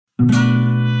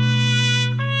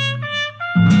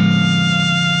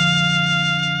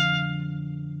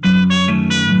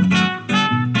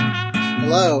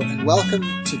Hello, and welcome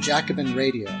to Jacobin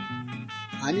Radio.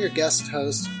 I'm your guest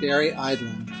host, Barry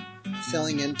Eidlin,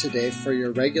 filling in today for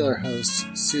your regular host,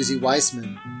 Susie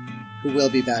Weissman, who will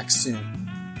be back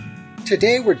soon.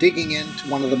 Today we're digging into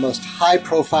one of the most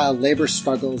high-profile labor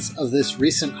struggles of this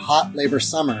recent hot labor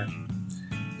summer,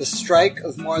 the strike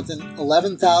of more than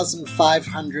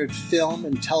 11,500 film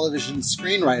and television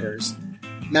screenwriters,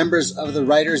 members of the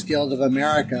Writers Guild of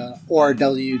America, or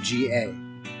WGA.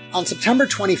 On September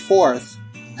 24th,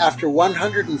 after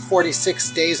 146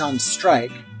 days on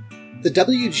strike, the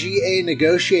WGA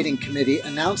Negotiating Committee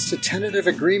announced a tentative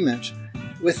agreement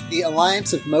with the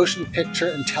Alliance of Motion Picture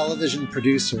and Television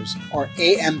Producers, or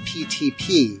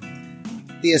AMPTP,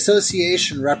 the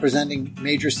association representing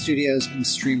major studios and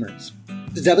streamers.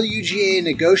 The WGA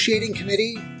Negotiating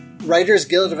Committee, Writers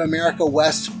Guild of America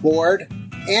West Board,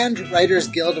 and Writers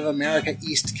Guild of America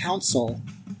East Council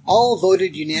all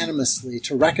voted unanimously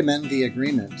to recommend the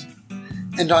agreement.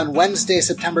 And on Wednesday,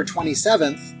 September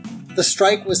 27th, the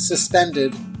strike was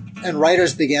suspended and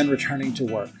writers began returning to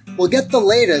work. We'll get the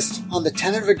latest on the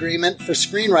tentative agreement for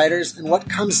screenwriters and what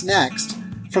comes next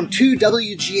from two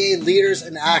WGA leaders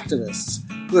and activists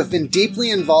who have been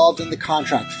deeply involved in the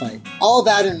contract fight. All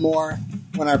that and more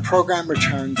when our program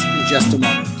returns in just a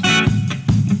moment.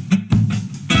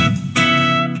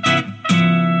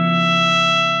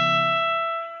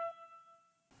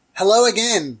 Hello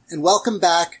again, and welcome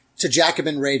back to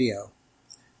Jacobin Radio.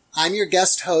 I'm your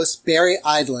guest host, Barry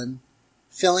Eidlin,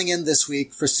 filling in this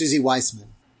week for Susie Weissman.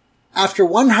 After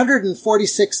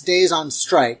 146 days on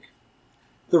strike,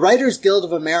 the Writers Guild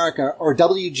of America, or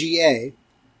WGA,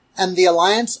 and the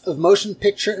Alliance of Motion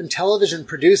Picture and Television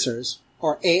Producers,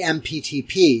 or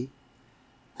AMPTP,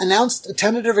 announced a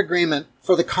tentative agreement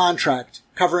for the contract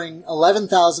covering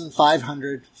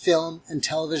 11,500 film and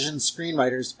television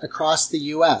screenwriters across the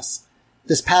U.S.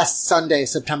 this past Sunday,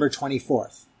 September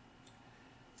 24th.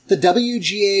 The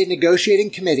WGA Negotiating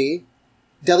Committee,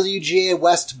 WGA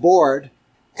West Board,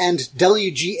 and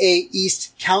WGA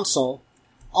East Council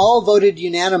all voted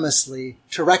unanimously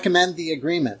to recommend the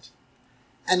agreement,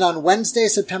 and on Wednesday,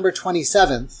 September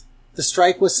 27th, the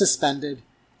strike was suspended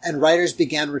and writers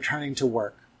began returning to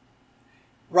work.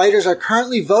 Writers are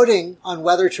currently voting on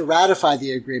whether to ratify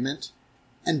the agreement,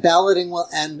 and balloting will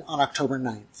end on October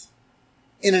 9th.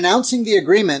 In announcing the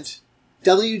agreement,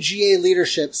 WGA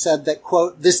leadership said that,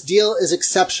 quote, "This deal is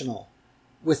exceptional,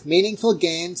 with meaningful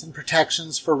gains and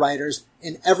protections for writers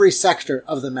in every sector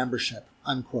of the membership,"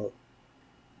 unquote.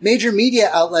 Major media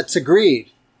outlets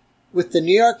agreed, with the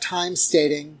New York Times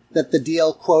stating that the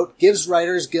deal, quote, "gives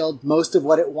Writers Guild most of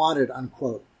what it wanted,"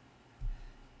 unquote.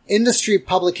 Industry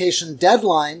publication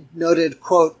Deadline noted,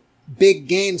 quote, "big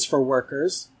gains for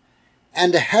workers,"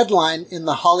 and a headline in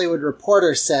The Hollywood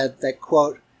Reporter said that,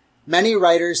 quote, "many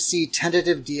writers see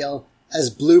tentative deal as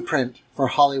blueprint for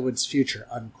Hollywood's future,"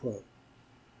 unquote.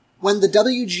 When the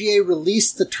WGA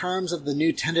released the terms of the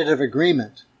new tentative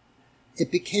agreement, it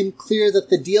became clear that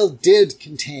the deal did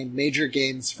contain major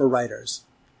gains for writers.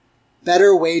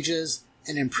 Better wages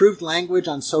and improved language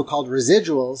on so-called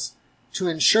residuals to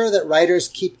ensure that writers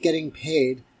keep getting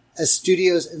paid as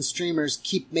studios and streamers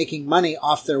keep making money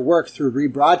off their work through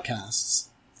rebroadcasts.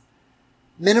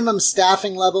 Minimum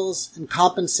staffing levels and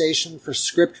compensation for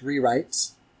script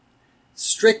rewrites.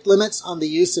 Strict limits on the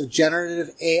use of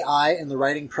generative AI in the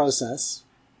writing process.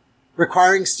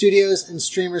 Requiring studios and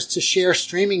streamers to share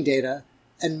streaming data,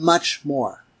 and much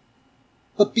more.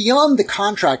 But beyond the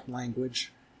contract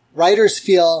language, writers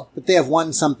feel that they have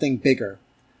won something bigger.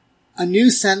 A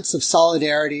new sense of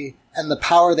solidarity and the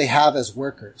power they have as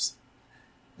workers.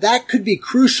 That could be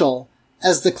crucial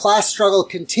as the class struggle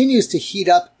continues to heat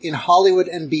up in Hollywood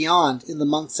and beyond in the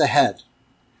months ahead.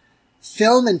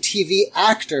 Film and TV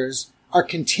actors are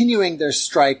continuing their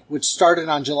strike, which started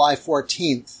on July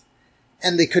 14th,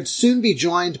 and they could soon be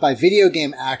joined by video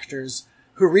game actors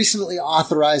who recently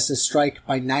authorized a strike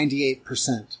by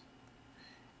 98%.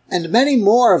 And many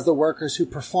more of the workers who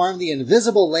perform the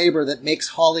invisible labor that makes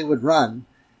Hollywood run,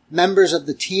 members of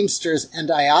the Teamsters and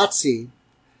IATSE,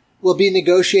 will be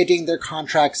negotiating their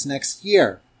contracts next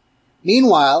year.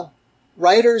 Meanwhile,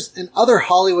 writers and other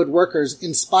Hollywood workers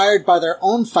inspired by their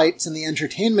own fights in the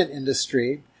entertainment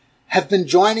industry have been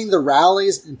joining the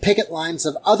rallies and picket lines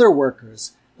of other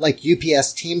workers like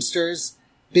UPS Teamsters,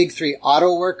 Big Three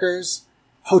auto workers,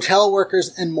 hotel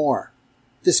workers, and more.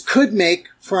 This could make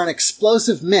for an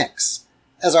explosive mix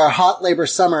as our hot labor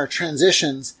summer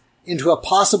transitions into a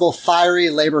possible fiery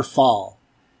labor fall.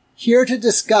 Here to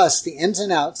discuss the ins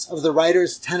and outs of the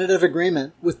writers' tentative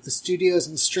agreement with the studios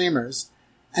and streamers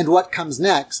and what comes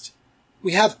next,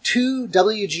 we have two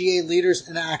WGA leaders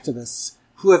and activists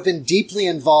who have been deeply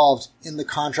involved in the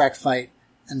contract fight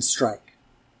and strike.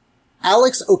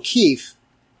 Alex O'Keefe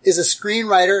is a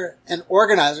screenwriter and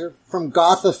organizer from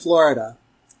Gotha, Florida,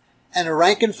 and a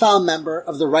rank-and-file member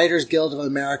of the Writers Guild of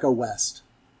America West.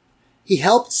 He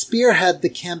helped spearhead the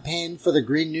campaign for the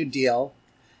Green New Deal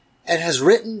and has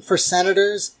written for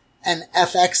Senators and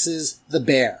FX's The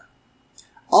Bear.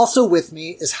 Also with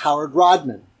me is Howard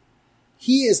Rodman.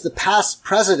 He is the past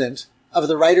president of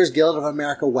the Writers Guild of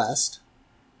America West,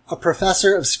 a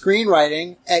professor of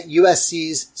screenwriting at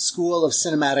USC's School of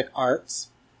Cinematic Arts,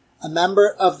 a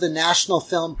member of the National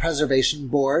Film Preservation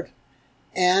Board,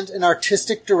 and an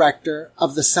artistic director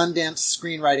of the Sundance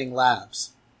Screenwriting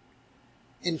Labs.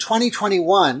 In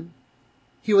 2021,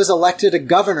 he was elected a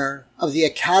governor of the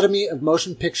Academy of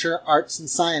Motion Picture Arts and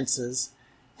Sciences,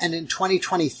 and in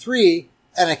 2023,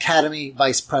 an Academy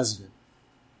vice president.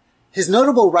 His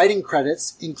notable writing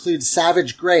credits include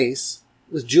Savage Grace,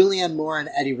 with Julianne Moore and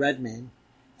Eddie Redmayne,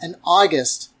 and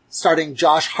August, starring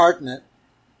Josh Hartnett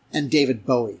and David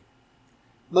Bowie.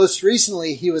 Most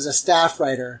recently, he was a staff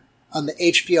writer on the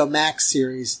HBO Max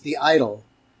series The Idol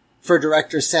for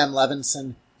director Sam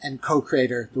Levinson and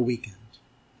co-creator The Weeknd.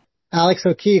 Alex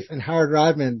O'Keefe and Howard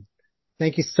Rodman,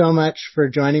 thank you so much for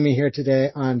joining me here today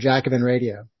on Jacobin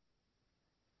Radio.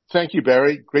 Thank you,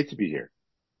 Barry. Great to be here.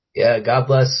 Yeah, God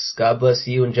bless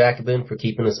you and Jacobin for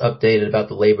keeping us updated about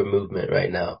the labor movement right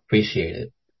now. Appreciate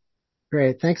it.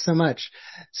 Great. Thanks so much.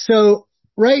 So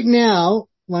right now,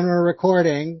 when we're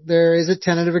recording, there is a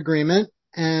tentative agreement,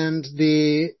 and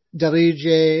the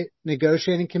WGA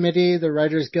Negotiating Committee, the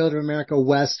Writers Guild of America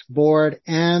West Board,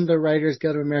 and the Writers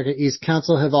Guild of America East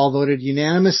Council have all voted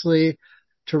unanimously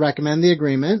to recommend the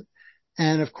agreement.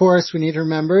 And of course, we need to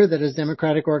remember that as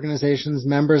democratic organizations,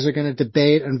 members are going to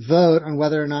debate and vote on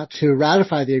whether or not to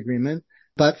ratify the agreement.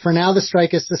 But for now, the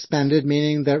strike is suspended,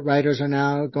 meaning that writers are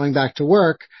now going back to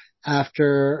work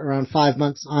after around 5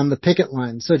 months on the picket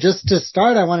line. So just to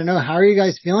start, I want to know, how are you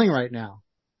guys feeling right now?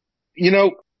 You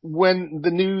know, when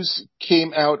the news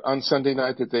came out on Sunday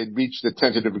night that they'd reached a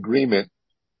tentative agreement,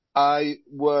 I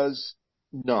was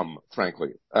numb,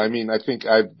 frankly. I mean, I think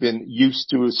I've been used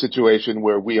to a situation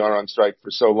where we are on strike for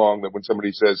so long that when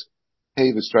somebody says,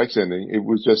 hey, the strike's ending, it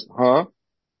was just, huh?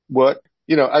 What?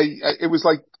 You know, it was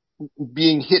like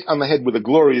being hit on the head with a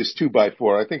glorious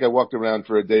 2x4. I think I walked around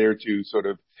for a day or two sort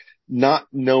of not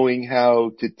knowing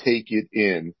how to take it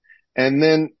in. And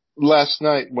then last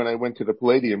night when I went to the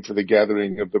Palladium for the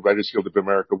gathering of the Writers Guild of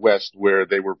America West, where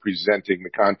they were presenting the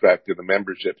contract to the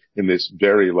membership in this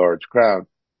very large crowd,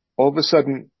 all of a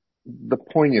sudden the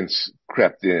poignance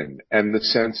crept in and the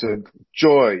sense of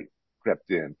joy crept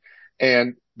in,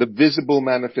 and the visible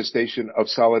manifestation of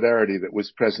solidarity that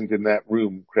was present in that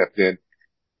room crept in,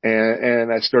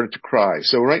 and I started to cry.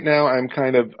 So right now I'm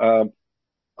kind of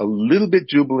a little bit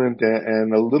jubilant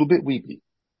and a little bit weepy.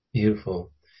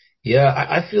 Beautiful. Yeah,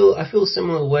 I feel a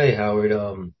similar way, Howard.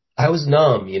 I was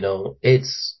numb, you know.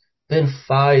 It's been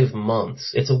 5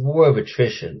 months. It's a war of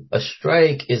attrition. A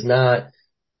strike is not,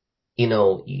 you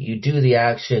know, you do the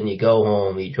action, you go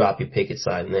home, you drop your picket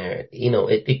sign there. You know,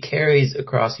 it carries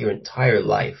across your entire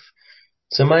life.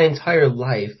 So my entire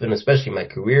life, and especially my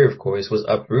career, of course, was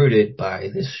uprooted by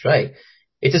this strike.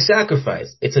 It's a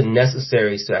sacrifice. It's a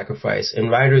necessary sacrifice.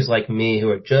 And writers like me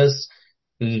who just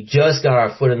got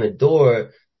our foot in the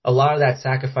door, a lot of that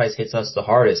sacrifice hits us the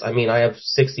hardest. I mean, I have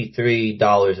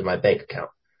 $63 in my bank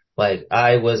account. Like,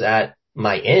 I was at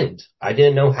my end. I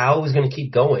didn't know how it was going to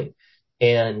keep going.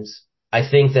 And I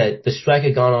think that the strike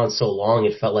had gone on so long,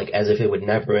 it felt like as if it would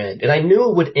never end. And I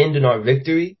knew it would end in our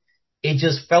victory. It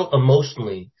just felt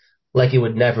emotionally like it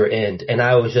would never end. And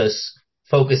I was just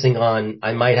focusing on,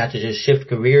 I might have to just shift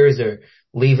careers or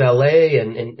leave LA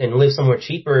and live somewhere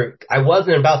cheaper. I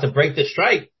wasn't about to break the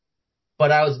strike,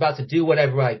 but I was about to do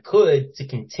whatever I could to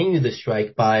continue the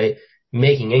strike by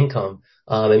making income,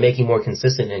 and making more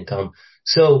consistent income.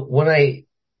 So when I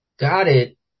got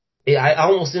it, I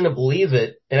almost didn't believe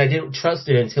it, and I didn't trust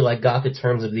it until I got the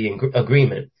terms of the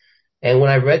agreement. And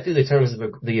when I read through the terms of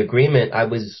the agreement, I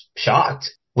was shocked.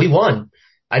 We won.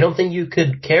 I don't think you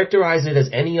could characterize it as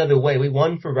any other way. We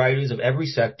won for writers of every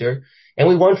sector, and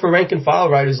we won for rank and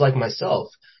file writers like myself.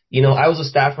 You know, I was a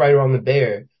staff writer on The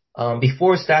Bear.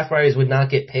 Before, staff writers would not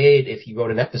get paid if you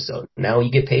wrote an episode. Now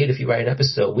you get paid if you write an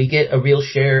episode. We get a real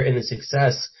share in the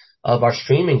success of our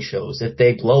streaming shows. If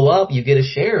they blow up, you get a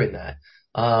share in that.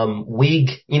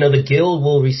 The Guild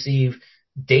will receive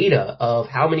data of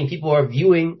how many people are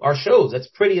viewing our shows. That's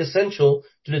pretty essential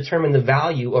to determine the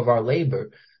value of our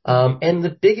labor. And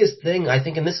the biggest thing, I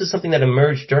think, and this is something that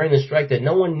emerged during the strike, that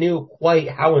no one knew quite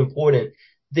how important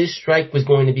this strike was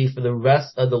going to be for the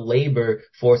rest of the labor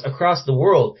force across the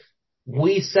world.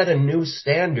 We set a new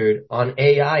standard on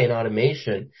AI and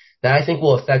automation that I think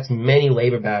will affect many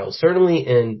labor battles, certainly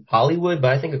in Hollywood,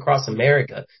 but I think across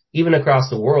America, even across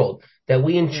the world, that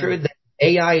we ensured that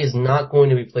AI is not going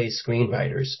to replace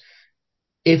screenwriters.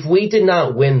 If we did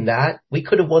not win that, we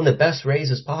could have won the best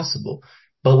raises possible,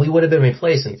 but we would have been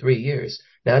replaced in 3 years.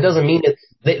 Now, it doesn't mean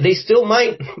that they still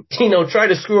might, try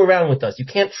to screw around with us. You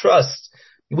can't trust.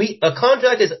 A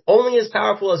contract is only as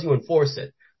powerful as you enforce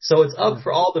it. So it's up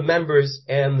for all the members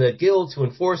and the guild to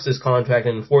enforce this contract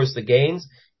and enforce the gains.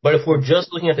 But if we're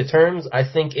just looking at the terms, I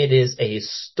think it is a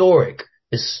historic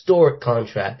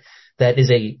contract that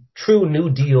is a true new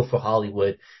deal for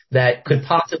Hollywood that could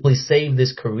possibly save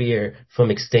this career from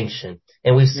extinction.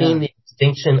 And we've seen the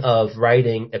extinction of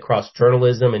writing across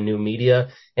journalism and new media,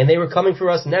 and they were coming for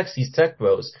us next, these tech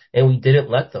bros, and we didn't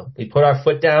let them. We put our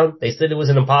foot down. They said it was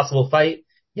an impossible fight,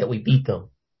 yet we beat them.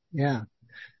 Yeah.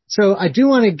 So I do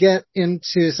want to get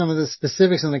into some of the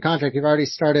specifics on the contract. You've already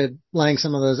started laying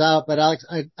some of those out, but Alex,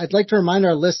 I'd like to remind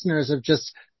our listeners of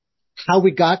just how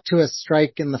we got to a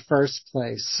strike in the first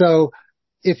place. So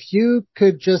if you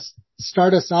could just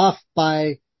start us off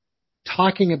by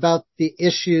talking about the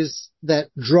issues that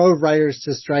drove writers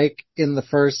to strike in the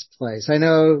first place. I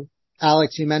know,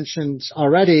 Alex, you mentioned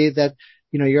already that,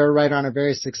 you're a writer on a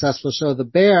very successful show, The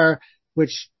Bear,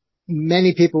 which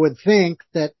many people would think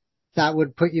that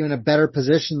would put you in a better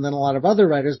position than a lot of other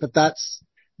writers, but that's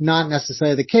not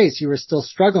necessarily the case. You were still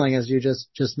struggling, as you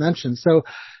just mentioned. So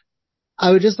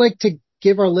I would just like to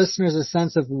give our listeners a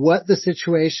sense of what the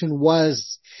situation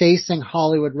was facing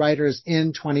Hollywood writers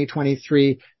in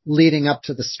 2023 leading up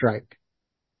to the strike.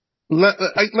 Let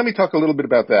me talk a little bit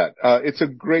about that. It's a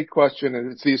great question,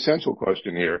 and it's the essential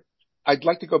question here. I'd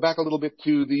like to go back a little bit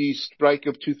to the strike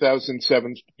of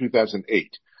 2007 to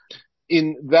 2008.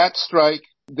 In that strike,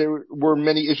 there were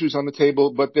many issues on the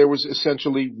table, but there was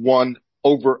essentially one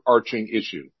overarching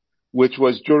issue, which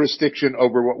was jurisdiction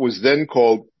over what was then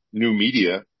called new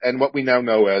media and what we now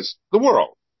know as the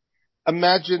world.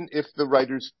 Imagine if the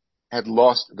writers had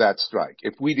lost that strike,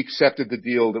 if we'd accepted the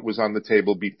deal that was on the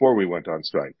table before we went on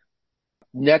strike.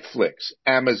 Netflix,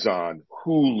 Amazon,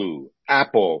 Hulu,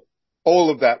 Apple,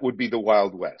 all of that would be the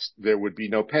Wild West. There would be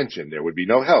no pension. There would be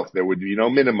no health. There would be no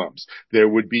minimums. There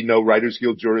would be no Writers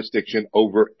Guild jurisdiction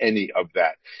over any of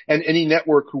that. And any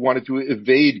network who wanted to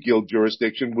evade guild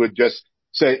jurisdiction would just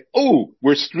say, oh,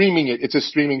 we're streaming it. It's a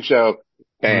streaming show.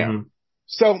 Bam. Mm-hmm.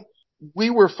 So we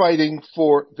were fighting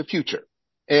for the future.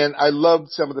 And I loved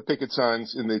some of the picket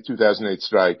signs in the 2008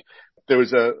 strike. There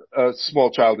was a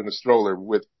small child in a stroller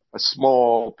with a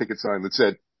small picket sign that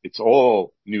said, it's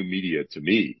all new media to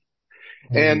me.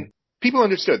 Mm-hmm. And people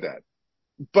understood that.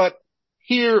 But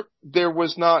here, there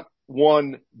was not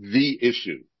the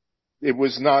issue. It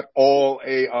was not all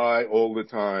AI all the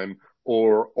time,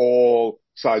 or all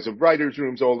size of writers'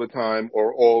 rooms all the time,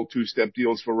 or all two-step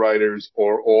deals for writers,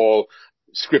 or all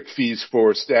script fees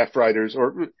for staff writers,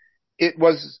 or it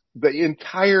was the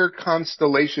entire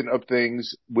constellation of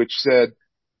things which said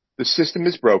the system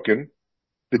is broken.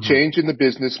 The change in the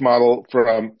business model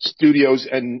from studios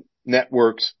and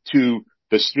networks to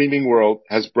the streaming world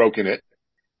has broken it.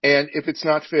 And if it's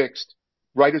not fixed,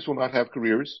 writers will not have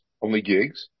careers, only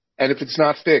gigs. And if it's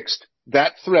not fixed,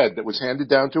 that thread that was handed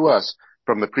down to us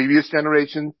from the previous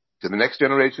generation to the next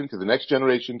generation to the next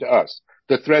generation to us,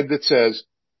 the thread that says,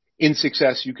 in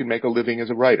success, you can make a living as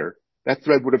a writer, that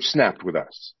thread would have snapped with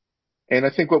us. And I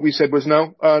think what we said was,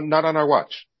 no, not on our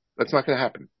watch. That's not going to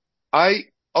happen. I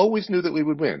always knew that we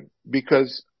would win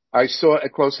because I saw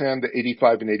at close hand the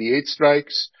 85 and 88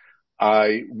 strikes.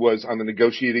 I was on the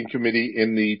negotiating committee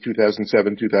in the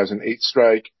 2007-2008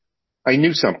 strike. I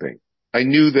knew something. I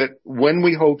knew that when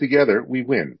we hold together, we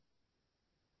win.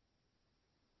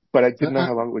 But I didn't know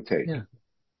how long it would take. Yeah.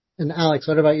 And Alex,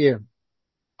 what about you?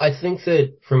 I think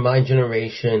that for my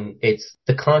generation, it's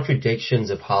the contradictions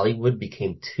of Hollywood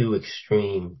became too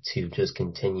extreme to just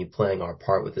continue playing our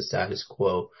part with the status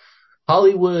quo.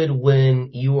 Hollywood,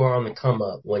 when you are on the come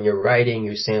up, when you're writing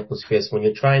your sample scripts, when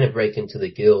you're trying to break into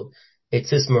the guild, it's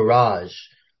this mirage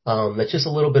that's just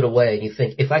a little bit away. And you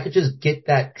think, if I could just get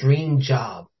that dream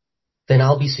job, then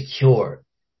I'll be secure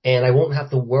and I won't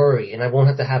have to worry and I won't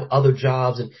have to have other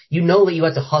jobs. And you know that you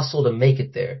have to hustle to make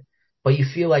it there. But you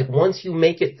feel like once you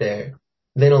make it there,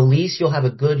 then at least you'll have a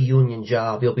good union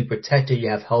job. You'll be protected. You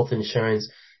have health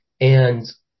insurance. And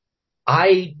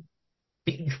I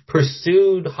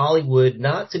pursued Hollywood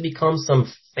not to become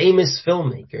some famous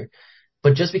filmmaker,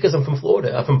 but just because I'm from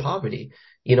Florida, I'm from poverty.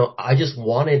 I just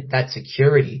wanted that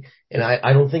security. And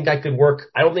I don't think I could work.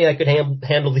 I don't think I could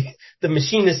handle the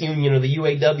machinist union or the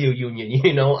UAW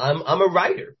union. I'm a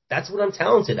writer. That's what I'm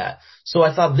talented at. So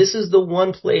I thought this is the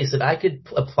one place that I could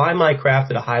apply my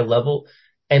craft at a high level,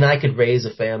 and I could raise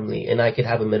a family, and I could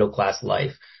have a middle class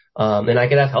life. And I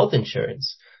could have health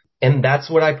insurance. And that's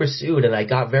what I pursued. And I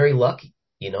got very lucky.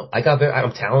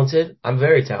 I'm talented. I'm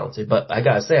very talented, but I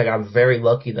gotta say, I got very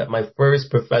lucky that my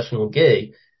first professional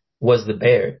gig was the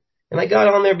Bear. And I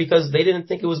got on there because they didn't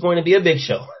think it was going to be a big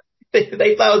show. They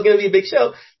thought it was going to be a big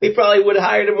show. They probably would have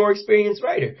hired a more experienced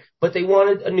writer, but they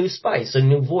wanted a new spice, a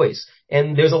new voice.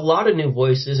 And there's a lot of new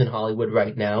voices in Hollywood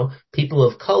right now. People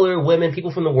of color, women,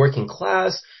 people from the working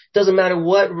class. Doesn't matter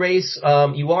what race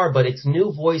you are, but it's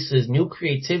new voices, new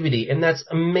creativity, and that's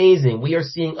amazing. We are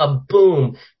seeing a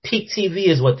boom. Peak TV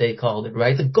is what they called it,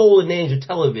 right? The golden age of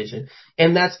television.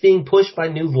 And that's being pushed by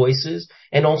new voices,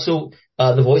 and also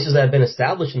the voices that have been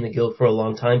established in the Guild for a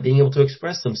long time being able to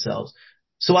express themselves.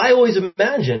 So I always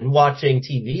imagined watching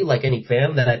TV, like any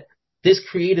fan, that this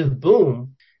creative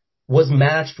boom was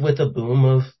matched with a boom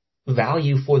of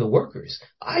value for the workers.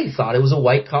 I thought it was a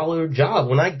white collar job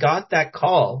when I got that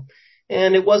call,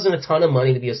 and it wasn't a ton of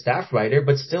money to be a staff writer,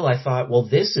 but still I thought, well,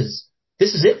 this is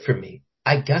it for me.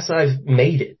 I guess I've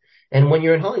made it. And when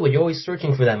you're in Hollywood, you're always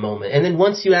searching for that moment. And then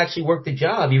once you actually work the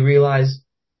job, you realize,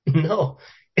 no,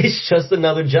 it's just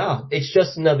another job. It's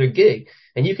just another gig.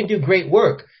 And you can do great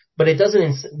work, but it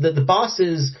doesn't, the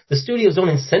bosses, the studios don't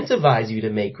incentivize you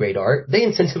to make great art. They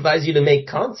incentivize you to make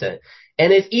content.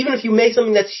 And even if you make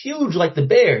something that's huge like the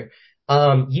Bear,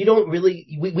 you don't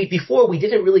really, before we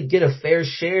didn't really get a fair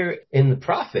share in the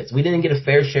profits. We didn't get a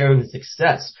fair share in the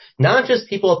success. Not just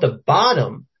people at the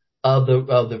bottom of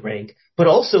the rank, but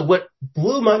also what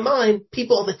blew my mind,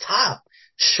 people at the top,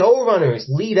 showrunners,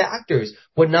 lead actors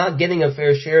were not getting a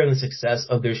fair share in the success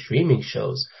of their streaming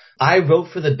shows. I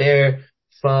wrote for the Bear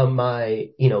from my,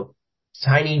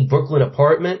 tiny Brooklyn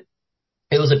apartment.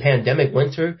 It was a pandemic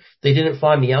winter. They didn't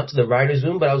fly me out to the writer's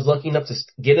room, but I was lucky enough to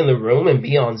get in the room and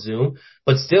be on Zoom.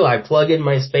 But still, I plug in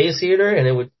my space heater and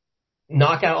it would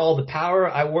knock out all the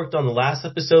power. I worked on the last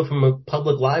episode from a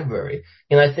public library.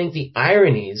 And I think the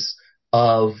ironies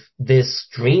of this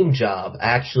dream job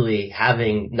actually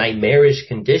having nightmarish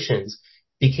conditions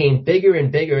became bigger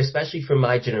and bigger, especially for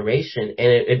my generation.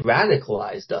 And it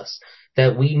radicalized us.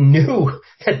 That we knew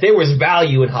that there was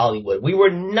value in Hollywood. We were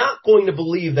not going to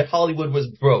believe that Hollywood was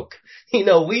broke.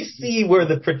 We see where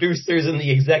the producers and the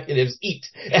executives eat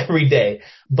every day,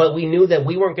 but we knew that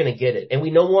we weren't going to get it. And we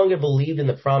no longer believed in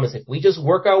the promise. If we just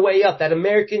work our way up, that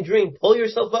American dream, pull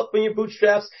yourself up from your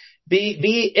bootstraps,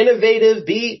 be innovative,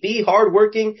 be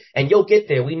hardworking, and you'll get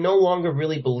there. We no longer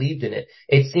really believed in it.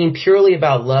 It seemed purely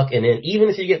about luck. And then even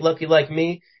if you get lucky like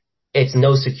me, it's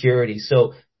no security.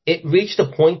 So it reached a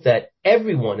point that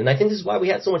everyone, and I think this is why we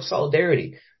had so much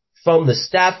solidarity, from the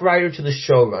staff writer to the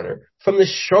showrunner, from the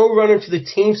showrunner to the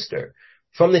teamster,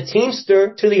 from the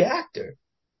teamster to the actor,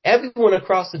 everyone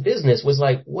across the business was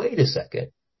like, wait a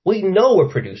second, we know we're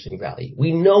producing value.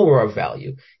 We know we're of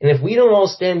value. And if we don't all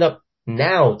stand up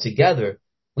now together,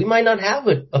 we might not have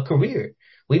a career.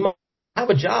 We might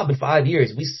have a job in 5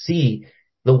 years. We see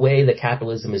the way that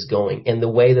capitalism is going and the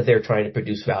way that they're trying to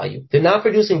produce value. They're not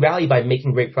producing value by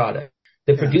making great product.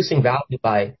 They're producing value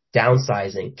by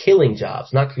downsizing, killing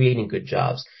jobs, not creating good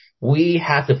jobs. We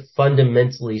have to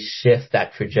fundamentally shift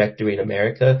that trajectory in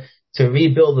America to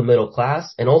rebuild the middle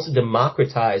class and also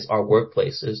democratize our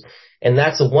workplaces. And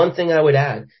that's the one thing I would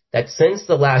add, that since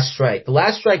the last strike,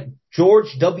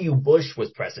 George W. Bush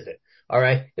was president. All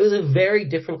right. It was a very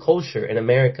different culture in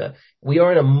America. We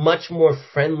are in a much more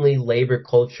friendly labor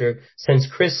culture since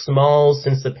Chris Smalls,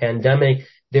 since the pandemic.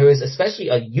 There is especially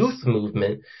a youth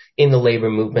movement in the labor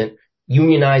movement,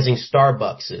 unionizing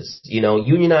Starbucks,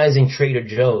 unionizing Trader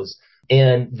Joe's.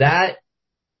 And that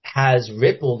has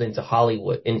rippled into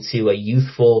Hollywood, into a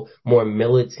youthful, more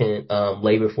militant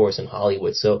labor force in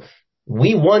Hollywood. So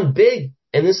we won big,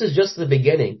 and this is just the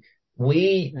beginning.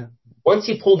 Once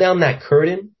you pull down that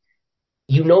curtain,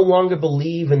 you no longer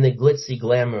believe in the glitzy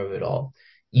glamour of it all.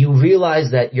 You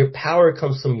realize that your power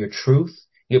comes from your truth.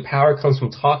 Your power comes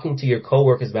from talking to your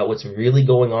coworkers about what's really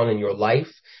going on in your life,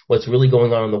 what's really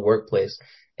going on in the workplace.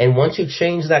 And once you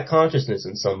change that consciousness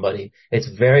in somebody, it's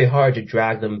very hard to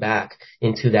drag them back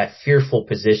into that fearful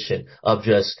position of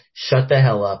just shut the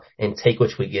hell up and take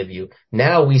what we give you.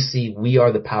 Now we see we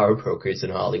are the power brokers in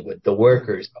Hollywood. The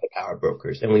workers are the power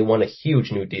brokers, and we want a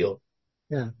huge new deal.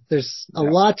 Yeah, there's a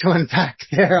lot to unpack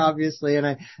there, obviously, and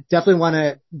I definitely want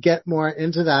to get more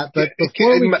into that. But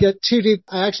before we get too deep,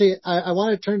 I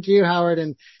want to turn to you, Howard,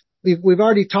 and we've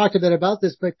already talked a bit about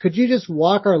this, but could you just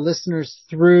walk our listeners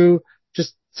through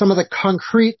just some of the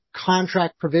concrete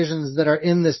contract provisions that are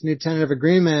in this new tentative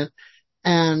agreement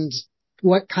and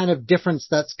what kind of difference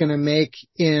that's going to make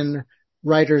in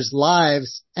writers'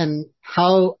 lives and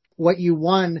how what you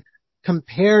won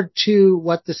compared to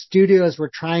what the studios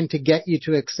were trying to get you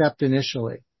to accept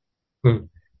initially?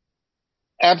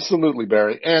 Absolutely,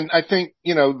 Barry. And I think,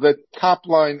 the top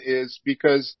line is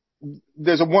because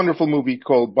there's a wonderful movie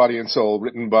called Body and Soul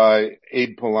written by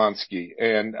Abe Polanski.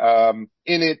 And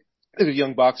in it, there's a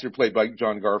young boxer played by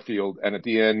John Garfield. And at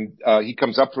the end, he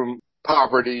comes up from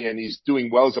poverty and he's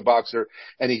doing well as a boxer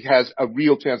and he has a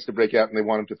real chance to break out and they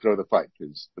want him to throw the fight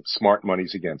because the smart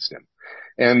money's against him.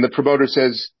 And the promoter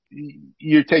says,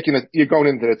 you're going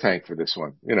into the tank for this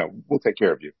one. We'll take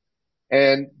care of you.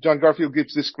 And John Garfield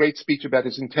gives this great speech about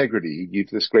his integrity. He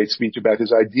gives this great speech about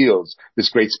his ideals, this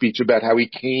great speech about how he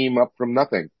came up from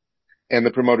nothing. And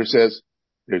the promoter says,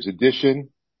 there's addition,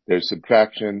 there's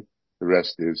subtraction, the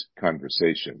rest is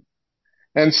conversation.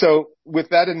 And so with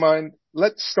that in mind,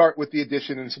 let's start with the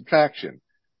addition and subtraction.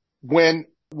 When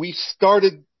we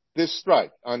started this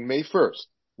strike on May 1st,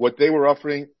 what they were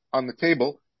offering on the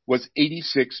table was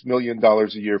 $86 million a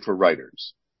year for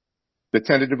writers. The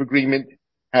tentative agreement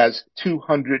has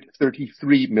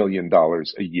 $233 million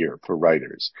a year for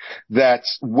writers.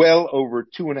 That's well over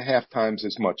 2.5 times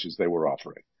as much as they were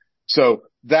offering. So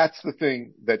that's the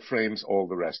thing that frames all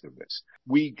the rest of this.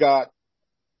 We got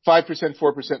 5%,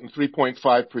 4%, and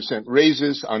 3.5%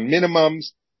 raises on minimums.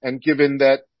 And given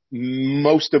that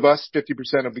most of us,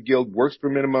 50% of the guild works for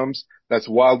minimums, that's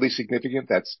wildly significant.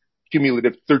 That's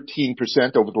cumulative 13%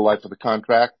 over the life of the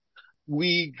contract.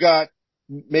 We got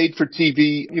made for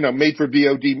TV, made for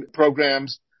VOD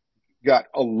programs, got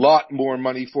a lot more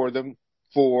money for them.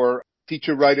 For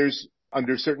feature writers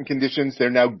under certain conditions, they're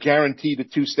now guaranteed a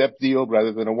 2-step deal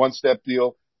rather than a 1-step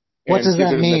deal. What does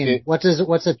that mean? What's a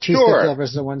 2-step deal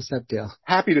versus a 1-step deal?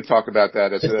 Happy to talk about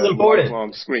that as a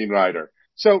lifelong screenwriter.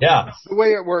 So the way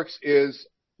it works is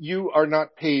you are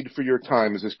not paid for your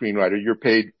time as a screenwriter. You're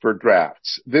paid for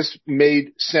drafts. This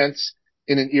made sense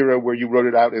in an era where you wrote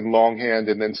it out in longhand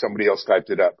and then somebody else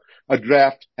typed it up. A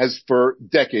draft has for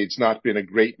decades not been a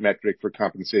great metric for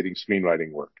compensating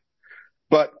screenwriting work.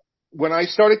 But when I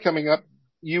started coming up,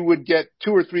 you would get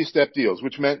 2 or 3-step deals,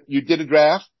 which meant you did a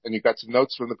draft and you got some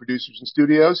notes from the producers and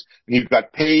studios and you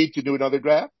got paid to do another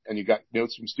draft and you got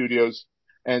notes from studios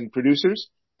and producers.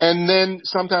 And then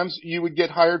sometimes you would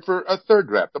get hired for a third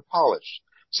draft, a polish.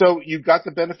 So you got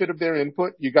the benefit of their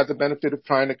input. You got the benefit of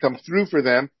trying to come through for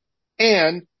them.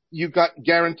 And you got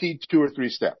guaranteed 2 or 3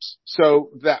 steps. So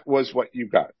that was what you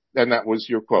got. And that was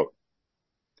your quote.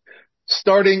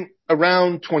 Starting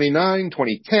around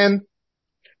 2010,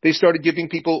 they started giving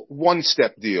people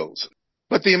 1-step deals.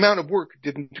 But the amount of work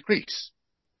didn't decrease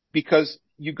because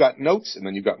you got notes and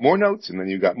then you got more notes and then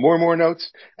you got more notes.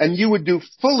 And you would do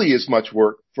fully as much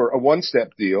work for a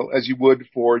 1-step deal as you would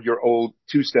for your old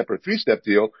 2-step or 3-step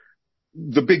deal.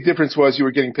 The big difference was you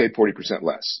were getting paid 40%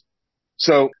 less.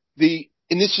 So the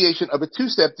initiation of a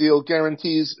 2-step deal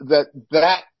guarantees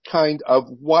that kind of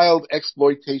wild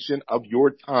exploitation of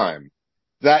your time,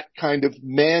 that kind of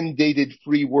mandated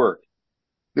free work,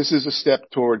 this is a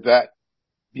step toward that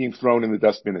being thrown in the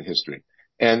dustbin of history.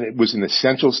 And it was an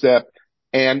essential step.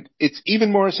 And it's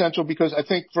even more essential because I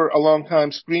think for a long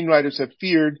time, screenwriters have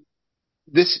feared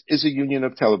this is a union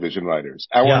of television writers.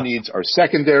 Our needs are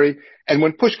secondary. And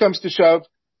when push comes to shove,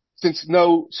 since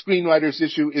no screenwriters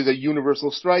issue is a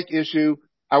universal strike issue,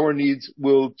 our needs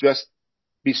will just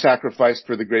be sacrificed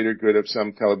for the greater good of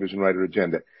some television writer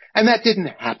agenda. And that didn't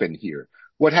happen here.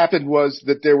 What happened was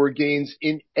that there were gains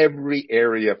in every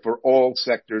area for all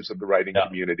sectors of the writing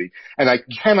community. And I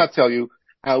cannot tell you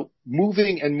how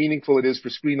moving and meaningful it is for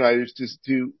screenwriters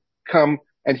to come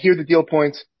and hear the deal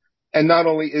points. And not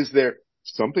only is there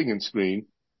something in screen,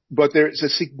 but there is a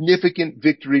significant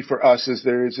victory for us as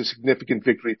there is a significant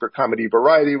victory for comedy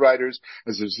variety writers,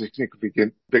 as there's a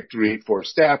significant victory for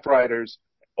staff writers,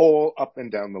 all up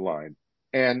and down the line.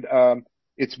 And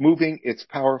it's moving, it's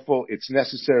powerful, it's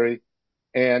necessary,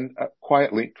 and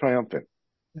quietly triumphant.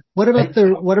 What about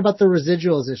the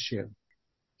residuals issue?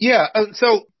 Yeah,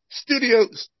 so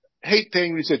studios hate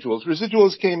paying residuals.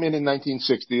 Residuals came in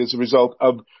 1960 as a result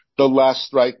of the last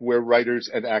strike where writers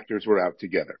and actors were out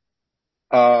together.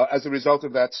 As a result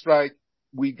of that strike,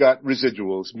 we got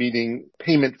residuals, meaning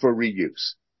payment for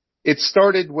reuse. It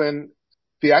started when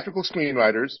theatrical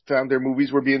screenwriters found their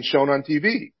movies were being shown on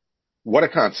TV. What a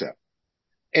concept.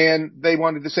 And they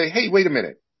wanted to say, hey, wait a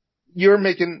minute. You're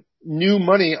making new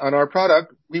money on our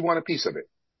product. We want a piece of it.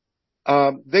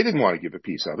 They didn't want to give a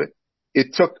piece of it.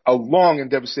 It took a long and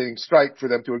devastating strike for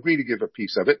them to agree to give a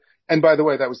piece of it. And by the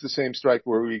way, that was the same strike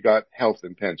where we got health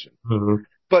and pension. Mm-hmm.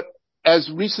 But as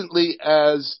recently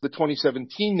as the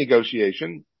 2017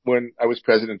 negotiation, when I was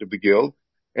president of the Guild,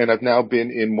 and I've now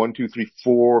been in 1, 2, 3,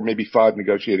 4, maybe 5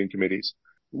 negotiating committees,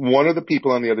 one of the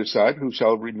people on the other side, who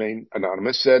shall remain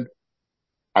anonymous, said,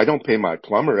 I don't pay my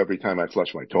plumber every time I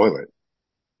flush my toilet.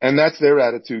 And that's their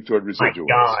attitude toward residuals.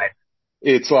 My God.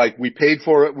 It's like, we paid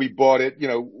for it, we bought it,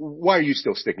 why are you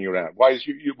still sticking around? Why is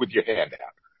you with your hand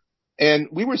out? And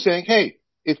we were saying, hey,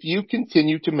 if you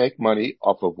continue to make money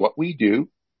off of what we do,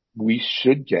 we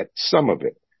should get some of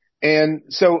it. And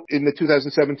so in the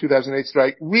 2007, 2008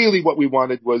 strike, really what we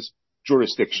wanted was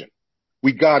jurisdiction.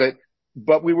 We got it,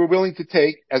 but we were willing to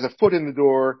take as a foot in the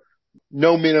door,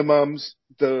 no minimums,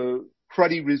 the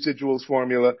cruddy residuals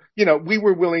formula. We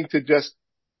were willing to just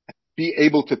be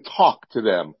able to talk to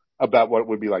them about what it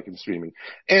would be like in streaming.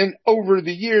 And over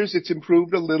the years, it's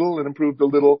improved a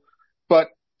little, but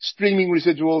streaming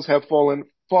residuals have fallen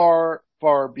far,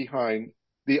 far behind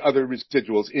the other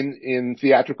residuals in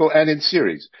theatrical and in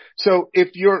series. So if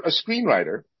you're a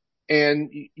screenwriter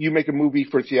and you make a movie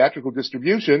for theatrical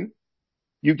distribution,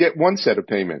 you get one set of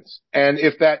payments. And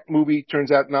if that movie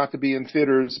turns out not to be in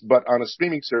theaters, but on a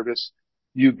streaming service,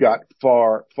 you got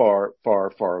far, far,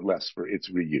 far, far less for its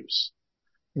reuse.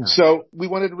 Yeah. So we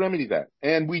wanted to remedy that.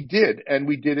 And we did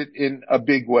it in a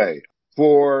big way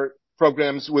for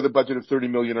programs with a budget of 30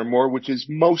 million or more, which is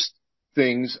most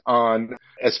things on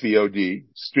SVOD,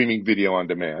 streaming video on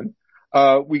demand.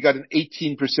 We got an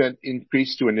 18%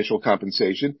 increase to initial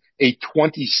compensation, a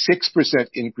 26%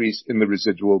 increase in the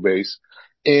residual base.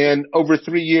 And over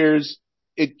 3 years,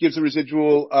 it gives a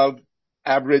residual of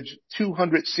average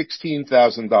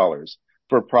 $216,000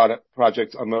 for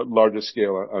projects on the largest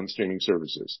scale on streaming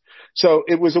services. So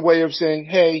it was a way of saying,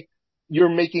 hey, you're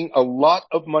making a lot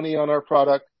of money on our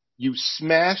product. You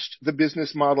smashed the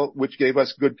business model, which gave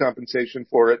us good compensation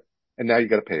for it, and now you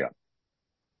got to pay up.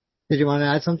 Did you want to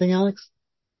add something, Alex?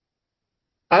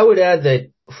 I would add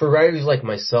that for writers like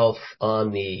myself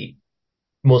on the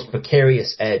most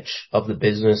precarious edge of the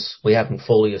business, we haven't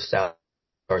fully established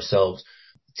ourselves.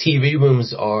 TV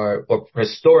rooms are, or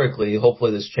historically,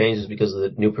 hopefully this changes because of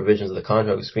the new provisions of the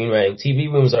contract with screenwriting, TV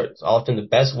rooms are often the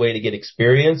best way to get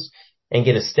experience and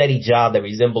get a steady job that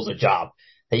resembles a job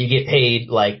that you get paid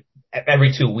like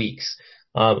every 2 weeks.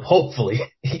 Hopefully,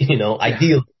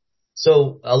 ideally.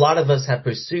 So a lot of us have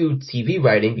pursued TV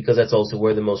writing because that's also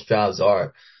where the most jobs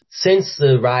are. Since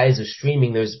the rise of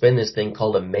streaming, there's been this thing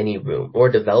called a mini room or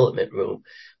development room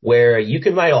where you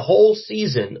can write a whole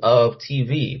season of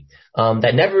TV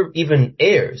that never even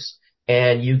airs,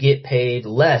 and you get paid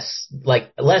less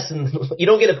than, you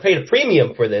don't get paid a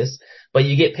premium for this, but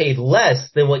you get paid less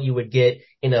than what you would get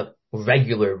in a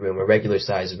regular room, a regular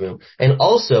size room. And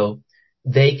also,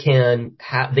 they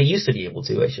used to be able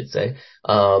to, I should say,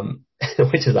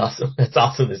 which is awesome. That's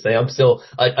awesome to say. I'm still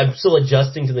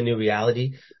adjusting to the new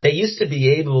reality. They used to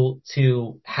be able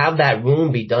to have that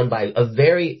room be done by a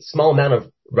very small amount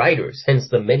of writers, hence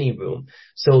the mini room.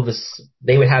 So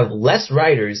they would have less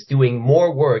writers doing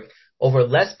more work over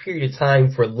less period of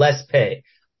time for less pay.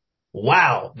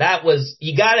 Wow.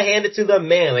 You gotta hand it to them,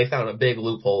 man. They found a big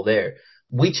loophole there.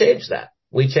 We changed that.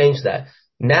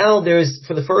 Now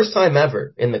for the first time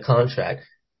ever in the contract,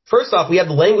 first off, we have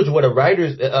the language of what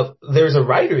there's a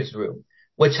writer's room,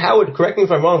 which Howard, correct me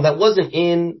if I'm wrong, that wasn't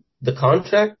in the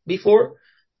contract before?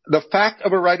 The fact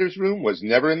of a writer's room was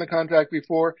never in the contract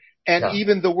before, and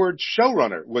even the word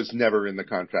showrunner was never in the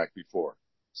contract before.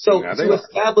 So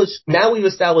now we've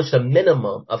established a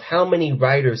minimum of how many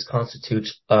writers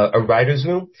constitutes a writer's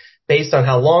room based on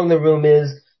how long the room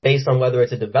is, based on whether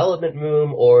it's a development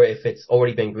room or if it's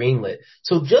already been greenlit.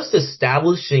 So just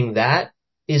establishing that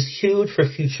is huge for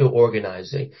future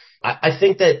organizing. I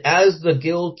think that as the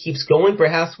guild keeps going,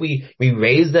 perhaps we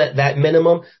raise that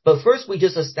minimum. But first, we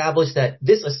just establish that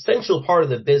this essential part of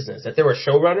the business, that there are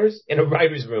showrunners in a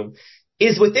writer's room,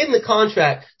 is within the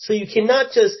contract. So you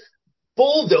cannot just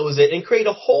bulldoze it and create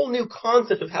a whole new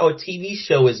concept of how a TV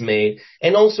show is made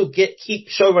and also keep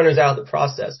showrunners out of the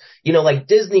process. Like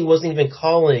Disney wasn't even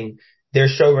calling their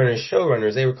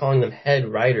showrunners. They were calling them head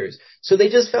writers. So they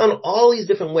just found all these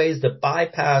different ways to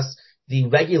bypass the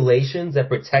regulations that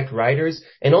protect writers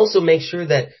and also make sure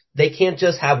that they can't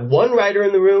just have one writer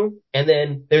in the room and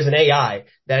then there's an AI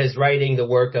that is writing the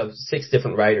work of 6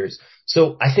 different writers.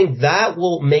 So I think that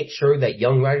will make sure that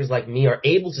young writers like me are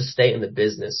able to stay in the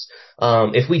business.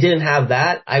 If we didn't have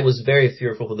that, I was very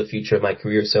fearful for the future of my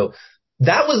career. So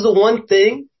That was the one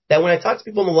thing that when I talked to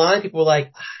people on the line, people were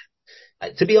like,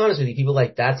 to be honest with you, people were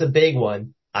like, that's a big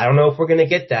one. I don't know if we're going to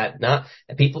get that. Not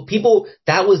people,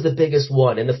 that was the biggest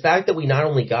one. And the fact that we not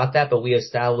only got that, but we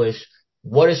established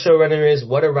what a showrunner is,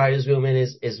 what a writer's room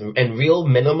is, and real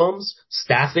minimums,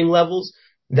 staffing levels,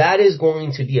 that is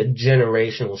going to be a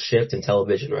generational shift in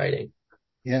television writing.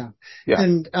 Yeah.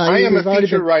 And I am a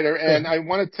feature writer, and I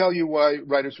want to tell you why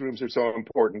writers' rooms are so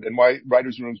important and why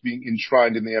writers' rooms being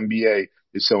enshrined in the NBA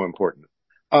is so important.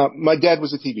 My dad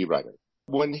was a TV writer.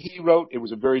 When he wrote, it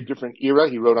was a very different era.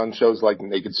 He wrote on shows like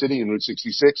Naked City and Route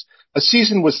 66. A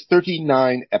season was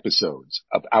 39 episodes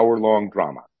of hour-long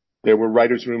drama. There were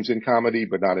writers' rooms in comedy,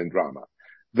 but not in drama.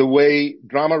 The way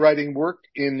drama writing worked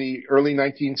in the early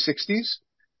 1960s,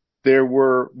 there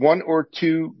were one or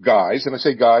two guys, and I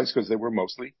say guys because they were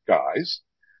mostly guys,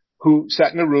 who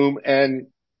sat in a room and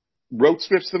wrote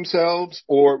scripts themselves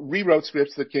or rewrote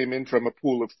scripts that came in from a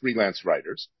pool of freelance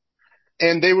writers.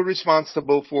 And they were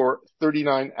responsible for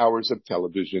 39 hours of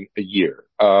television a year.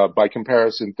 By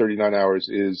comparison, 39 hours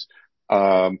is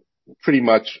pretty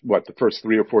much the first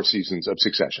 3 or 4 seasons of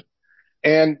Succession.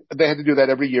 And they had to do that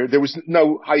every year. There was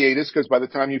no hiatus because by the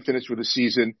time you finished with a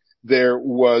season, there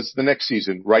was the next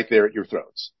season right there at your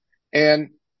throats.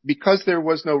 And because there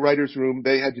was no writer's room,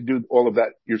 they had to do all of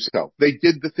that yourself. They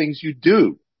did the things you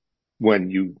do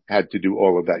when you had to do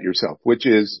all of that yourself, which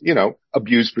is,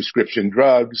 abuse prescription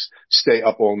drugs, stay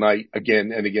up all night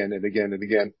again and again and again and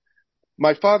again.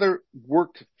 My father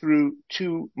worked through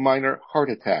 2 minor heart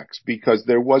attacks because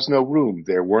there was no room.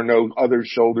 There were no other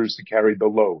shoulders to carry the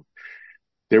load.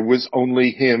 There was only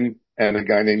him and a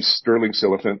guy named Sterling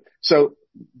Silliphant. So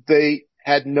they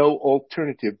had no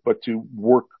alternative but to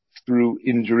work through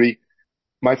injury.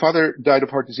 My father died of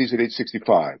heart disease at age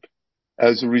 65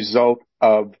 as a result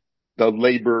of the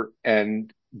labor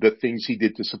and the things he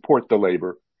did to support the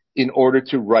labor in order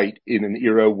to write in an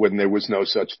era when there was no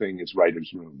such thing as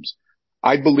writers' rooms.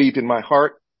 I believe in my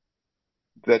heart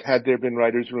that had there been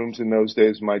writers' rooms in those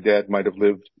days, my dad might have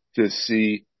lived to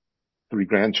see 3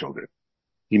 grandchildren.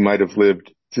 He might have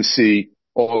lived to see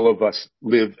all of us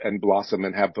live and blossom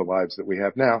and have the lives that we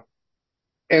have now.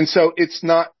 And so it's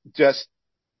not just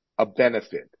a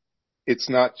benefit. It's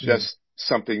not just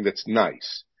something that's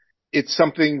nice. It's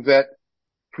something that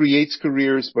creates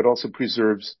careers, but also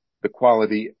preserves the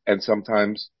quality and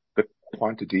sometimes the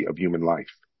quantity of human life.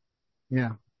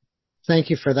 Yeah. Thank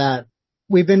you for that.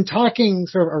 We've been talking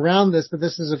sort of around this, but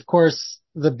this is, of course,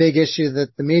 the big issue that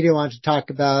the media wants to talk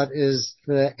about is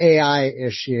the AI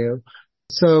issue.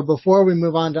 So before we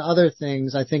move on to other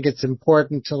things, I think it's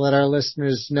important to let our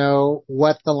listeners know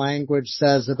what the language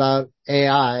says about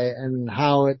AI and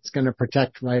how it's going to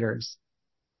protect writers.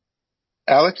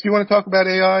 Alex, do you want to talk about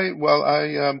AI while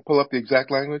I pull up the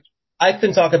exact language? I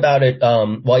can talk about it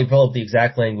while you pull up the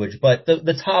exact language, but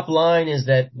the top line is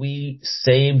that we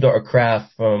saved our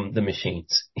craft from the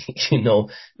machines.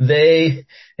 It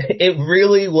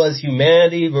really was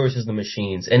humanity versus the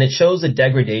machines, and it shows the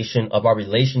degradation of our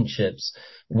relationships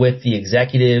with the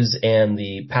executives and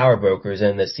the power brokers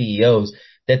and the CEOs,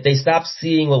 that they stopped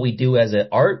seeing what we do as an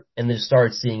art and they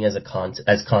started seeing as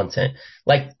content.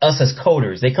 Like us as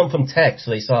coders, they come from tech, so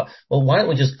they saw, well, why don't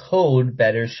we just code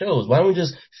better shows? Why don't we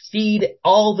just feed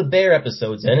all the Bear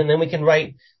episodes in, and then we can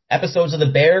write episodes of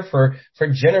the Bear for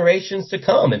generations to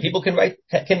come, and people can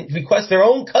request their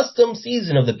own custom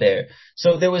season of the Bear.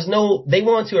 So they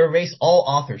wanted to erase all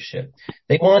authorship.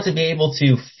 They wanted to be able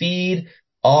to feed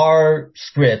our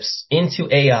scripts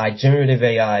into AI, generative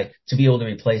AI, to be able to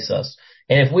replace us.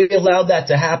 And if we allowed that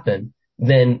to happen,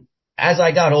 then as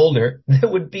I got older,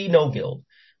 there would be no guild.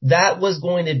 That was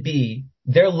going to be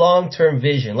their long-term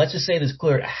vision. Let's just say this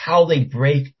clear, how they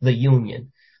break the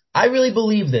union. I really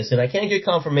believe this, and I can't get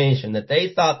confirmation, that they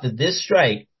thought that this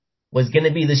strike was going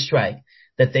to be the strike,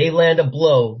 that they land a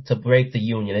blow to break the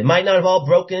union. It might not have all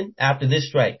broken after this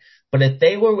strike, but if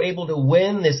they were able to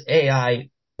win this AI,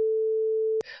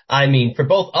 for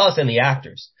both us and the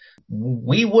actors,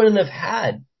 we wouldn't have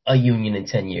had a union in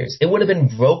 10 years. It would have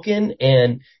been broken,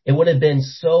 and it would have been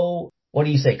so,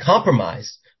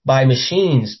 compromised by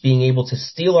machines being able to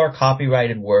steal our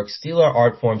copyrighted work, steal our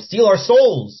art form, steal our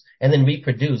souls, and then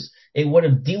reproduce. It would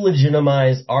have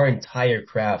delegitimized our entire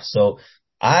craft. So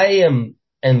I am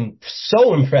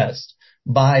so impressed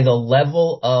by the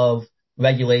level of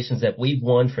regulations that we've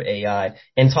won for AI,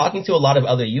 and talking to a lot of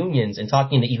other unions and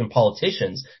talking to even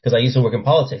politicians, because I used to work in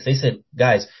politics. They said,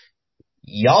 guys,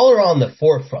 y'all are on the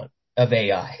forefront of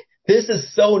AI. This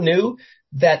is so new.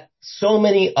 that so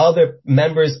many other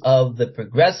members of the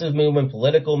progressive movement,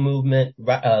 political movement,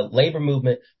 labor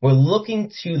movement were looking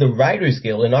to the Writers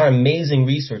Guild and our amazing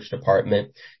research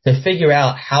department to figure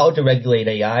out how to regulate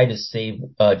AI to save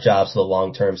jobs for the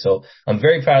long term. So I'm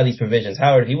very proud of these provisions.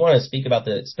 Howard, if you want to speak about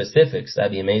the specifics,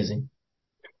 that'd be amazing.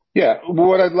 Yeah,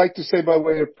 what I'd like to say by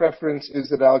way of preference is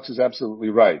that Alex is absolutely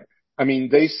right. I mean,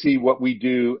 they see what we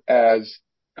do as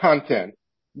content.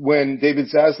 When David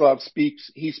Zaslav speaks,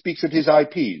 he speaks of his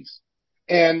IPs.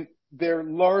 And their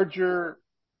larger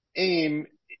aim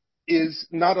is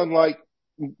not unlike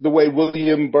the way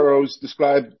William Burroughs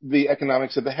described the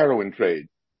economics of the heroin trade.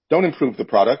 Don't improve the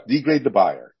product, degrade the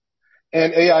buyer.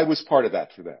 And AI was part of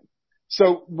that for them.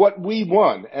 So what we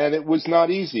won, and it was not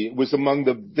easy, it was among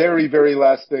the very, very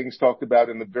last things talked about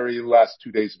in the very last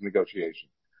 2 days of negotiation,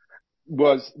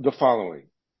 was the following.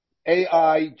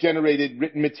 AI-generated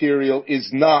written material is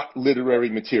not literary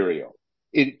material.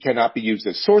 It cannot be used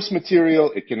as source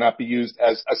material. It cannot be used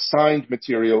as assigned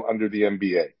material under the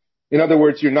MBA. In other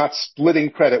words, you're not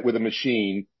splitting credit with a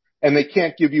machine, and they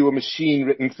can't give you a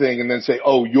machine-written thing and then say,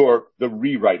 oh, you're the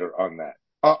rewriter on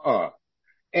that.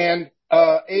 And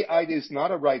AI is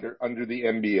not a writer under the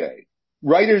MBA.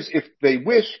 Writers, if they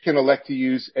wish, can elect to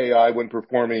use AI when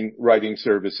performing writing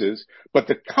services, but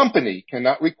the company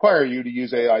cannot require you to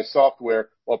use AI software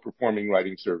while performing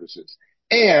writing services.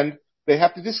 And they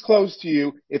have to disclose to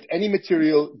you if any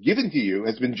material given to you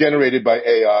has been generated by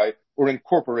AI or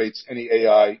incorporates any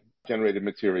AI-generated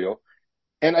material.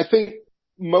 And I think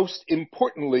most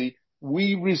importantly,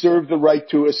 we reserve the right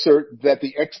to assert that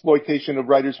the exploitation of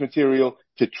writers' material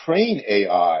to train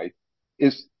AI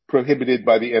is prohibited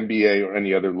by the MBA or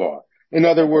any other law. In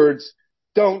other words,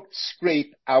 don't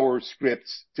scrape our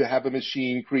scripts to have a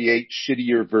machine create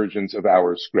shittier versions of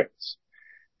our scripts.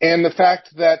 And the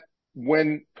fact that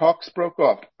when talks broke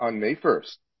off on May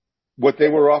 1st, what they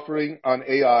were offering on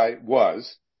AI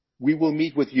was, we will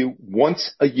meet with you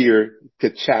once a year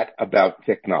to chat about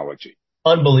technology.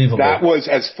 Unbelievable. That was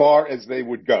as far as they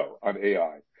would go on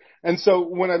AI. And so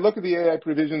when I look at the AI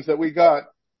provisions that we got,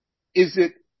 is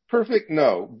it perfect?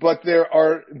 No, but there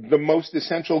are the most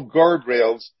essential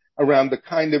guardrails around the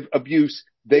kind of abuse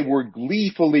they were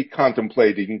gleefully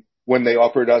contemplating when they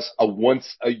offered us a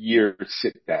once a year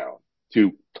sit down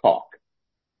to talk.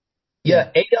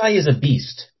 Yeah, AI is a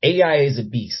beast. AI is a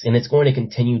beast, and it's going to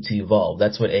continue to evolve.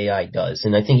 That's what AI does.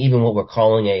 And I think even what we're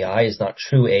calling AI is not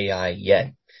true AI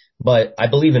yet. But I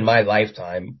believe in my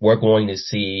lifetime, we're going to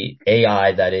see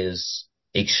AI that is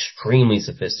extremely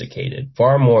sophisticated.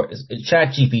 Far more,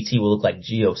 ChatGPT will look like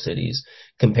GeoCities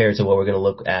compared to what we're going to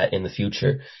look at in the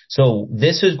future. So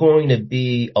this is going to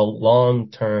be a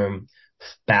long-term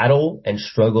battle and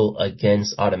struggle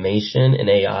against automation and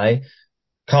AI,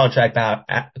 contract battle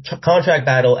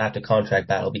after contract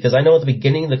battle. Because I know at the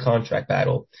beginning of the contract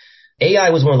battle,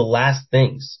 AI was one of the last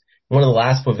things, one of the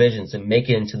last provisions to make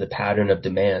it into the pattern of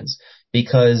demands,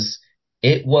 because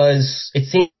it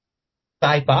seemed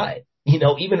sci-fi. You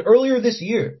know, even earlier this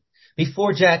year,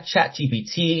 before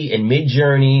ChatGPT and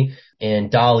Midjourney and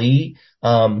DALL-E,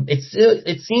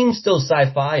 it seems still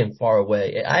sci-fi and far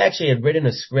away. I actually had written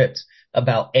a script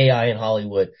about AI in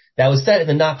Hollywood that was set in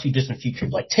the not too distant future,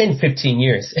 like 10, 15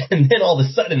 years. And then all of a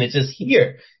sudden it's just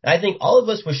here. And I think all of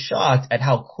us were shocked at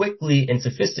how quickly and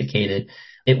sophisticated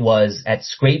it was at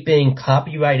scraping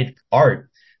copyrighted art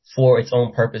for its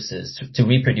own purposes to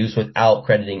reproduce without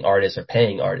crediting artists or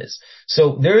paying artists.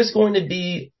 So there is going to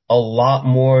be a lot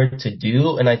more to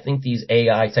do. And I think these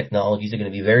AI technologies are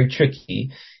going to be very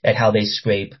tricky at how they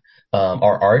scrape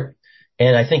our art.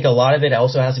 And I think a lot of it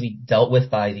also has to be dealt with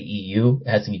by the EU. It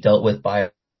has to be dealt with by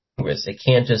Congress. It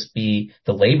can't just be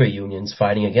the labor unions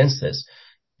fighting against this.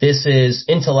 This is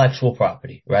intellectual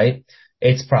property, right?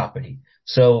 It's property.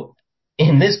 So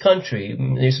in this country,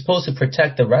 they're supposed to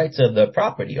protect the rights of the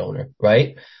property owner,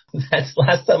 right? That's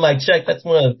last time I checked. That's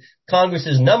one of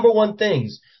Congress's number one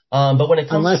things. But when it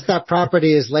comes unless that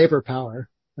property is labor power.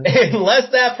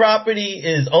 Unless that property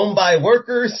is owned by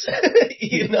workers,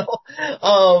 you know,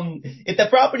 if the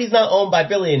property is not owned by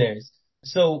billionaires.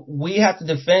 So we have to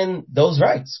defend those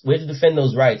rights. We have to defend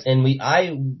those rights. And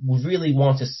I really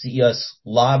want to see us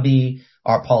lobby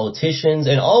our politicians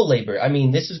and all labor. I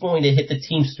mean, this is going to hit the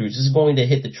Teamsters. This is going to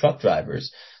hit the truck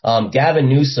drivers. Gavin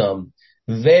Newsom,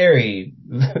 I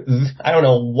don't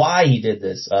know why he did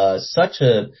this.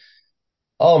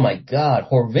 Oh my God,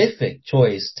 horrific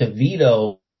choice to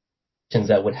veto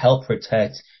that would help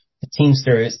protect the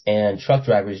Teamsters and truck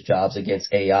drivers' jobs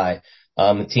against AI.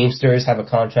 The Teamsters have a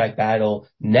contract battle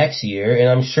next year, and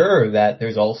I'm sure that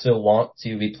there's also want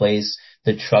to replace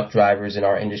the truck drivers in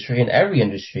our industry and every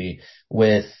industry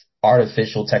with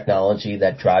artificial technology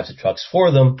that drives the trucks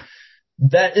for them,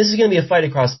 that this is going to be a fight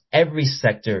across every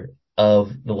sector of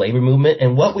the labor movement.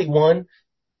 And what we won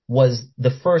was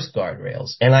the first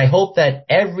guardrails. And I hope that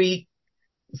every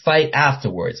fight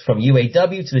afterwards, from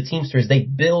UAW to the Teamsters, they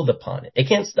build upon it. It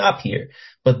can't stop here,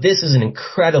 but this is an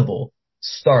incredible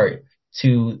start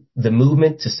to the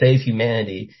movement to save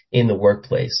humanity in the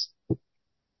workplace.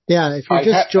 Yeah, if you're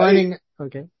just joining,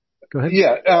 okay, go ahead.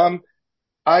 Yeah,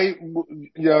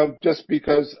 just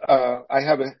because I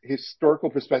have a historical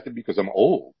perspective because I'm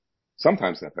old,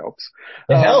 sometimes that helps.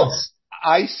 It helps.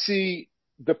 I see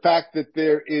the fact that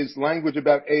there is language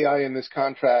about AI in this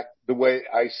contract the way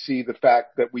I see the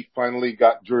fact that we finally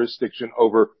got jurisdiction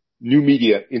over new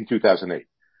media in 2008,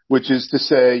 which is to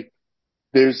say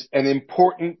there's an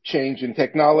important change in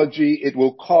technology. It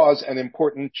will cause an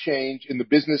important change in the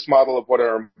business model of what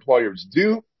our employers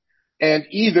do. And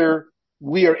either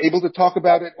we are able to talk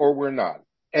about it or we're not.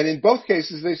 And in both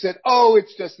cases, they said, oh,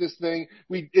 it's just this thing.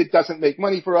 It doesn't make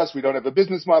money for us. We don't have a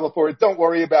business model for it. Don't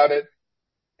worry about it.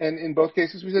 And in both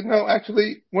cases, we said, no,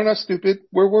 actually, we're not stupid.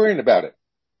 We're worrying about it.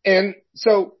 And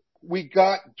so we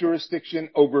got jurisdiction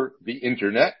over the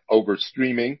internet, over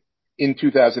streaming in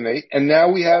 2008. And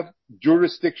now we have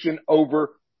jurisdiction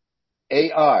over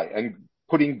AI and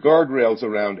putting guardrails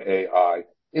around AI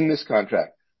in this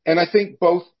contract. And I think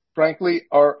both, frankly,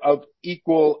 are of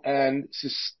equal and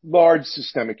large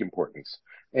systemic importance.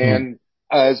 And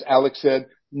as Alex said,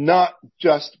 not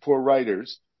just for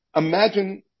writers.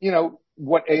 Imagine,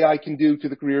 what AI can do to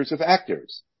the careers of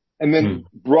actors. And then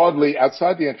broadly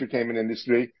outside the entertainment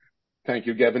industry, thank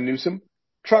you, Gavin Newsom,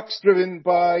 trucks driven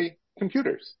by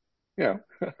computers,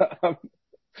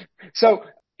 So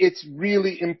it's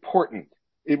really important.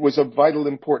 It was of vital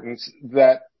importance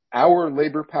that our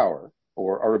labor power,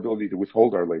 or our ability to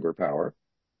withhold our labor power,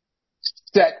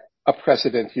 set a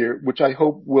precedent here, which I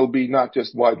hope will be not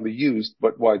just widely used,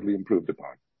 but widely improved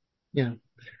upon. Yeah.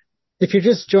 If you're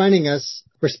just joining us,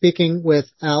 we're speaking with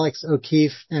Alex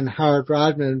O'Keefe and Howard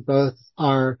Rodman. Both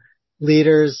are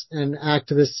leaders and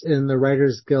activists in the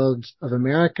Writers Guild of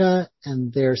America,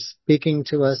 and they're speaking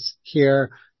to us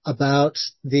here about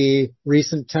the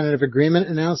recent tentative agreement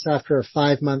announced after a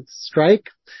 5-month strike.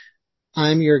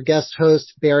 I'm your guest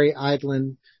host, Barry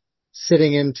Eidlin,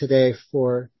 sitting in today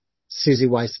for Susie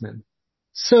Weissman.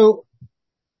 So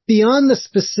beyond the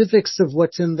specifics of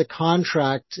what's in the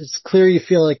contract, it's clear you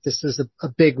feel like this is a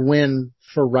big win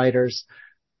for writers.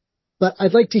 But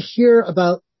I'd like to hear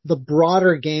about the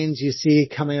broader gains you see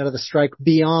coming out of the strike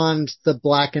beyond the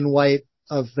black and white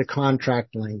of the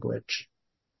contract language.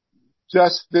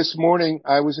 Just this morning,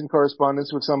 I was in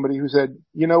correspondence with somebody who said,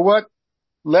 you know what?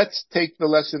 Let's take the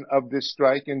lesson of this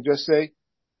strike and just say,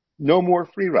 no more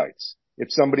free rights.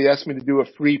 If somebody asked me to do a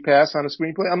free pass on a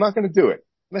screenplay, I'm not going to do it.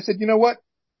 And I said, you know what?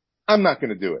 I'm not going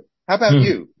to do it. How about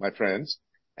you, my friends?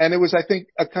 And it was, I think,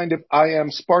 a kind of I am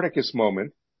Spartacus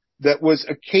moment that was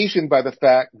occasioned by the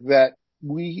fact that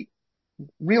we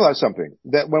realize something,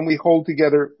 that when we hold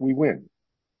together, we win.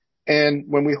 And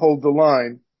when we hold the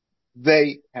line,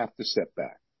 they have to step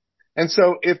back. And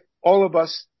so if all of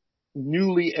us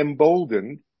newly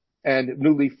emboldened and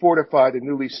newly fortified and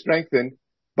newly strengthened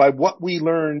by what we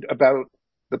learned about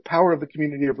the power of the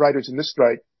community of writers in this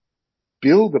strike,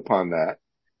 build upon that,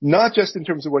 not just in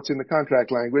terms of what's in the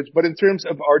contract language, but in terms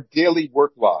of our daily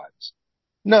work lives.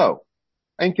 No,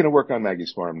 I ain't going to work on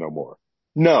Maggie's farm no more.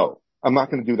 No, I'm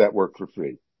not going to do that work for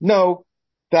free. No,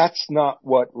 that's not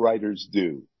what writers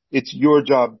do. It's your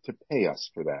job to pay us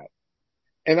for that.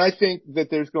 And I think that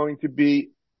there's going to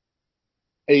be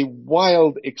a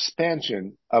wild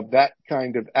expansion of that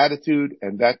kind of attitude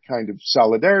and that kind of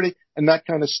solidarity and that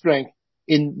kind of strength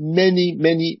in many,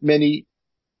 many, many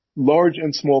large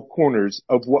and small corners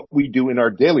of what we do in our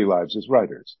daily lives as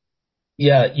writers.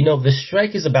 Yeah, the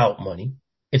strike is about money.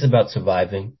 It's about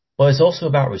surviving, but it's also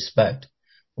about respect.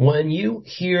 When you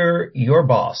hear your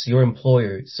boss, your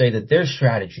employer, say that their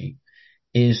strategy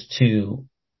is to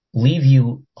leave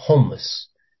you homeless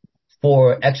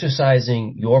for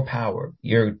exercising your power,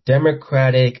 your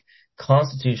democratic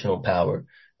constitutional power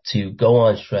to go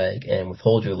on strike and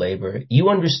withhold your labor, you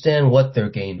understand what their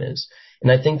game is.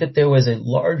 And I think that there was a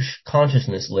large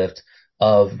consciousness lift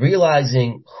of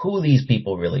realizing who these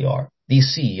people really are.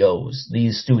 These CEOs,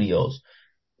 these studios,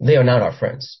 they are not our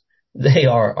friends. They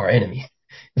are our enemy.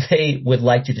 They would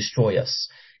like to destroy us.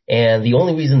 And the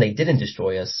only reason they didn't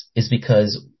destroy us is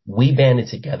because we banded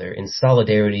together in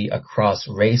solidarity across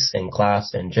race and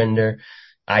class and gender,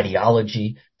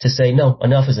 ideology, to say, no,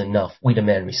 enough is enough. We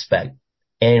demand respect.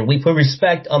 And we put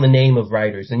respect on the name of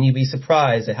writers, and you'd be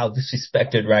surprised at how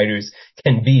disrespected writers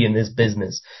can be in this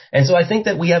business. And so I think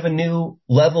that we have a new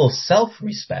level of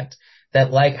self-respect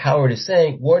that, like Howard is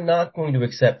saying, we're not going to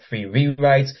accept free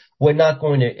rewrites. We're not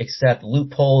going to accept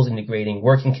loopholes in degrading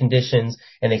working conditions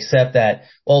and accept that,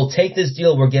 well, take this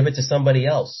deal, we'll give it to somebody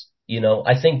else.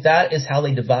 I think that is how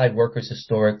they divide workers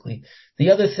historically.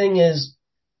 The other thing is,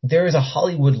 there is a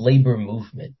Hollywood labor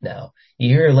movement now.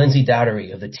 You hear Lindsay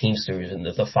Dowdery of the Teamsters and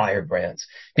the Firebrands.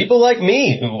 People like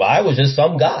me, who I was just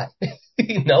some guy,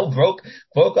 broke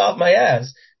off my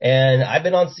ass. And I've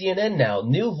been on CNN now.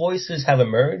 New voices have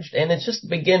emerged, and it's just the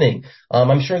beginning.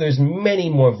 I'm sure there's many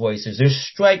more voices. There's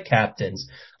strike captains,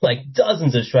 like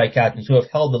dozens of strike captains who have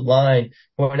held the line,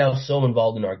 who are now so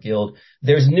involved in our guild.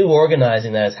 There's new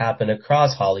organizing that has happened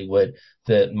across Hollywood.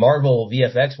 The Marvel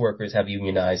VFX workers have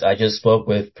unionized. I just spoke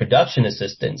with production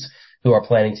assistants who are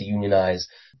planning to unionize.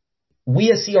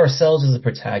 We see ourselves as the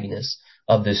protagonists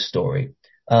of this story.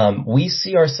 We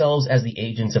see ourselves as the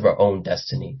agents of our own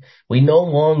destiny. We no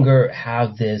longer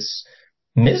have this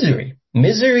misery.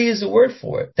 Misery is the word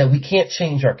for it, that we can't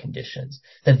change our conditions,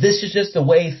 that this is just the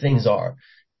way things are.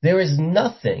 There is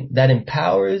nothing that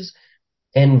empowers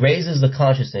and raises the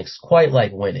consciousness quite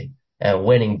like winning, and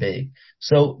winning big.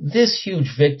 So this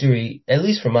huge victory, at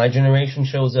least for my generation,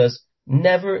 shows us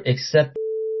never accept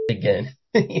again.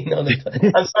 I'm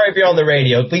sorry if you're on the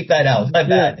radio. Bleep that out. My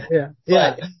bad. Yeah.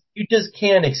 But you just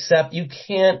can't accept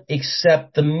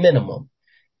the minimum.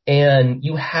 And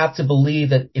you have to believe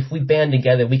that if we band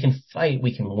together, we can fight,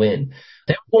 we can win.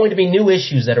 There are going to be new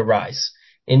issues that arise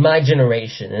in my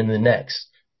generation and the next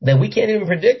that we can't even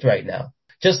predict right now.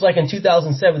 Just like in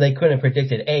 2007, they couldn't have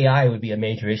predicted AI would be a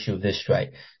major issue of this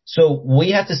strike. So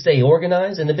we have to stay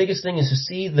organized. And the biggest thing is to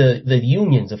see the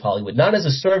unions of Hollywood, not as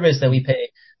a service that we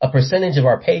pay a percentage of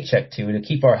our paycheck to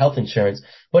keep our health insurance,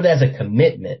 but as a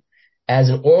commitment, as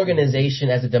an organization,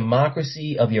 as a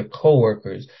democracy of your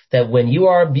coworkers, that when you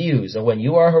are abused or when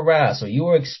you are harassed or you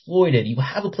are exploited, you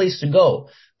have a place to go.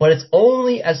 But it's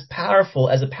only as powerful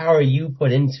as the power you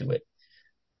put into it.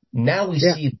 Now we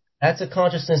see that's a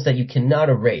consciousness that you cannot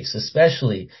erase,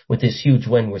 especially with this huge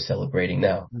win we're celebrating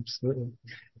now. Absolutely.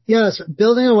 Yes,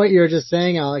 building on what you were just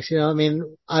saying, Alex,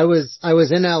 I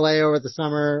was in LA over the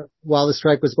summer while the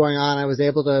strike was going on. I was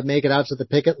able to make it out to the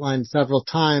picket line several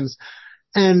times.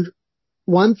 And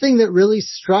one thing that really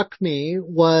struck me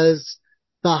was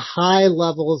the high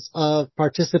levels of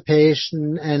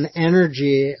participation and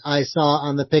energy I saw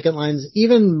on the picket lines,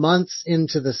 even months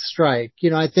into the strike.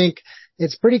 I think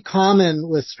it's pretty common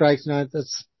with strikes.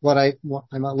 That's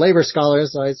I'm a labor scholar,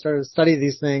 so I started to study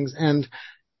these things. And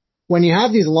when you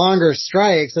have these longer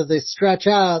strikes, as they stretch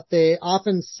out, they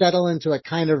often settle into a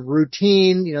kind of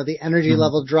routine. The energy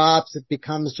level drops. It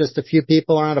becomes just a few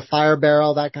people around a fire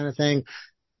barrel, that kind of thing.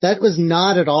 That was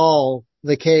not at all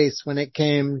the case when it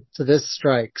came to this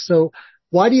strike. So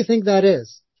why do you think that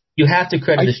is? You have to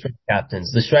credit the strike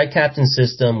captains. The strike captain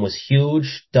system was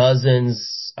huge,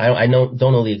 dozens. I don't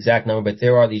know the exact number, but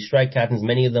there are these strike captains.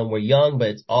 Many of them were young, but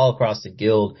it's all across the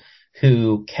guild,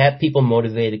 who kept people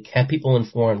motivated, kept people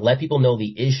informed, let people know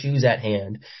the issues at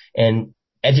hand, and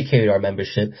educated our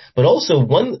membership. But also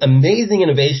one amazing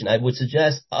innovation I would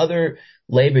suggest other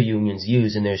labor unions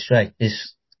use in their strike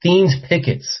is themed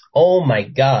pickets. Oh my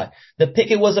God. The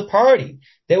picket was a party.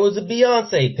 There was a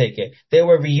Beyonce picket. There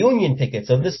were reunion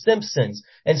pickets of The Simpsons.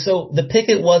 And so the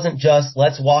picket wasn't just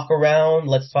let's walk around,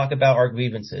 let's talk about our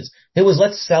grievances. It was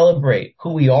let's celebrate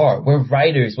who we are. We're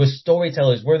writers, we're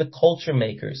storytellers, we're the culture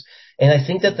makers. And I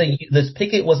think that this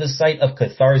picket was a site of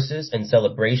catharsis and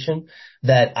celebration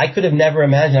that I could have never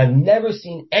imagined. I've never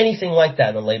seen anything like that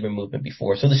in the labor movement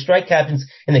before. So the strike captains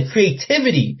and the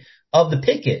creativity of the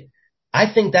picket,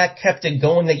 I think that kept it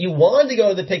going, that you wanted to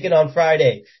go to the picket on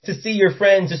Friday to see your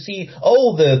friends, to see,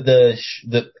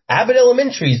 the Abbott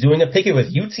Elementary is doing a picket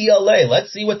with UTLA.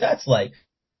 Let's see what that's like.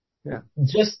 Yeah.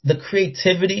 Just the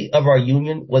creativity of our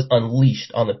union was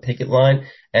unleashed on the picket line,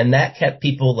 and that kept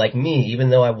people like me, even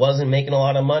though I wasn't making a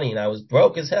lot of money and I was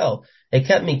broke as hell, it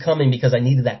kept me coming because I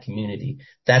needed that community.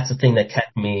 That's the thing that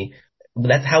kept me.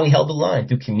 That's how we held the line,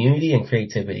 through community and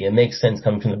creativity. It makes sense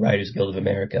coming from the Writers Guild of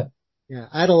America. Yeah,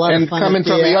 I had a lot of fun. I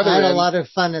had a lot of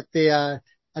fun at the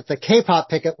K-pop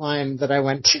picket line that I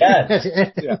went to.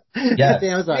 At the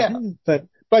Amazon.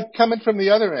 But coming from the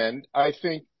other end, I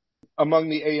think among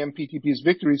the AMPTP's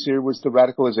victories here was the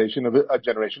radicalization of a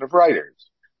generation of writers.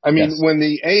 I mean, when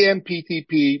the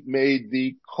AMPTP made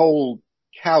the cold,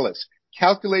 callous,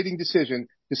 calculating decision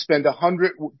to spend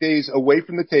 100 days away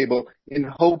from the table in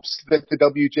hopes that the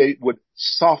WGA would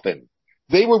soften,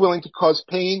 They were willing to cause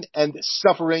pain and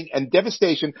suffering and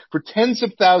devastation for tens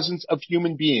of thousands of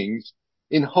human beings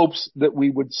in hopes that we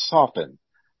would soften.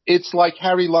 It's like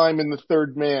Harry Lime in The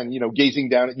Third Man, gazing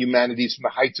down at humanities from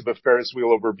the heights of a Ferris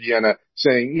wheel over Vienna,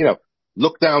 saying,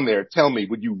 look down there. Tell me,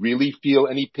 would you really feel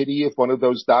any pity if one of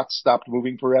those dots stopped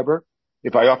moving forever?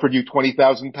 If I offered you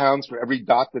 20,000 pounds for every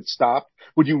dot that stopped,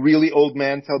 would you really, old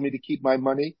man, tell me to keep my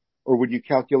money? Or would you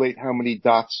calculate how many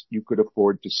dots you could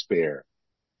afford to spare?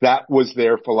 That was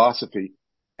their philosophy,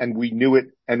 and we knew it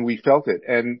and we felt it.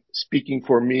 And speaking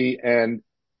for me and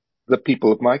the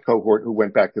people of my cohort who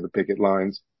went back to the picket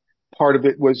lines, part of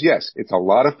it was, yes, it's a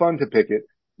lot of fun to picket,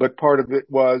 but part of it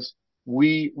was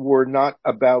we were not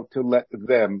about to let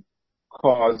them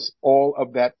cause all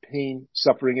of that pain,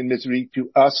 suffering, and misery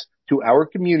to us, to our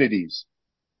communities.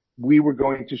 We were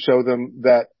going to show them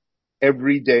that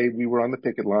every day we were on the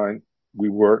picket line, we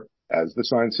were, as the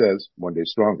sign says, one day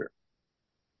stronger.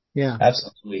 Yeah.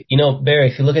 Absolutely.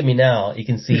 Barry, if you look at me now, you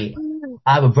can see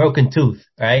I have a broken tooth,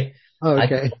 right? Oh, okay. I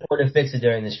couldn't afford to fix it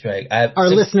during the strike. Our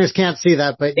listeners can't see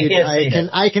that, but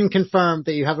I can confirm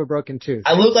that you have a broken tooth.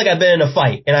 I look like I've been in a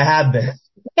fight, and I have been.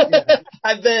 Yeah.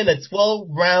 I've been in a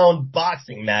 12-round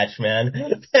boxing match, man,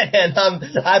 and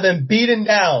I've been beaten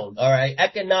down. All right,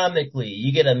 economically,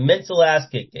 you get a mental ass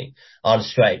kicking on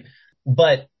strike.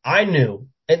 But I knew,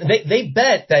 and they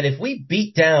bet that if we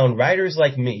beat down writers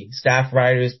like me, staff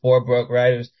writers, poor broke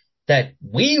writers, that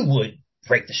we would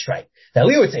break the strike. That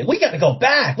we would say, we got to go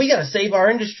back. We got to save our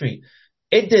industry.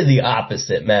 It did the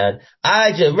opposite, man.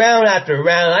 Round after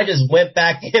round, I just went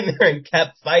back in there and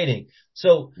kept fighting.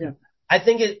 So yeah. I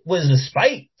think it was a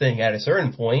spite thing at a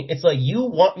certain point. It's like, you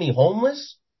want me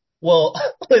homeless? Well,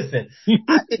 listen,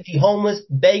 I could be homeless,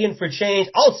 begging for change.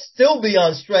 I'll still be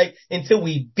on strike until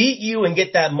we beat you and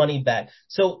get that money back.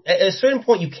 So at a certain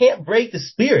point, you can't break the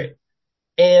spirit.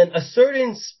 And a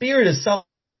certain spirit of solidarity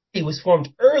was formed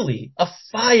early. A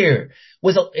fire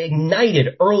was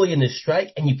ignited early in the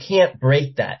strike, and you can't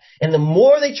break that. And the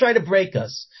more they try to break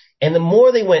us, and the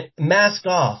more they went mask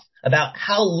off about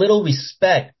how little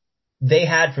respect they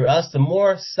had for us, the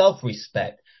more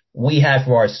self-respect we had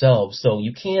for ourselves. So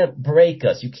you can't break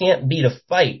us. You can't beat a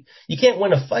fight. You can't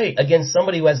win a fight against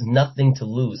somebody who has nothing to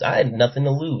lose. I had nothing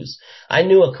to lose. I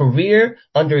knew a career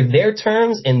under their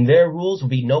terms and their rules would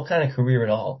be no kind of career at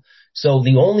all. So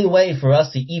the only way for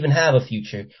us to even have a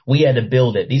future, we had to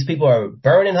build it. These people are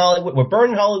burning Hollywood. We're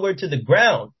burning Hollywood to the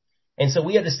ground. And so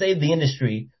we had to save the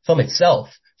industry from itself,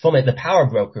 from the power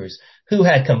brokers who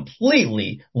had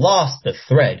completely lost the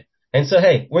thread. And so,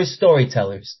 hey, we're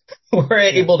storytellers. We're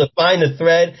able to find the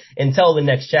thread and tell the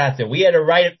next chapter. We had to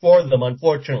write it for them,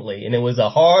 unfortunately, and it was a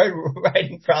hard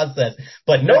writing process.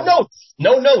 But no notes.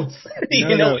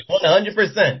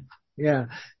 100%. Yeah.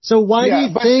 So why do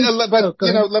you think?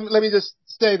 Let me just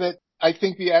say that I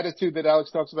think the attitude that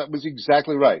Alex talks about was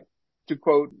exactly right. To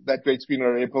quote that great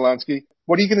screenwriter Polanski,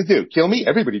 what are you going to do? Kill me?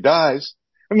 Everybody dies.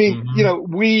 I mean,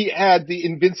 we had the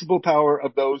invincible power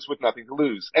of those with nothing to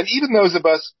lose. And even those of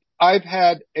us, I've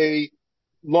had a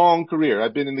long career.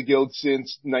 I've been in the Guild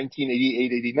since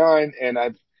 1988, 89, and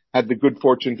I've had the good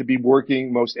fortune to be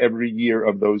working most every year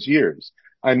of those years.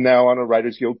 I'm now on a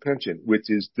Writers Guild pension, which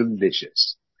is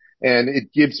delicious. And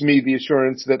it gives me the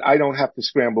assurance that I don't have to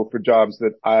scramble for jobs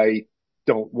that I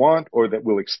don't want or that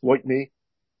will exploit me.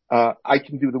 I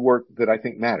can do the work that I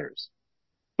think matters.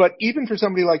 But even for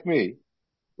somebody like me,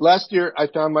 last year I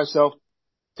found myself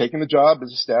taking a job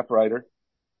as a staff writer.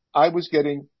 I was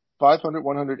getting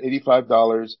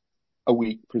 $185 a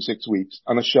week for 6 weeks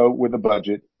on a show with a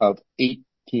budget of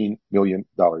 $18 million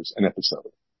an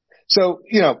episode. So,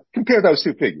 compare those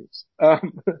two figures.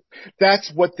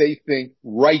 That's what they think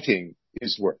writing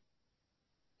is worth.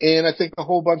 And I think a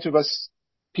whole bunch of us,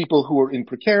 people who are in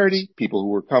precarity, people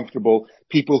who are comfortable,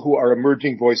 people who are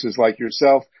emerging voices like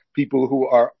yourself, people who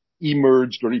are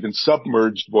emerged or even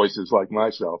submerged voices like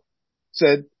myself,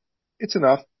 said, it's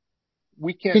enough.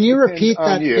 We can't. Can you repeat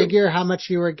that figure, how much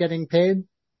you were getting paid?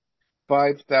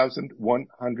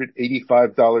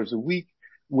 $5,185 a week,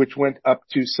 which went up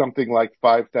to something like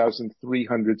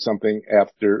 $5,300 something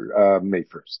after May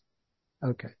 1st.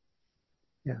 Okay.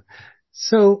 Yeah.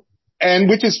 So. And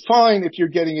which is fine if you're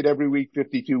getting it every week,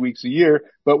 52 weeks a year,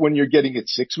 but when you're getting it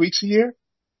 6 weeks a year?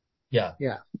 Yeah.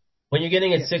 Yeah. When you're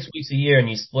getting it 6 weeks a year and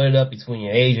you split it up between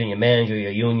your agent, your manager,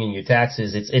 your union, your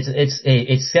taxes,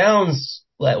 it sounds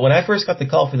like when I first got the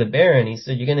call for the Baron, he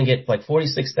said, you're going to get like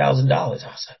 $46,000. I was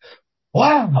like,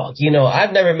 wow.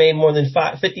 I've never made more than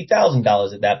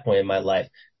 $50,000 at that point in my life.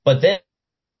 But then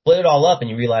split it all up and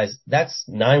you realize that's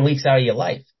 9 weeks out of your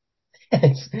life.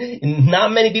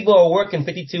 Not many people are working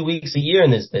 52 weeks a year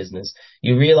in this business.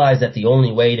 You realize that the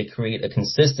only way to create a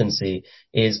consistency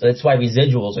that's why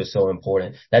residuals are so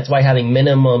important. That's why having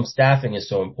minimum staffing is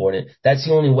so important. That's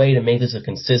the only way to make this a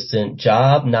consistent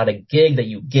job, not a gig that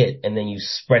you get and then you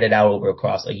spread it out over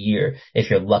across a year if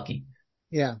you're lucky.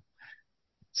 Yeah.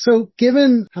 So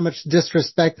given how much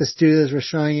disrespect the studios were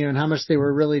showing you and how much they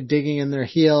were really digging in their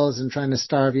heels and trying to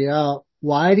starve you out,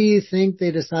 why do you think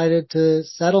they decided to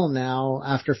settle now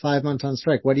after 5 months on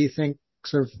strike? What do you think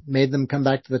sort of made them come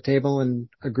back to the table and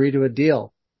agree to a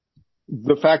deal?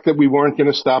 The fact that we weren't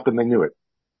going to stop and they knew it.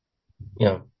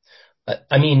 Yeah.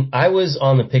 I mean, I was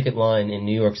on the picket line in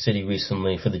New York City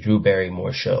recently for the Drew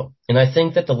Barrymore show. And I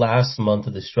think that the last month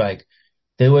of the strike,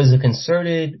 there was a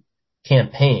concerted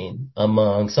campaign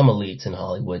among some elites in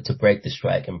Hollywood to break the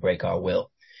strike and break our will.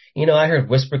 You know, I heard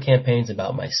whisper campaigns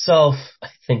about myself. I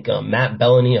think Matt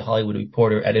Bellany, a Hollywood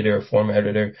Reporter editor, former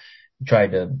editor,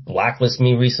 tried to blacklist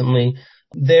me recently.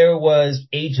 There was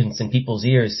agents in people's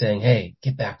ears saying, hey,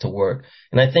 get back to work.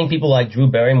 And I think people like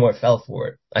Drew Barrymore fell for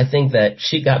it. I think that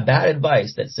she got bad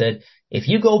advice that said, if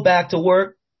you go back to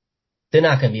work, they're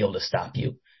not going to be able to stop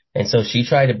you. And so she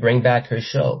tried to bring back her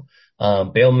show.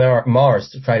 Bill Maher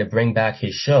to try to bring back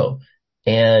his show.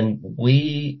 And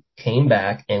we came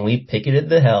back and we picketed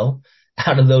the hell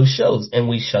out of those shows and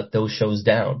we shut those shows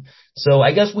down. So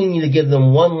I guess we need to give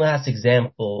them one last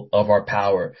example of our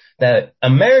power, that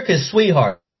America's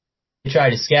sweetheart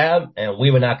tried to scab and we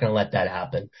were not going to let that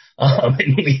happen.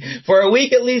 For a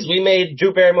week at least, we made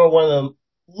Drew Barrymore one of the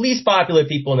least popular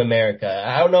people in America.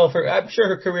 I don't know if I'm sure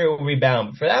her career will rebound,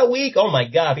 but for that week, oh my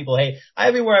God, people hate.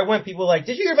 Everywhere I went, people were like,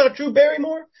 did you hear about Drew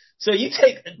Barrymore? So you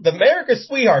take the America's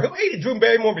sweetheart, who hated Drew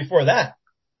Barrymore before that,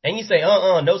 and you say,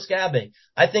 no scabbing.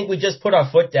 I think we just put our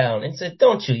foot down and said,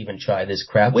 don't you even try this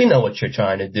crap. We know what you're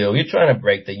trying to do. You're trying to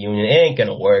break the union. It ain't going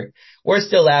to work. We're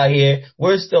still out here.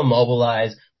 We're still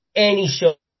mobilized. Any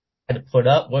show to put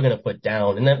up, we're going to put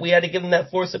down. And then we had to give them that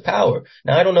force of power.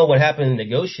 Now, I don't know what happened in the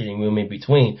negotiating room in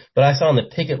between, but I saw on the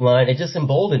picket line, it just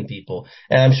emboldened people.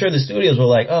 And I'm sure the studios were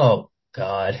like, oh,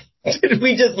 God, did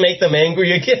we just make them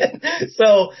angry again?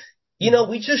 So,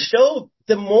 we just showed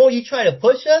the more you try to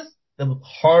push us, the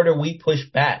harder we push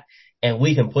back. And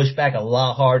we can push back a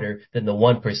lot harder than the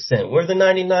 1%. We're the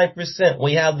 99%.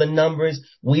 We have the numbers.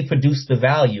 We produce the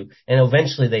value. And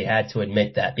eventually they had to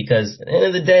admit that because at the end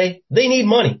of the day, they need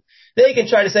money. They can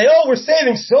try to say, oh, we're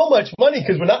saving so much money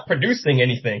because we're not producing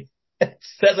anything. It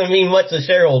doesn't mean much to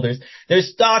shareholders. Their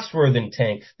stocks were in the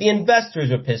tank. The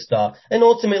investors are pissed off. And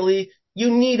ultimately, you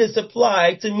need a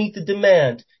supply to meet the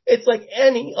demand. It's like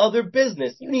any other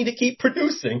business. You need to keep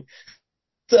producing.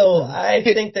 So I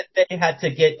think that they had to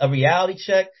get a reality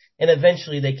check, and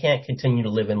eventually they can't continue to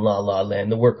live in la la land.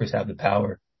 The workers have the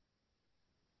power.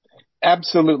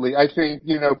 Absolutely. I think,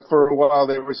 for a while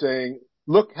they were saying,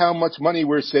 look how much money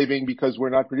we're saving because we're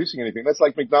not producing anything. That's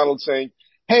like McDonald's saying,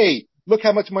 hey, look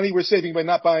how much money we're saving by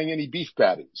not buying any beef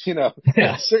patties. At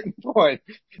a certain point,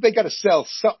 they got to sell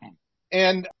something.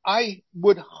 And I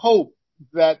would hope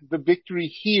that the victory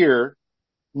here,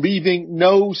 leaving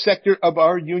no sector of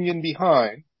our union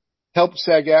behind, helps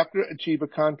SAG-AFTRA achieve a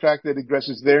contract that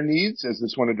addresses their needs as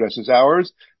this one addresses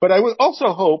ours. But I would also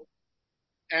hope,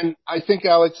 and I think,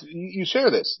 Alex, you share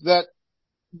this, that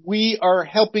we are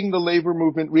helping the labor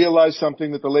movement realize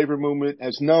something that the labor movement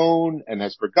has known and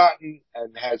has forgotten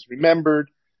and has remembered,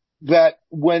 that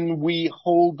when we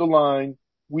hold the line,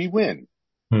 we win.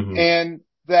 Mm-hmm. And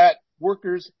that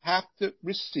workers have to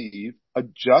receive a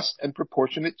just and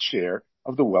proportionate share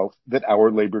of the wealth that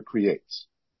our labor creates.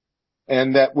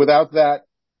 And that without that,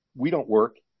 we don't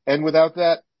work. And without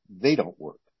that, they don't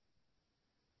work.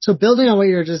 So building on what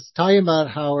you were just talking about,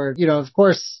 Howard, of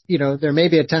course, there may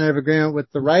be a tentative agreement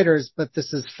with the writers, but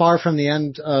this is far from the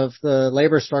end of the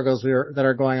labor struggles that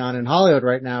are going on in Hollywood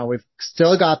right now. We've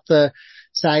still got the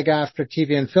SAG-AFTRA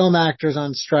TV and film actors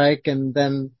on strike. And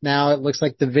then now it looks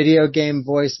like the video game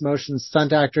voice motion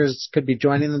stunt actors could be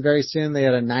joining them very soon. They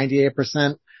had a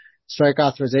 98% strike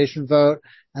authorization vote.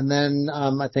 And then,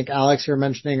 I think Alex, you were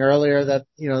mentioning earlier that,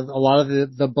 a lot of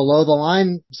the below the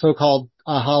line so-called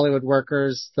Hollywood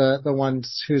workers, the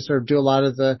ones who sort of do a lot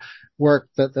of the work,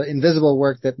 the invisible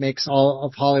work that makes all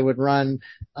of Hollywood run,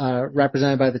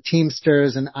 represented by the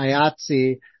Teamsters and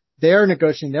IATSE, they're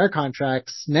negotiating their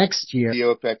contracts next year. The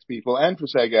affects people and for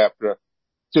SAG-AFTRA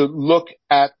to look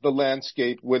at the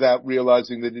landscape without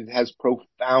realizing that it has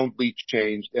profoundly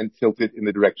changed and tilted in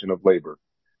the direction of labor.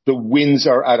 The winds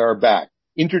are at our back,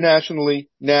 internationally,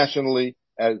 nationally,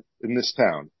 as in this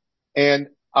town. And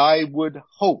I would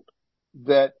hope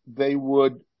that they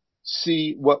would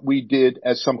see what we did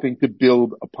as something to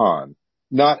build upon.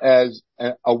 not as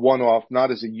a one-off,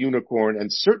 not as a unicorn,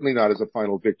 and certainly not as a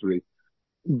final victory,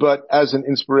 but as an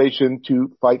inspiration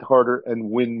to fight harder and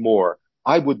win more.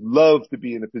 I would love to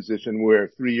be in a position where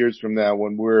 3 years from now,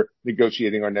 when we're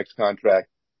negotiating our next contract,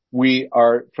 we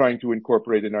are trying to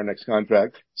incorporate in our next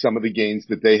contract some of the gains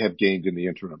that they have gained in the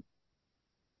interim.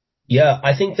 Yeah,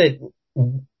 I think that,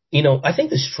 I think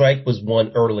the strike was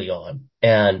won early on,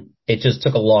 and it just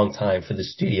took a long time for the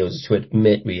studios to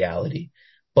admit reality.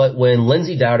 But when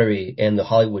Lindsay Dowdery and the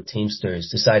Hollywood Teamsters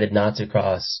decided not to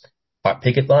cross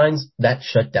picket lines, that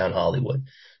shut down Hollywood.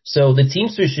 So the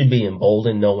Teamsters should be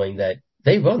emboldened knowing that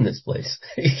they run this place.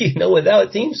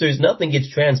 Without Teamsters, nothing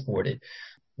gets transported.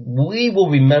 We will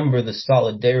remember the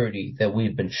solidarity that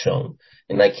we've been shown.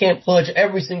 And I can't pledge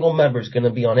every single member is going to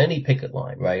be on any picket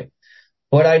line, right?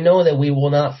 But I know that we will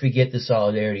not forget the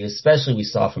solidarity, especially we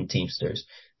saw from Teamsters.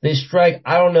 This strike,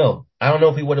 I don't know. I don't know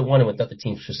if we would have won it without the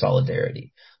Teamsters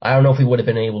solidarity. I don't know if we would have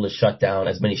been able to shut down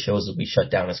as many shows as we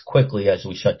shut down as quickly as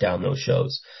we shut down those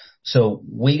shows. So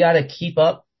we got to keep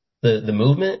up the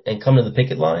movement and come to the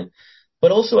picket line.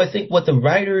 But also I think what the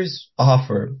writers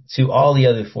offer to all the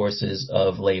other forces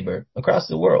of labor across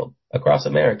the world, across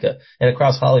America, and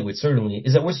across Hollywood certainly,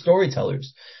 is that we're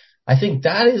storytellers. I think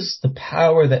that is the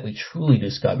power that we truly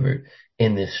discovered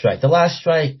in this strike. The last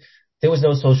strike, there was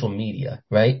no social media,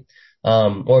 right?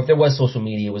 Or if there was social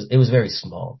media, it was very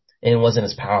small, and it wasn't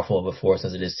as powerful of a force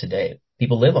as it is today.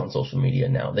 People live on social media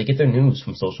now. They get their news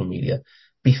from social media.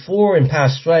 Before, in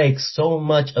past strikes, so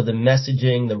much of the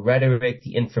messaging, the rhetoric,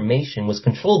 the information was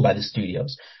controlled by the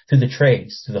studios through the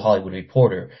trades, through the Hollywood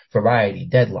Reporter, Variety,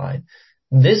 Deadline.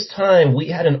 This time, we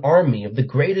had an army of the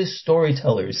greatest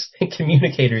storytellers and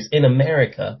communicators in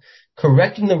America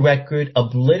correcting the record,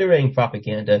 obliterating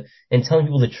propaganda, and telling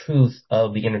people the truth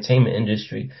of the entertainment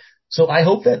industry. So I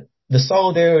hope that the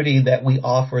solidarity that we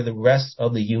offer the rest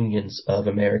of the unions of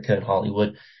America and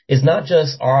Hollywood is not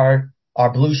just our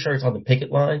blue shirts on the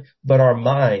picket line, but our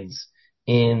minds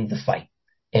in the fight.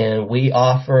 And we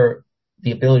offer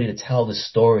the ability to tell the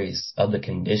stories of the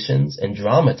conditions and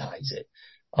dramatize it.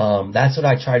 That's what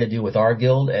I try to do with our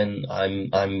guild, and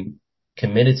I'm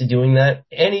committed to doing that.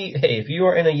 Hey, if you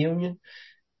are in a union,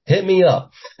 hit me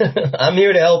up. I'm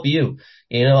here to help you.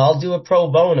 I'll do a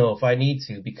pro bono if I need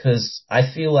to, because I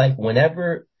feel like when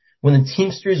the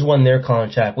Teamsters won their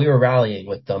contract, we were rallying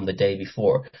with them the day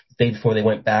before they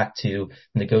went back to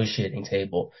the negotiating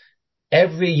table.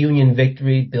 Every union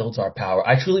victory builds our power.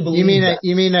 I truly believe that.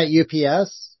 You mean at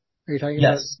UPS? Are you talking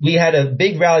about? Yes. We had a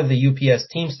big rally of the UPS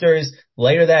Teamsters.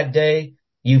 Later that day,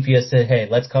 UPS said, hey,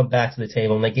 let's come back to the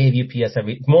table. And they gave UPS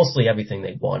mostly everything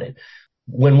they wanted.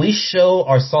 When we show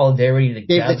our solidarity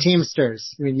together. Gave the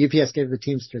Teamsters. UPS gave the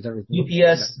Teamsters everything.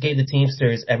 UPS gave the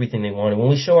Teamsters everything they wanted. When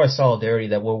we show our solidarity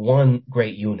that we're one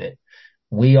great unit,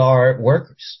 we are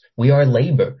workers, we are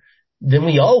labor, then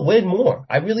we all win more.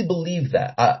 I really believe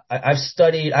that. I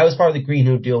was part of the Green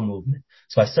New Deal movement.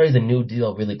 So I studied the New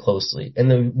Deal really closely. And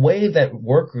the way that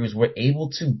workers were able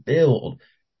to build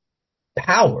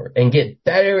power and get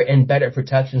better and better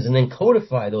protections and then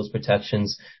codify those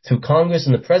protections through Congress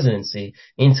and the presidency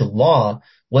into law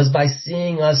was by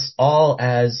seeing us all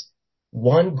as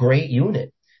one great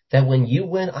unit. That when you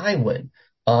win, I win.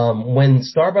 When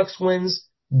Starbucks wins,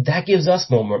 that gives us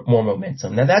more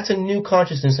momentum. Now that's a new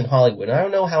consciousness in Hollywood. I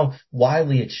don't know how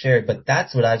widely it's shared, but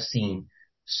that's what I've seen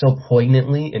so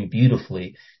poignantly and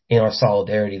beautifully in our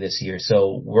solidarity this year.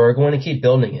 So we're going to keep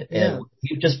building it. Yeah. And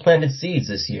we've just planted seeds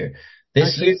this year.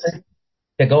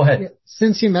 Yeah, go ahead.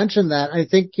 Since you mentioned that, I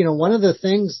think, one of the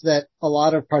things that a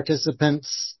lot of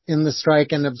participants in the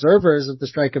strike and observers of the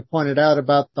strike have pointed out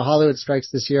about the Hollywood strikes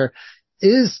this year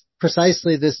is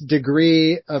precisely this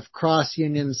degree of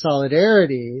cross-union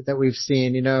solidarity that we've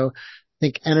seen. I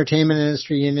think entertainment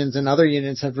industry unions and other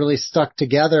unions have really stuck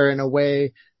together in a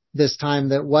way this time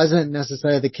that wasn't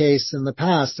necessarily the case in the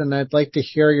past. And I'd like to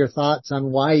hear your thoughts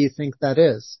on why you think that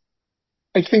is.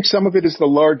 I think some of it is the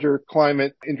larger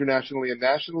climate internationally and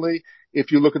nationally.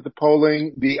 If you look at the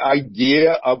polling, the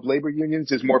idea of labor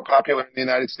unions is more popular in the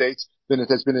United States than it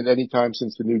has been at any time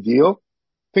since the New Deal.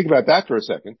 Think about that for a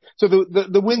second. So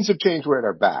the winds of change were at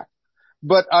our back.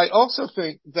 But I also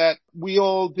think that we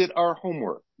all did our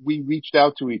homework. We reached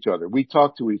out to each other. We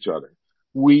talked to each other.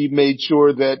 We made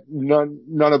sure that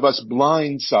none of us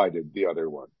blindsided the other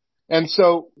one. And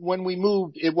so when we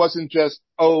moved, it wasn't just,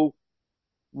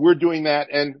 we're doing that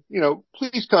and,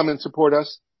 please come and support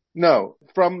us. No,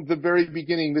 from the very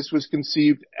beginning, this was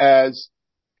conceived as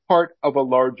part of a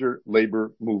larger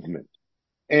labor movement.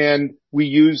 And we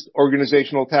used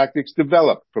organizational tactics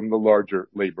developed from the larger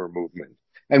labor movement.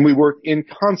 And we worked in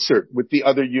concert with the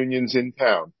other unions in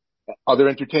town. Other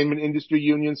entertainment industry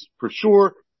unions for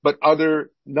sure, but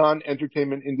other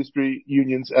non-entertainment industry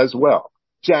unions as well.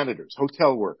 Janitors,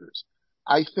 hotel workers.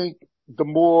 I think the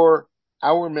more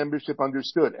our membership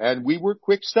understood, and we were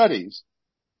quick studies,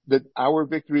 that our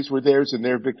victories were theirs and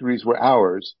their victories were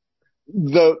ours,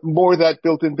 the more that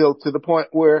built to the point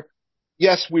where,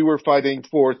 yes, we were fighting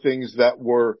for things that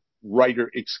were writer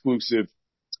exclusive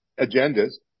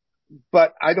agendas,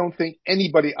 but I don't think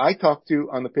anybody I talked to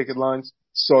on the picket lines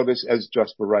saw this as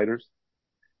just for writers.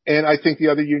 And I think the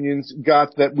other unions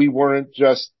got that we weren't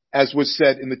just, as was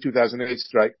said in the 2008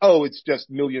 strike, oh, it's just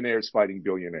millionaires fighting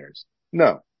billionaires.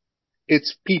 No,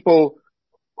 it's people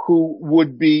who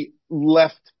would be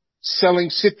left selling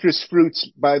citrus fruits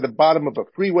by the bottom of a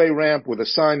freeway ramp with a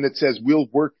sign that says, we'll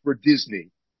work for Disney,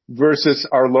 versus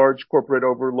our large corporate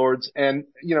overlords. And,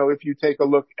 if you take a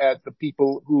look at the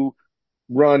people who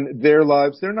run their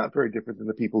lives, they're not very different than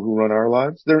the people who run our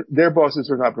lives. Their bosses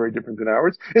are not very different than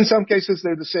ours. In some cases,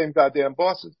 they're the same goddamn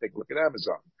bosses. Take a look at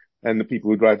Amazon and the people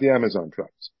who drive the Amazon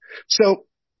trucks. So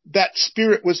that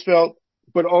spirit was felt,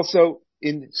 but also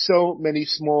in so many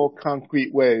small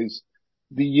concrete ways,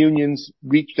 the unions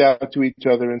reached out to each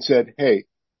other and said, hey,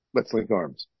 let's link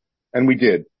arms. And we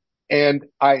did. And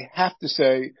I have to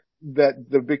say that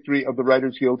the victory of the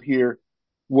Writers Guild here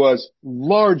was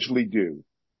largely due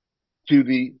to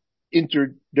the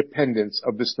interdependence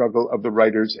of the struggle of the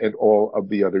writers and all of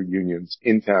the other unions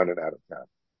in town and out of town.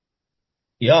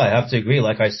 Yeah, I have to agree.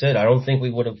 Like I said, I don't think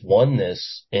we would have won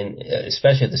this,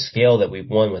 especially at the scale that we've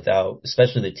won without,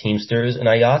 especially the Teamsters and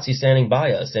IATSE standing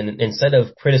by us. And instead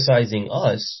of criticizing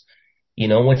us,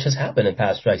 which has happened in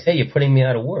past strikes, hey, you're putting me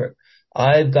out of work.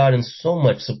 I've gotten so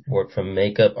much support from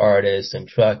makeup artists and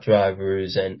truck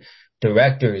drivers and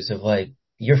directors of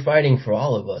you're fighting for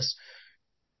all of us.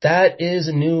 That is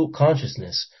a new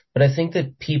consciousness. But I think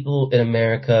that people in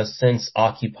America, since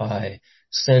Occupy,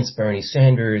 since Bernie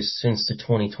Sanders, since the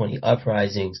 2020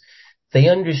 uprisings, they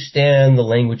understand the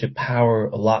language of power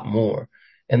a lot more.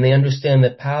 And they understand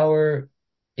that power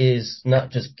is not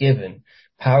just given,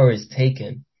 power is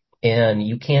taken. And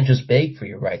you can't just beg for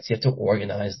your rights. You have to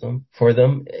organize them for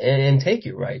them and take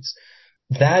your rights.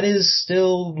 That is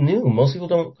still new. Most people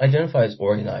don't identify as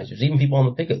organizers, even people on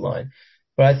the picket line.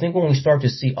 But I think when we start to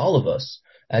see all of us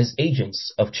as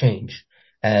agents of change,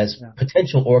 as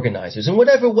potential organizers, in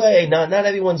whatever way, not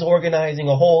everyone's organizing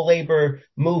a whole labor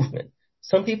movement.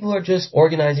 Some people are just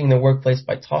organizing their workplace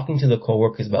by talking to the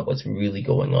coworkers about what's really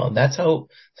going on. That's how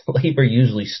labor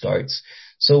usually starts.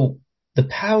 So the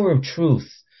power of truth,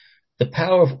 the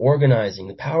power of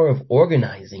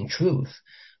organizing truth,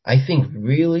 I think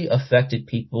really affected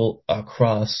people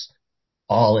across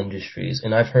all industries.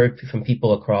 And I've heard from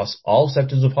people across all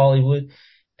sectors of Hollywood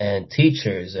and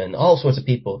teachers and all sorts of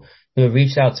people who have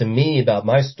reached out to me about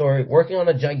my story, working on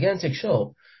a gigantic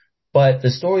show. But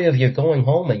the story of you're going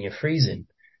home and you're freezing,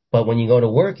 but when you go to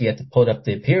work, you have to put up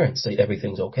the appearance that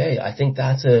everything's okay. I think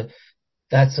that's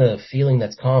a feeling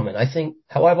that's common. I think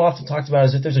how I've often talked about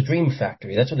is that there's a dream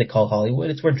factory. That's what they call Hollywood.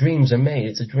 It's where dreams are made.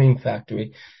 It's a dream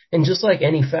factory. And just like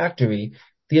any factory,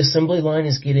 the assembly line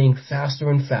is getting faster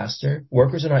and faster.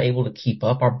 Workers are not able to keep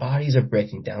up. Our bodies are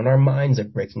breaking down. Our minds are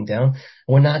breaking down.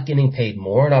 We're not getting paid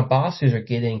more, and our bosses are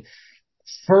getting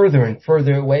further and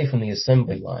further away from the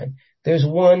assembly line. There's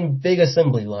one big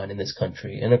assembly line in this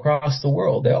country and across the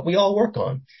world that we all work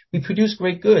on. We produce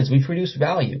great goods. We produce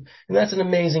value. And that's an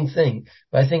amazing thing.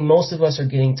 But I think most of us are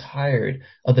getting tired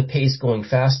of the pace going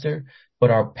faster,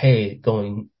 but our pay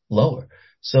going lower.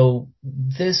 So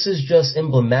this is just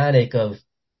emblematic of,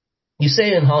 you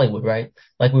say in Hollywood, right?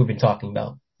 Like we've been talking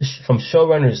about, from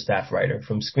showrunner to staff writer,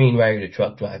 from screenwriter to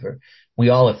truck driver, we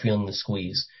all are feeling the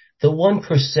squeeze. The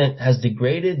 1% has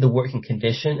degraded the working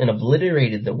condition and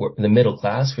obliterated the middle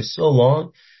class for so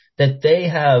long that they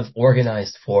have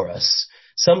organized for us.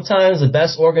 Sometimes the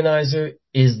best organizer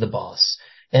is the boss.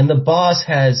 And the boss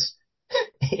has,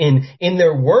 in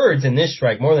their words in this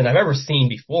strike, more than I've ever seen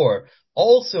before,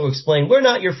 also explained, we're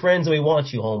not your friends and we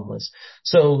want you homeless.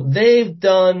 So they've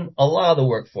done a lot of the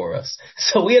work for us.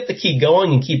 So we have to keep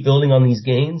going and keep building on these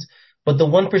gains. But the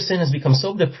 1% has become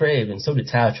so depraved and so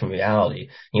detached from reality. And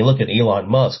you look at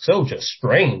Elon Musk, so just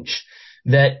strange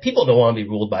that people don't want to be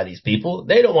ruled by these people.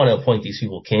 They don't want to appoint these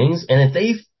people kings. And if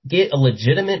they get a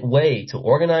legitimate way to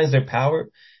organize their power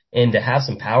and to have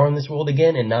some power in this world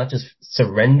again and not just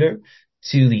surrender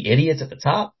to the idiots at the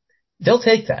top, they'll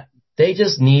take that. They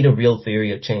just need a real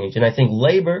theory of change. And I think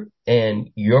labor and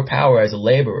your power as a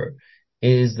laborer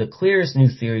is the clearest new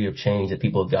theory of change that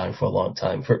people have gotten for a long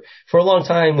time. For a long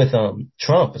time with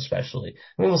Trump especially.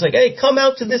 Everyone was like, hey, come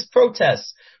out to this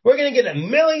protest. We're going to get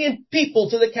 1 million people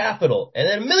to the Capitol. And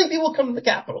then 1 million people come to the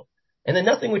Capitol. And then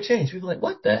nothing would change. We'd be like,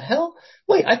 what the hell?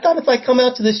 Wait, I thought if I come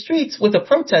out to the streets with a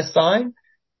protest sign,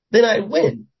 then I'd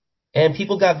win. And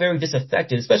people got very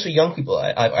disaffected, especially young people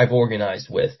I've organized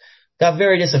with, got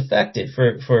very disaffected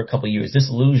for a couple of years,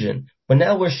 disillusioned. But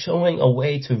now we're showing a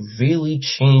way to really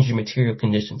change your material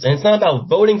conditions. And it's not about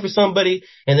voting for somebody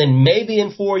and then maybe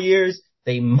in 4 years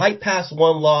they might pass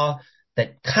one law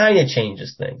that kind of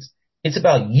changes things. It's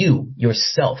about you,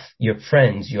 yourself, your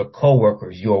friends, your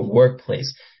coworkers, your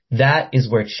workplace. That is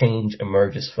where change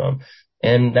emerges from.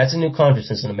 And that's a new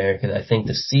consciousness in America that I think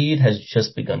the seed has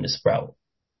just begun to sprout.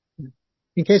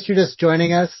 In case you're just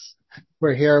joining us,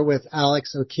 we're here with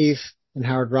Alex O'Keefe and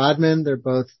Howard Rodman. They're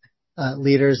both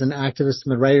leaders and activists in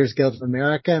the Writers Guild of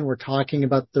America, and we're talking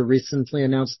about the recently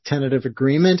announced tentative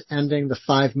agreement ending the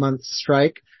 5-month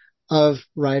strike of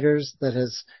writers that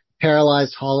has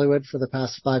paralyzed Hollywood for the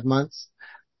past 5 months.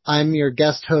 I'm your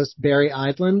guest host, Barry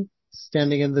Eidlin,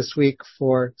 standing in this week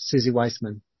for Susie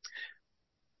Weissman.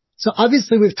 So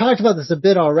obviously we've talked about this a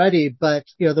bit already, but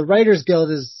the Writers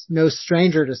Guild is no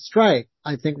stranger to strike.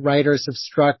 I think writers have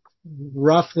struck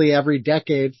roughly every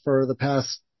decade for the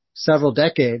past several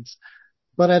decades.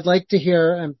 But I'd like to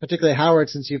hear, and particularly Howard,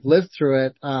 since you've lived through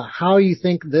it, how you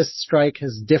think this strike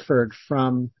has differed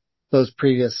from those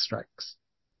previous strikes.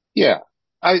 Yeah.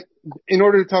 In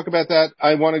order to talk about that,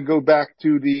 I want to go back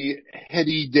to the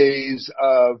heady days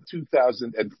of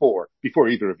 2004, before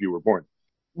either of you were born.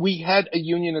 We had a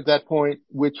union at that point,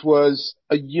 which was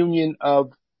a union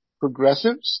of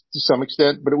progressives to some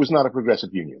extent, but it was not a progressive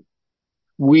union.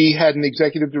 We had an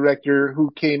executive director who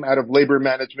came out of labor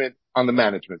management on the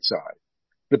management side.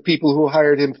 The people who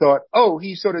hired him thought, oh,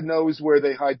 he sort of knows where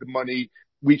they hide the money.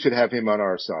 We should have him on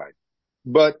our side.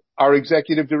 But our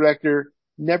executive director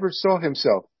never saw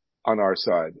himself on our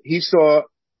side. He saw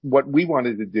what we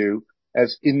wanted to do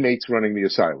as inmates running the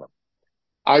asylum.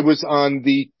 I was on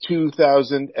the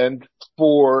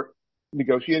 2004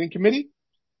 negotiating committee,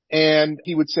 and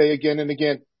he would say again and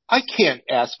again, I can't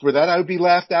ask for that. I would be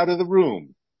laughed out of the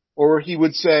room. Or he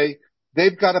would say,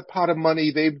 they've got a pot of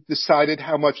money. They've decided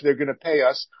how much they're going to pay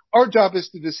us. Our job is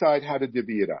to decide how to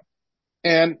divvy it up.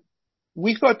 And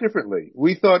we thought differently.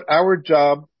 We thought our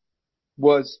job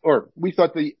we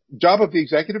thought the job of the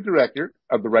executive director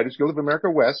of the Writers Guild of America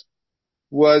West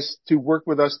was to work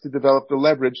with us to develop the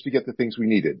leverage to get the things we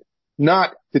needed,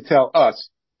 not to tell us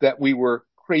that we were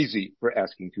crazy for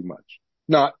asking too much,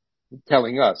 not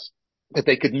telling us that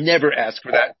they could never ask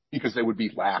for that because they would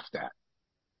be laughed at.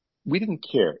 We didn't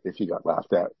care if he got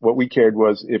laughed at. What we cared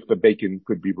was if the bacon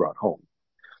could be brought home.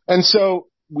 And so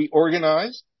we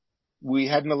organized, we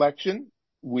had an election,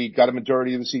 we got a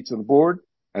majority of the seats on the board,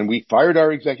 and we fired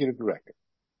our executive director.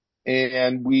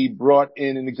 And we brought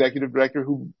in an executive director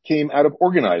who came out of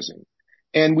organizing.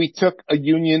 And we took a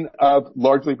union of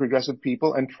largely progressive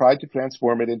people and tried to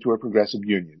transform it into a progressive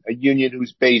union, a union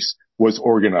whose base was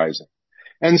organizing.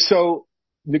 And so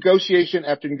negotiation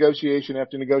after negotiation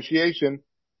after negotiation,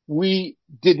 we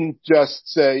didn't just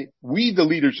say, we, the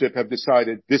leadership, have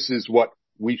decided this is what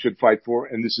we should fight for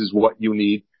and this is what you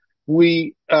need.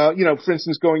 We, for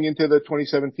instance, going into the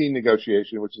 2017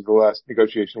 negotiation, which is the last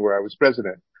negotiation where I was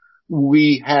president,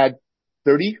 we had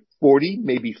 30, 40,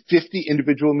 maybe 50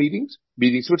 individual meetings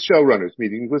with showrunners,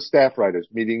 meetings with staff writers,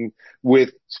 meetings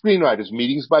with screenwriters,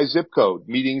 meetings by zip code,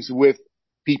 meetings with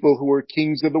people who were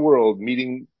kings of the world,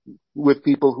 meeting with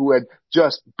people who had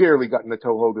just barely gotten a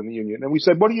toehold in the union. And we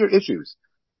said, what are your issues?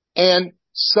 And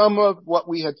some of what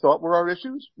we had thought were our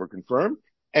issues were confirmed.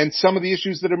 And some of the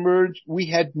issues that emerged, we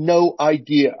had no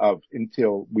idea of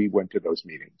until we went to those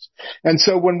meetings. And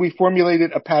so when we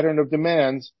formulated a pattern of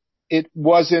demands, it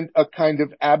wasn't a kind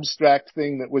of abstract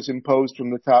thing that was imposed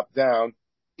from the top down.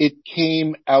 It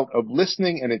came out of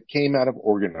listening and it came out of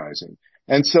organizing.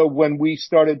 And so when we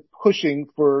started pushing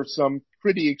for some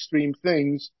pretty extreme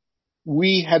things,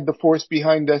 we had the force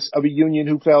behind us of a union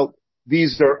who felt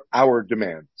these are our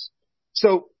demands.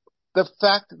 So the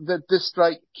fact that this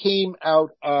strike came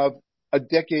out of a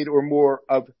decade or more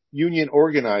of union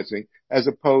organizing as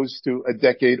opposed to a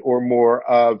decade or more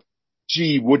of,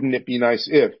 gee, wouldn't it be nice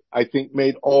if, I think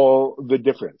made all the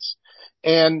difference.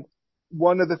 And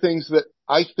one of the things that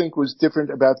I think was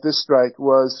different about this strike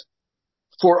was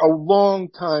for a long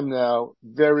time now,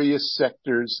 various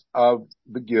sectors of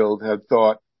the Guild have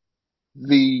thought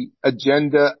the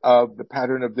agenda of the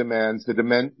pattern of demands,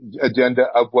 the agenda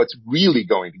of what's really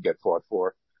going to get fought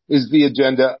for is the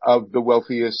agenda of the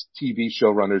wealthiest TV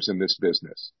showrunners in this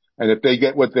business. And if they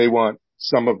get what they want,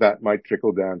 some of that might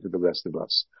trickle down to the rest of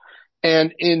us.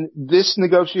 And in this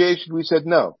negotiation, we said,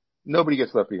 no, nobody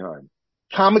gets left behind.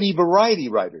 Comedy variety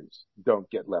writers don't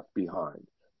get left behind.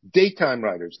 Daytime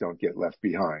writers don't get left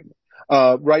behind.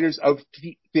 Writers of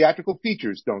theatrical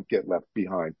features don't get left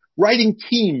behind. Writing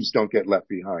teams don't get left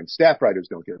behind. Staff writers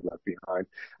don't get left behind.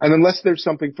 And unless there's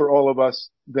something for all of us,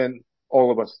 then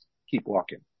all of us keep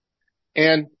walking.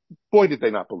 And boy, did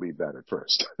they not believe that at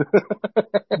first.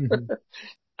 Mm-hmm.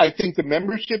 I think the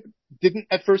membership didn't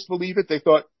at first believe it. They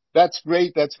thought, that's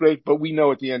great, but we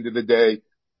know at the end of the day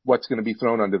what's going to be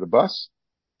thrown under the bus.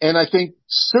 And I think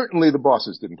certainly the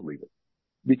bosses didn't believe it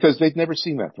because they'd never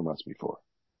seen that from us before.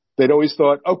 They'd always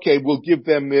thought, okay, we'll give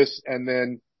them this and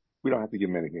then we don't have to give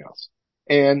them anything else.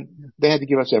 And they had to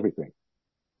give us everything.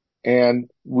 And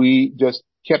we just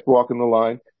kept walking the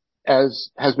line. As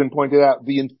has been pointed out,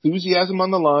 the enthusiasm on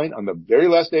the line on the very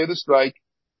last day of the strike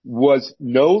was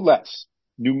no less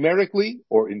numerically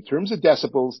or in terms of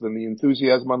decibels than the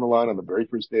enthusiasm on the line on the very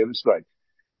first day of the strike.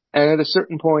 And at a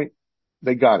certain point,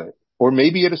 they got it. Or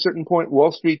maybe at a certain point,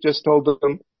 Wall Street just told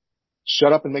them,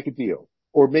 shut up and make a deal.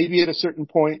 Or maybe at a certain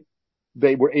point,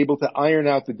 they were able to iron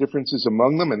out the differences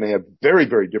among them, and they have very,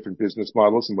 very different business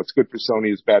models, and what's good for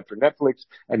Sony is bad for Netflix,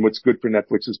 and what's good for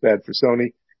Netflix is bad for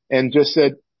Sony, and just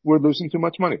said, we're losing too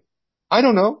much money. I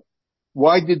don't know.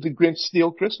 Why did the Grinch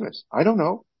steal Christmas? I don't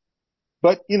know.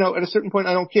 But, at a certain point,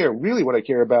 I don't care. Really what I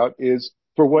care about is,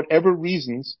 for whatever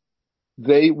reasons,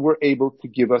 they were able to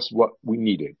give us what we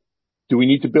needed. Do we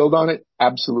need to build on it?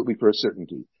 Absolutely, for a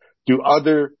certainty. Do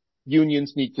other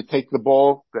unions need to take the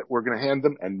ball that we're going to hand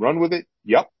them and run with it?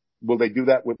 Yep. Will they do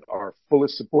that with our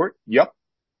fullest support? Yep.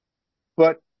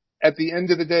 But at the end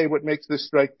of the day, what makes this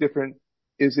strike different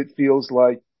is it feels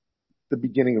like the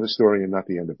beginning of a story and not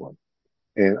the end of one.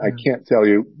 And I can't tell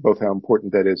you both how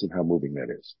important that is and how moving that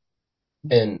is.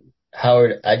 And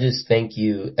Howard, I just thank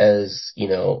you as,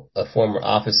 a former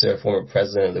officer, a former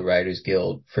president of the Writers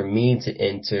Guild. For me to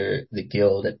enter the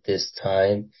guild at this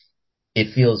time,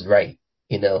 it feels right.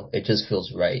 It just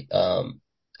feels right.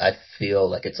 I feel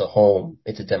like it's a home.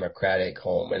 It's a democratic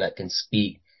home. And I can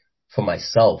speak for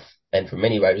myself and for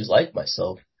many writers like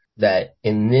myself that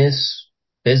in this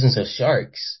business of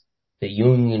sharks, the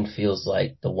union feels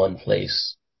like the one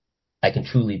place I can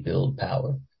truly build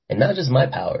power. And not just my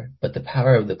power, but the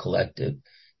power of the collective.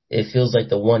 It feels like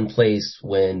the one place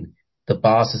when the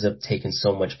bosses have taken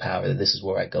so much power that this is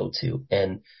where I go to.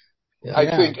 And I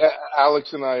think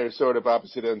Alex and I are sort of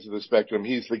opposite ends of the spectrum.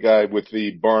 He's the guy with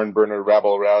the barn burner,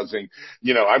 rabble rousing,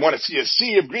 I want to see a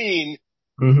sea of green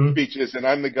speeches. And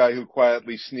I'm the guy who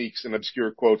quietly sneaks an obscure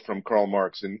quote from Karl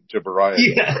Marx into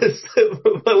variety. Yes,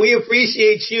 but we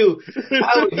appreciate you.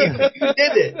 Howard, you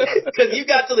did it because you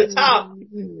got to the top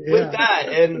with that.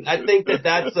 And I think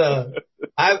that's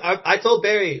I told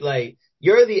Barry,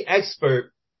 you're the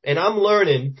expert and I'm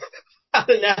learning how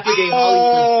to navigate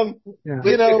Hollywood.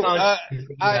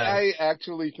 I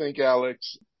actually think,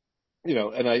 Alex,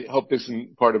 and I hope this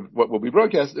isn't part of what will be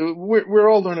broadcast. We're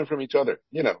all learning from each other.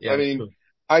 Sure.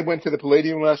 I went to the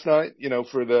Palladium last night,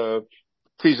 for the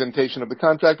presentation of the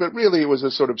contract, but really it was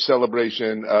a sort of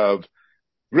celebration of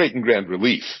great and grand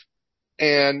relief,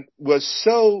 and was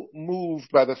so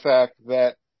moved by the fact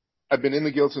that I've been in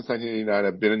the guild since 1989.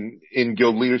 I've been in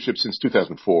guild leadership since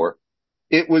 2004.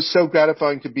 It was so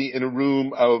gratifying to be in a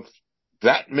room of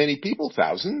that many people,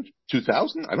 1,000,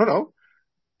 2,000, I don't know,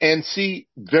 and see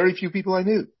very few people I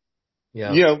knew.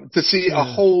 Yeah. To see a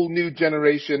whole new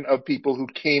generation of people who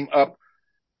came up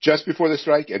just before the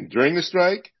strike and during the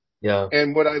strike. Yeah.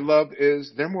 And what I love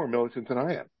is they're more militant than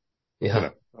I am. Yeah.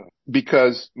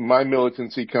 Because my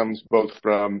militancy comes both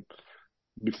from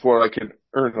before I could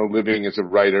earn a living as a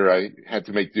writer, I had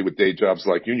to make do with day jobs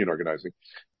like union organizing.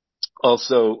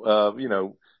 Also,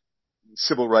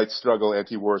 civil rights struggle,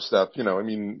 anti-war stuff,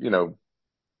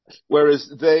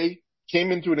 whereas they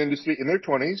came into an industry in their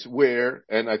 20s where,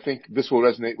 and I think this will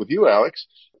resonate with you, Alex,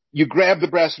 you grab the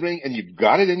brass ring and you've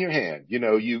got it in your hand.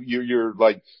 You're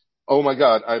like, oh my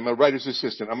God, I'm a writer's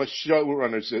assistant. I'm a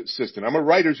showrunner's assistant. I'm a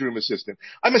writer's room assistant.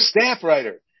 I'm a staff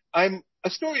writer. I'm a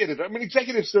story editor. I'm an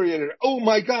executive story editor. Oh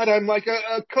my God, I'm like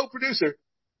a co-producer,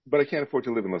 but I can't afford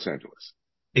to live in Los Angeles.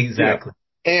 Exactly.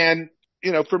 And,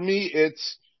 for me,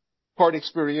 it's part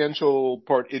experiential,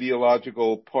 part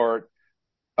ideological, part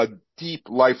a deep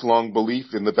lifelong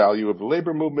belief in the value of the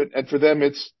labor movement. And for them,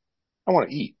 it's, I want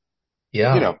to eat.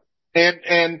 Yeah.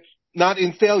 And not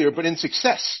in failure, but in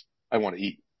success, I want to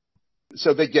eat.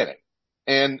 So they get it.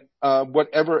 And,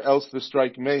 whatever else the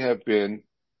strike may have been,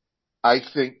 I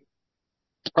think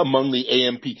among the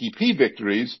AMPTP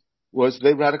victories was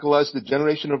they radicalized the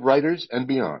generation of writers and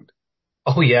beyond.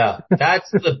 Oh yeah.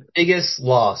 That's the biggest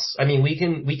loss. I mean, we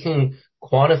can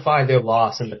quantify their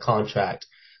loss in the contract,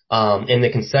 in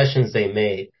the concessions they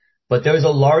made. But there's a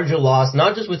larger loss,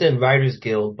 not just within Writers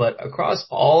Guild, but across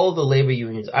all the labor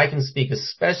unions. I can speak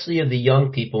especially of the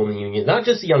young people in the union, not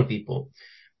just the young people,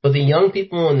 but the young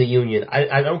people in the union.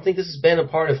 I don't think this has been a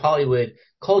part of Hollywood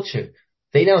culture.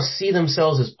 They now see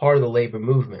themselves as part of the labor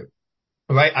movement.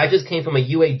 Right. I just came from a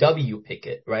UAW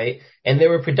picket, right? And there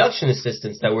were production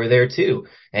assistants that were there too.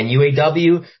 And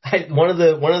UAW, one of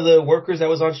the workers that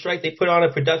was on strike, they put on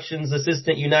a productions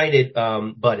assistant united,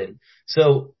 button.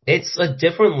 So it's a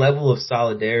different level of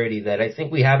solidarity that I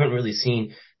think we haven't really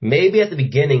seen maybe at the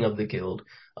beginning of the guild,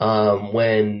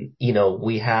 when,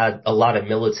 we had a lot of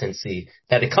militancy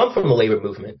that had come from the labor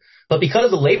movement. But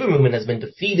because the labor movement has been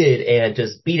defeated and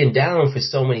just beaten down for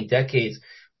so many decades,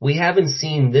 we haven't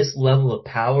seen this level of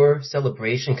power,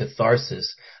 celebration,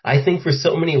 catharsis. I think for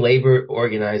so many labor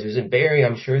organizers, and Barry,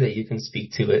 I'm sure that you can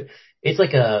speak to it, it's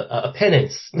like a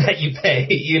penance that you pay,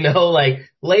 like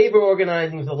labor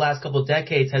organizing for the last couple of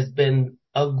decades has been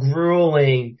a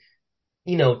grueling,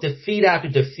 defeat after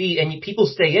defeat, and people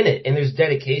stay in it, and there's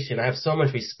dedication. I have so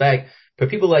much respect for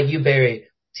people like you, Barry,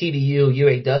 TDU,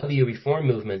 UAW, reform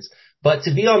movements, but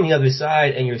to be on the other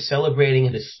side and you're celebrating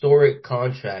a historic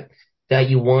contract that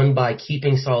you won by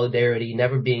keeping solidarity,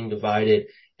 never being divided,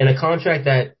 and a contract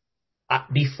that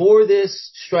before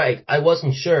this strike, I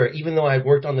wasn't sure, even though I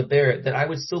worked on the Barrett, that I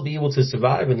would still be able to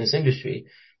survive in this industry,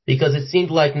 because it seemed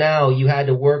like now you had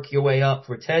to work your way up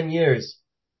for 10 years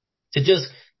to just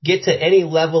get to any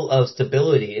level of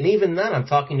stability. And even then, I'm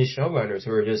talking to showrunners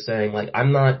who are just saying, like,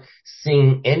 I'm not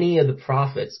seeing any of the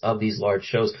profits of these large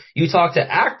shows. You talk to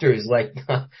actors like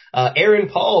Aaron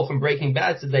Paul from Breaking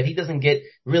Bad said that he doesn't get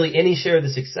really any share of the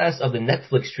success of the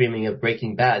Netflix streaming of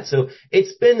Breaking Bad. So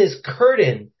it's been this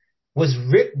curtain was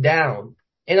ripped down.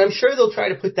 And I'm sure they'll try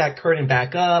to put that curtain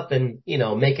back up and,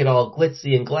 make it all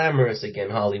glitzy and glamorous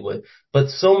again, Hollywood. But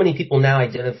so many people now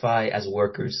identify as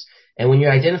workers. And when you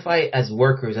identify as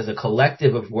workers, as a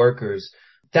collective of workers,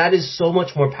 that is so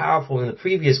much more powerful than the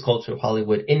previous culture of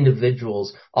Hollywood,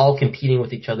 individuals all competing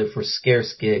with each other for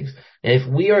scarce gigs. And if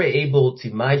we are able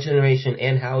to, my generation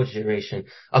and Howard's generation,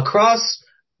 across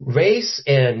race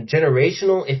and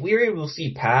generational, if we are able to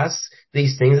see past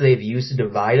these things that they've used to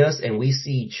divide us and we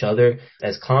see each other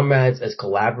as comrades, as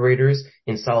collaborators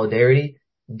in solidarity,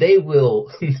 they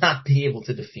will not be able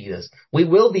to defeat us. We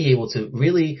will be able to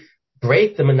really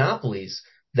break the monopolies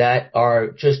that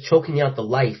are just choking out the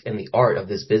life and the art of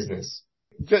this business.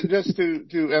 Just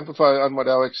to amplify on what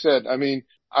Alex said, I mean,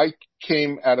 I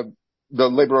came out of the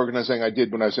labor organizing I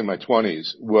did when I was in my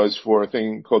 20s was for a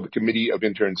thing called the Committee of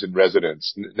Interns and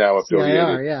Residents, now affiliated.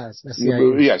 CIR, yes.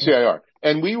 CIR. Yeah, CIR.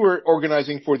 And we were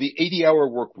organizing for the 80-hour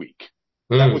work week.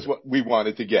 That was what we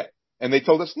wanted to get. And they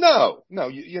told us, no,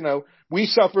 we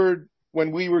suffered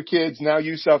when we were kids. Now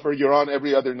you suffer. You're on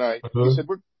every other night. We said,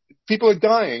 people are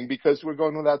dying because we're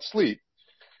going without sleep.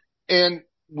 And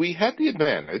we had the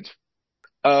advantage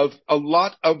of a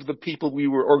lot of the people we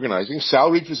were organizing,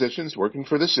 salaried physicians working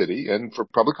for the city and for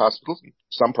public hospitals,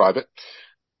 some private.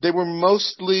 They were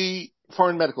mostly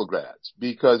foreign medical grads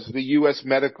because the U.S.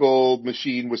 medical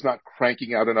machine was not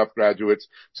cranking out enough graduates.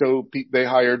 So they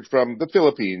hired from the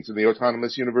Philippines and the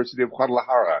Autonomous University of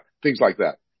Guadalajara, things like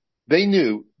that. They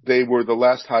knew they were the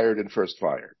last hired and first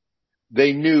fired.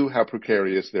 They knew how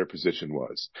precarious their position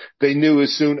was. They knew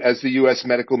as soon as the U.S.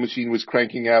 medical machine was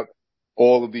cranking out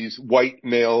all of these white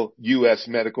male U.S.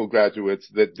 medical graduates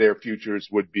that their futures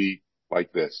would be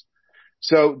like this.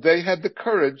 So they had the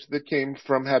courage that came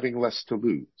from having less to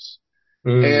lose.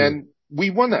 And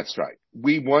we won that strike.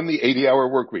 We won the 80-hour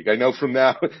work week. I know from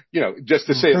now, just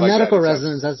to say it like that. For medical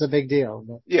residents, that's a big deal.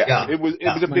 But yeah, it was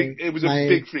a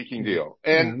big freaking deal.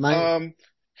 And,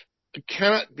 I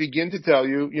cannot begin to tell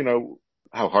you,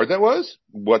 how hard that was,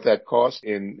 what that cost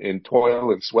in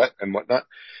toil and sweat and whatnot.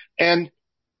 And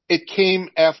it came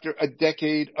after a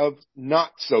decade of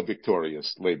not so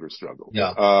victorious labor struggle,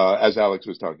 as Alex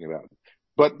was talking about.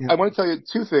 But I want to tell you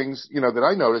two things, that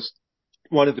I noticed.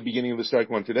 One at the beginning of the strike,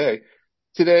 one today.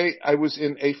 Today, I was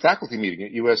in a faculty meeting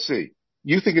at USC.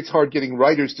 You think it's hard getting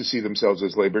writers to see themselves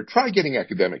as labor? Try getting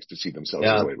academics to see themselves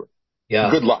as labor.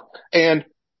 Yeah. Good luck. And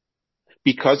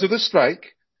because of the strike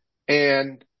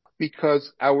and because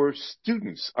our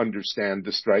students understand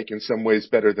the strike in some ways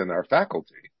better than our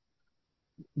faculty,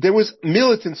 there was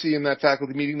militancy in that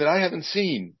faculty meeting that I haven't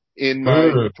seen in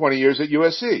my 20 years at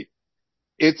USC.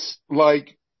 It's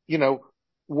like,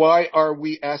 why are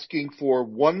we asking for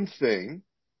one thing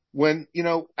when,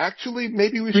 actually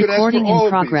maybe we should ask for all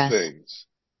of these things?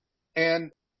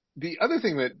 And the other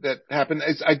thing that happened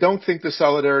is I don't think the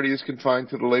solidarity is confined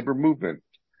to the labor movement.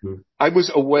 I was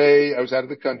away. I was out of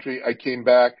the country. I came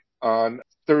back on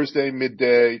Thursday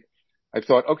midday. I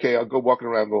thought, okay, I'll go walking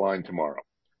around the line tomorrow.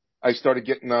 I started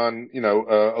getting on,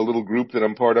 a little group that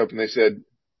I'm part of, and they said,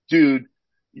 dude,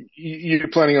 you're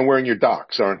planning on wearing your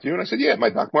docks, aren't you? And I said, yeah, my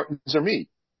Doc Martens are me.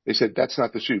 They said, that's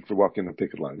not the shoot for walking the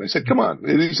picket line. I said, come on,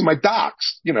 these are my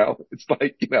docks, it's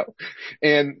like,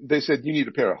 and they said, you need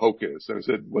a pair of Hokas. And I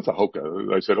said, what's a Hoka?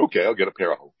 And I said, okay, I'll get a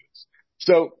pair of Hokas.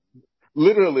 So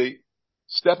literally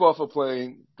step off a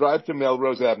plane, drive to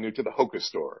Melrose Avenue to the Hoka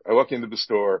store. I walk into the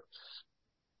store,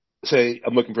 say,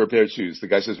 I'm looking for a pair of shoes. The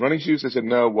guy says, running shoes? I said,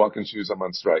 no, walking shoes. I'm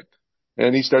on strike.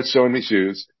 And he starts showing me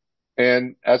shoes.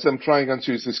 And as I'm trying on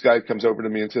shoes, this guy comes over to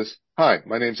me and says, hi,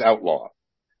 my name's Outlaw.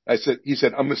 He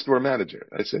said, I'm the store manager.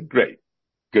 I said, great.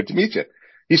 Good to meet you.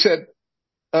 He said,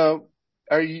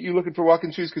 are you looking for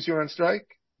walking shoes because you're on strike?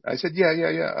 I said, yeah.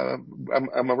 I'm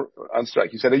on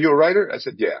strike. He said, are you a writer? I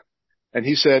said, yeah. And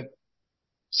he said,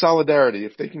 solidarity.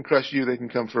 If they can crush you, they can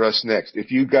come for us next.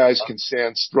 If you guys can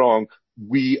stand strong,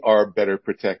 we are better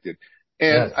protected.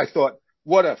 And Yes. I thought,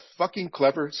 what a fucking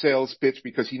clever sales pitch,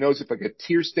 because he knows if I get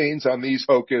tear stains on these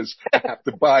Hokas, I have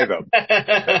to buy them.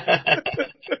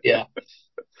 Yeah.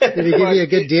 Did he give you a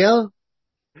good deal?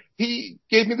 He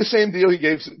gave me the same deal he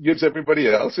gives everybody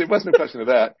else. It wasn't a question of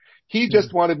that. He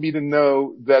just wanted me to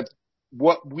know that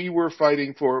what we were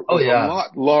fighting for was a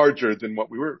lot larger than what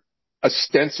we were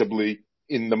ostensibly,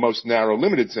 in the most narrow,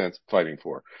 limited sense, fighting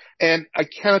for. And I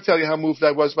cannot tell you how moved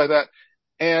I was by that.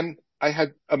 And I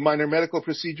had a minor medical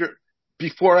procedure.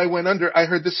 Before I went under, I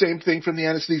heard the same thing from the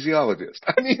anesthesiologist.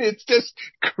 I mean, it's just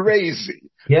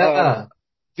crazy. Yeah.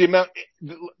 The amount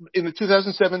in the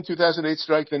 2007, 2008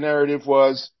 strike, the narrative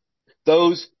was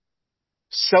those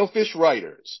selfish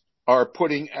writers are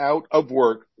putting out of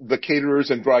work the caterers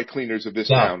and dry cleaners of this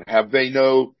town. Have they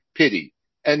no pity?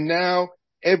 And now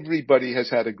everybody has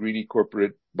had a greedy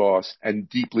corporate boss and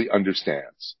deeply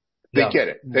understands. They get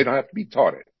it. They don't have to be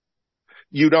taught it.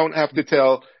 You don't have to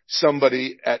tell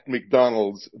somebody at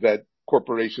McDonald's that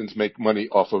corporations make money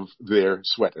off of their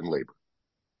sweat and labor.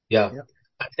 Yeah.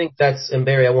 I think and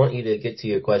Barry, I want you to get to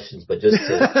your questions, but just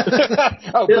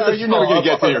to... Barry, you're never going to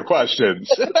get to your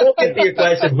questions. We'll get to your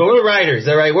questions, but we're writers,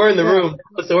 all right? We're in the room,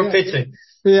 so we're pitching.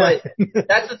 Yeah. But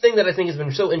that's the thing that I think has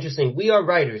been so interesting. We are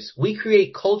writers. We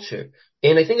create culture.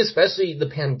 And I think especially the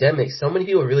pandemic, so many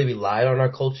people really rely on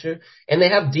our culture, and they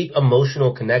have deep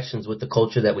emotional connections with the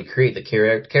culture that we create, the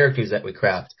characters that we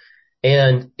craft.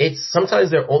 And it's sometimes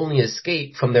their only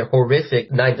escape from their horrific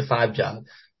 9-to-5 job.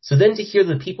 So then to hear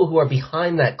the people who are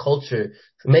behind that culture,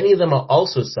 many of them are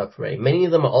also suffering. Many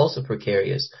of them are also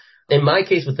precarious. In my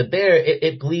case with the Bear,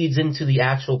 it bleeds into the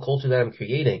actual culture that I'm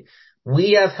creating.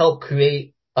 We have helped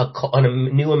create a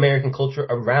new American culture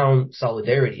around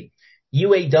solidarity.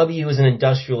 UAW is an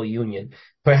industrial union.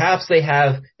 Perhaps they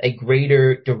have a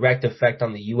greater direct effect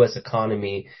on the U.S.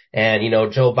 economy. And,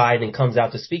 Joe Biden comes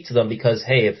out to speak to them because,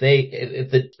 hey, if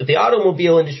the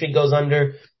automobile industry goes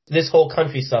under, this whole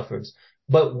country suffers.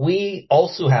 But we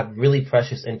also have really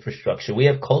precious infrastructure. We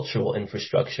have cultural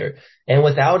infrastructure. And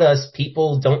without us,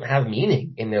 people don't have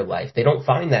meaning in their life. They don't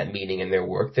find that meaning in their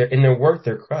work.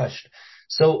 They're crushed.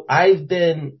 So I've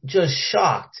been just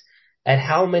shocked at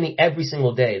how many every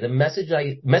single day, the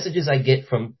messages I get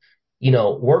from,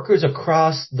 workers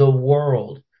across the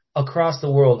world.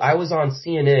 I was on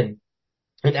CNN,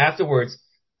 and afterwards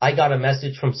I got a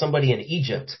message from somebody in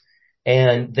Egypt,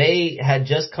 and they had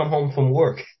just come home from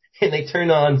work. And they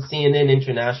turned on CNN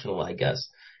International, I guess.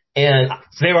 And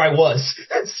there I was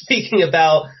speaking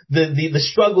about the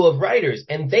struggle of writers,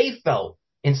 and they felt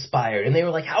inspired, and they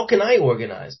were like, how can I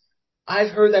organize?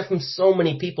 I've heard that from so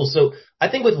many people. So I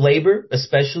think with labor,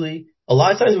 especially, a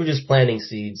lot of times we're just planting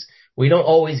seeds. We don't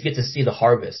always get to see the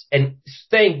harvest. And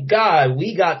thank God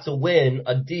we got to win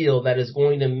a deal that is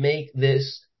going to make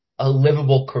this a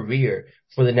livable career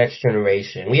for the next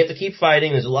generation. We have to keep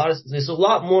fighting. There's a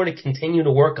lot more to continue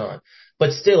to work on.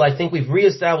 But still, I think we've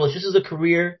reestablished this is a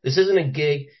career. This isn't a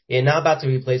gig. You're not about to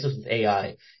replace us with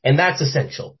AI. And that's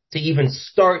essential to even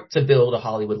start to build a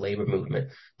Hollywood labor movement.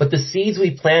 But the seeds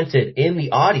we planted in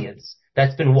the audience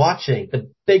that's been watching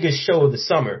the biggest show of the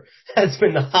summer, that's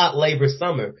been the hot labor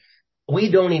summer,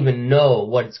 we don't even know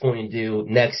what it's going to do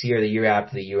next year, the year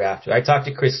after, the year after. I talked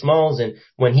to Chris Smalls, and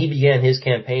when he began his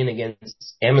campaign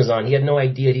against Amazon, he had no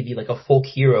idea he'd be like a folk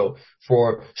hero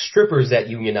for strippers that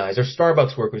unionize or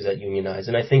Starbucks workers that unionize.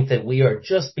 And I think that we are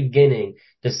just beginning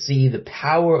to see the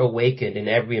power awakened in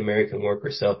every American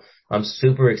worker. So I'm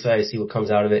super excited to see what comes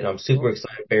out of it, and I'm super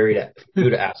excited, Barry,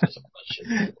 to ask us some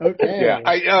questions. Okay.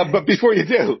 Yeah, but before you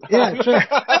do, sure.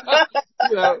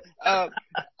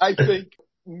 I think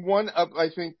one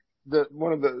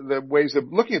of the ways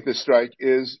of looking at this strike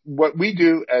is what we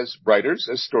do as writers,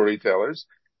 as storytellers,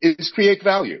 is create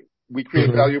value. We create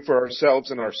Mm-hmm. value for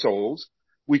ourselves and our souls.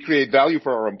 We create value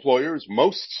for our employers,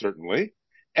 most certainly.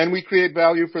 And we create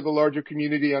value for the larger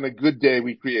community. On a good day,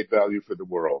 we create value for the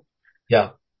world. Yeah.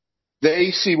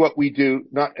 They see what we do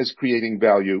not as creating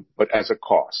value, but as a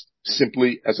cost,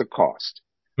 simply as a cost.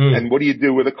 Mm. And what do you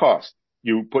do with a cost?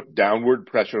 You put downward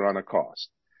pressure on a cost.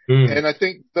 Mm. And I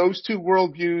think those two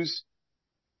worldviews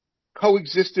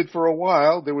coexisted for a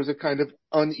while. There was a kind of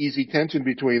uneasy tension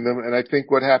between them. And I think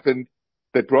what happened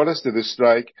that brought us to this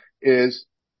strike is,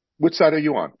 which side are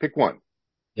you on? Pick one.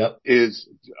 Yep.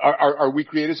 Are we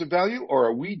creators of value, or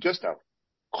are we just a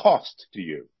cost to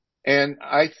you? And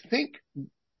I think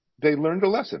they learned a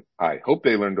lesson. I hope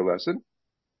they learned a lesson.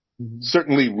 Mm-hmm.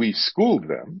 Certainly we schooled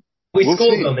them. We'll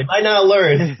schooled them. They might not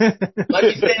learn. Might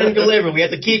be stand and deliver. We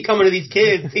have to keep coming to these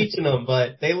kids, teaching them,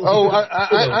 but they will. Oh,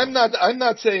 I'm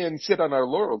not saying sit on our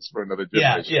laurels for another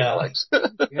generation, Alex.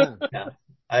 Yeah.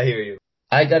 I hear you.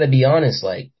 I gotta be honest,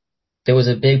 like, there was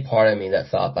a big part of me that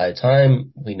thought by the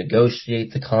time we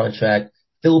negotiate the contract,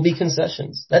 there will be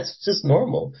concessions. That's just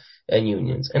normal in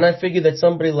unions. And I figured that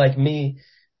somebody like me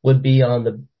would be on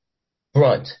the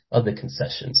brunt of the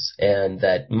concessions and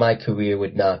that my career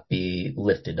would not be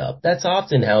lifted up. That's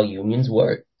often how unions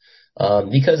work.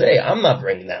 Because, hey, I'm not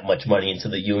bringing that much money into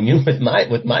the union with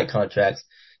my contracts.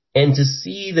 And to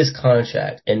see this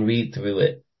contract and read through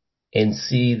it and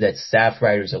see that staff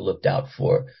writers are looked out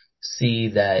for,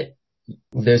 see that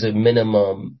there's a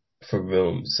minimum for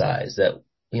room size, that,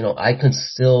 I can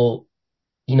still,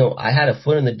 I had a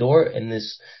foot in the door and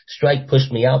this strike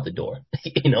pushed me out the door,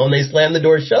 and they slammed the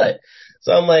door shut.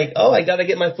 So I'm like, oh, I got to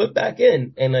get my foot back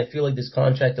in. And I feel like this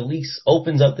contract at least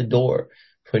opens up the door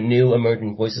for new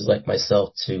emerging voices like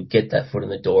myself to get that foot in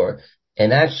the door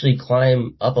and actually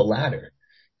climb up a ladder.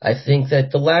 I think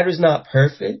that the ladder's not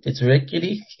perfect. It's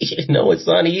rickety. It's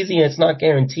not easy and it's not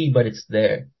guaranteed, but it's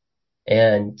there.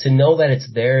 And to know that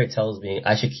it's there, it tells me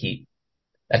I should keep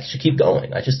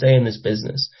going. I should stay in this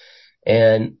business.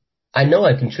 And I know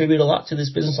I contribute a lot to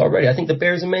this business already. I think the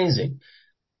Bear is amazing.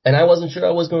 And I wasn't sure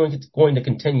I was going to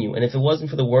continue. And if it wasn't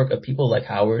for the work of people like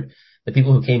Howard, the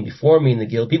people who came before me in the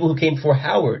Guild, people who came before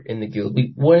Howard in the Guild,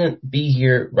 we wouldn't be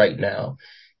here right now.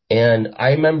 And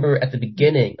I remember at the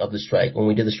beginning of the strike, when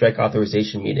we did the strike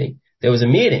authorization meeting, there was a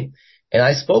meeting and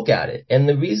I spoke at it. And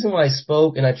the reason why I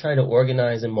spoke and I tried to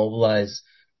organize and mobilize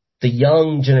the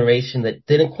young generation that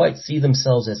didn't quite see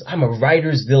themselves as, I'm a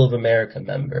Writers Guild of America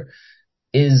member,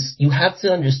 is you have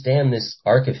to understand this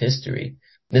arc of history,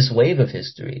 this wave of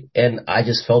history. And I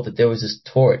just felt that there was this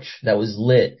torch that was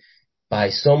lit by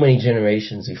so many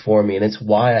generations before me. And it's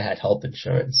why I had health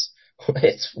insurance.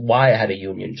 It's why I had a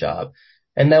union job.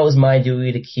 And that was my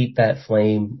duty to keep that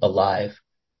flame alive.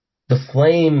 The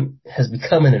flame has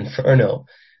become an inferno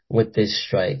with this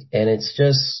strike. And it's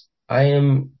just, I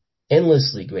am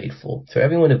endlessly grateful to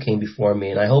everyone who came before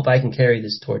me. And I hope I can carry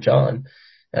this torch on.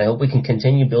 And I hope we can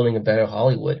continue building a better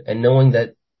Hollywood and knowing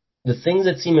that the things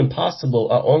that seem impossible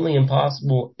are only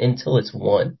impossible until it's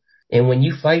won. And when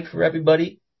you fight for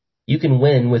everybody, you can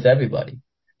win with everybody.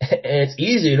 And it's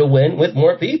easier to win with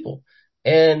more people.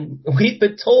 And we've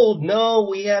been told, no,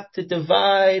 we have to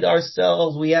divide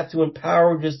ourselves. We have to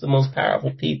empower just the most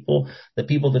powerful people, the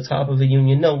people at the top of the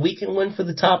union. No, we can win for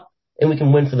the top and we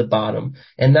can win for the bottom.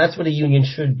 And that's what a union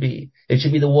should be. It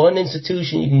should be the one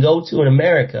institution you can go to in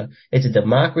America. It's a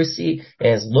democracy and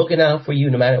it's looking out for you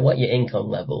no matter what your income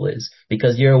level is.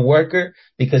 Because you're a worker,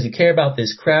 because you care about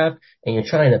this craft and you're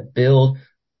trying to build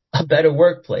a better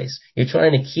workplace. You're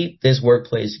trying to keep this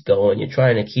workplace going. You're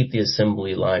trying to keep the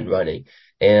assembly line running.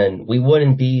 And we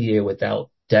wouldn't be here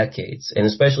without decades and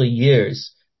especially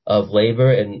years of labor.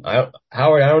 And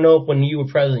Howard, I don't know if when you were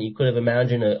president, you could have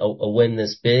imagined a win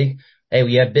this big. Hey,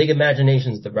 we have big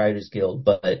imaginations at the Writers Guild,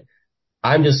 but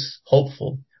I'm just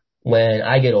hopeful when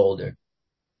I get older,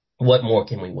 what more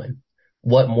can we win?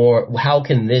 What more? How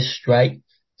can this strike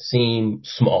seem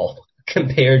small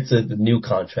compared to the new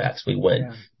contracts we win?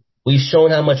 Yeah. We've shown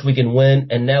how much we can win,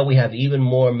 and now we have even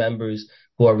more members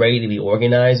who are ready to be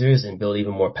organizers and build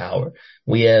even more power.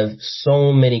 We have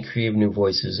so many creative new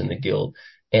voices in the Guild.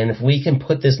 And if we can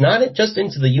put this not just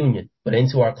into the union, but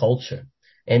into our culture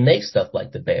and make stuff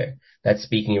like the Bear that's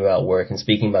speaking about work and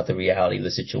speaking about the reality of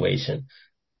the situation,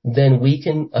 then we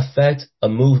can affect a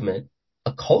movement,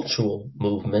 a cultural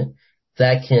movement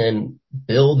that can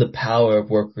build the power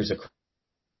of workers across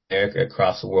America,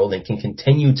 across the world, and can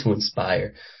continue to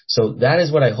inspire. So that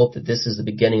is what I hope, that this is the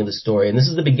beginning of the story. And this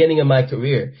is the beginning of my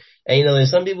career. And,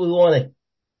 there's some people who want to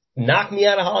knock me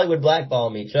out of Hollywood, blackball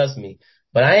me, trust me.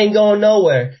 But I ain't going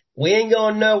nowhere. We ain't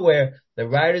going nowhere. The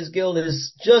Writers Guild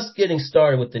is just getting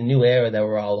started with the new era that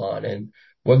we're all on. And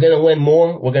We're going to win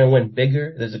more. We're going to win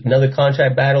bigger. There's another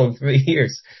contract battle in 3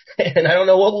 years. And I don't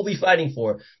know what we'll be fighting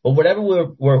for, but whatever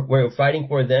we're fighting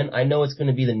for then, I know it's going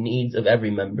to be the needs of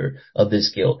every member of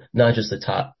this guild, not just the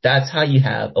top. That's how you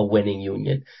have a winning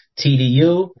union.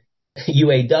 TDU,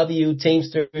 UAW,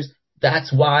 Teamsters,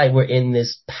 that's why we're in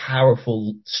this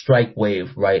powerful strike wave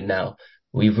right now.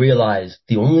 We've realized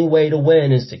the only way to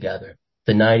win is together.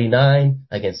 The 99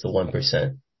 against the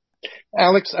 1%.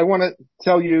 Alex, I want to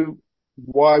tell you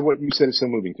why what you said is so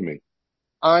moving to me.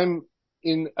 I'm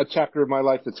in a chapter of my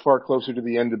life that's far closer to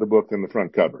the end of the book than the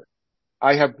front cover.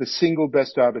 I have the single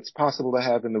best job it's possible to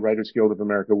have in the Writers Guild of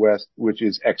America West, which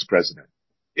is ex-president.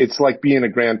 It's like being a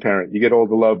grandparent. You get all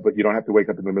the love, but you don't have to wake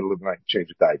up in the middle of the night and change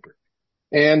a diaper.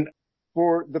 And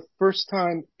for the first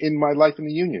time in my life in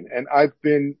the union, and I've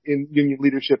been in union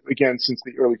leadership again since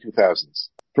the early 2000s,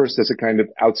 first as a kind of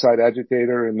outside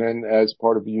agitator and then as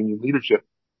part of the union leadership,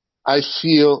 I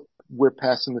feel we're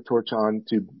passing the torch on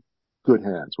to good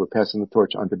hands. We're passing the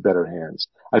torch on to better hands.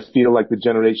 I feel like the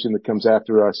generation that comes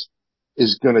after us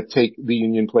is going to take the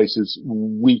union places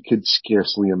we could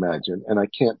scarcely imagine. And I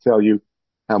can't tell you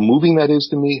how moving that is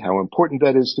to me, how important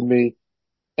that is to me,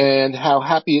 and how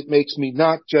happy it makes me,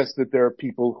 not just that there are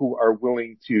people who are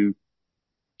willing to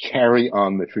carry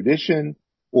on the tradition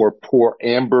or pour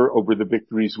amber over the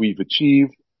victories we've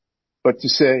achieved, but to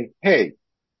say, hey,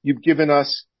 you've given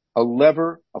us a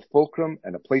lever, a fulcrum,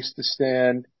 and a place to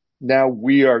stand. Now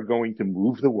we are going to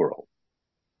move the world.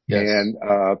 Yes.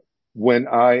 And when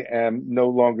I am no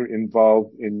longer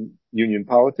involved in union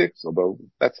politics, although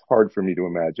that's hard for me to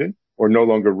imagine, or no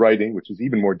longer writing, which is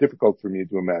even more difficult for me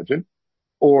to imagine,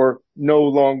 or no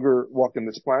longer walking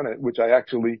this planet, which I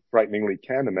actually frighteningly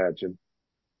can imagine,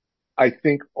 I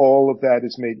think all of that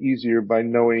is made easier by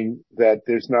knowing that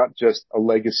there's not just a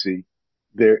legacy,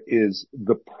 there is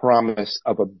the promise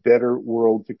of a better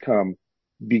world to come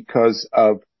because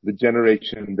of the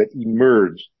generation that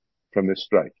emerged from this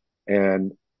strike.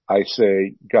 And I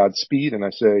say Godspeed, and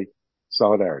I say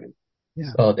solidarity.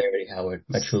 Yeah. Solidarity, Howard.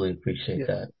 I truly appreciate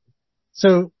that.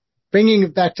 So bringing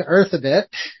it back to Earth a bit,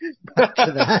 back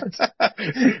to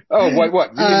that. Oh,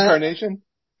 what? Reincarnation?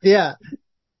 Yeah.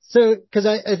 So, cause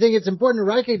I think it's important to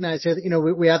recognize here that, you know,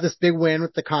 we have this big win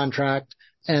with the contract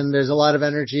and there's a lot of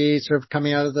energy sort of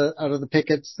coming out of the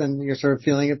pickets and you're sort of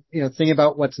feeling, you know, thinking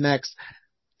about what's next.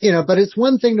 You know, but it's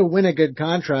one thing to win a good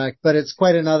contract, but it's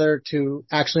quite another to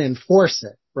actually enforce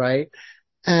it, right?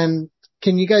 And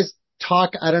can you guys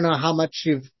talk, I don't know how much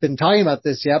you've been talking about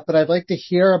this yet, but I'd like to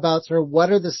hear about sort of what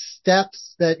are the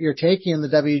steps that you're taking in the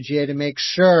WGA to make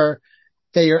sure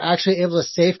that you're actually able to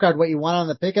safeguard what you want on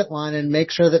the picket line and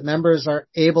make sure that members are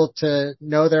able to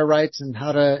know their rights and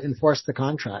how to enforce the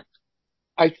contract.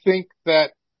 I think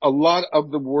that a lot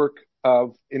of the work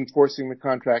of enforcing the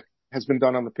contract has been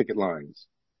done on the picket lines,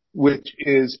 which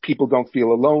is people don't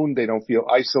feel alone. They don't feel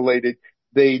isolated.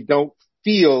 They don't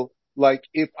feel like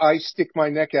if I stick my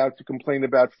neck out to complain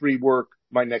about free work,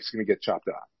 my neck's going to get chopped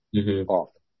off.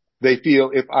 They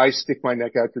feel if I stick my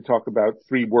neck out to talk about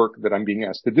free work that I'm being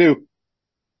asked to do,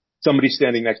 somebody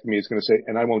standing next to me is going to say,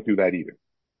 and I won't do that either.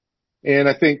 And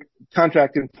I think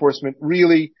contract enforcement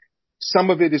really, some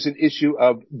of it is an issue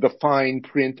of the fine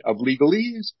print of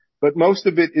legalese, but most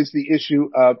of it is the issue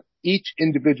of each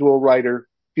individual writer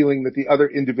feeling that the other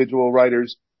individual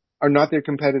writers are not their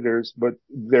competitors, but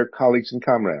their colleagues and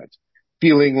comrades,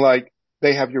 feeling like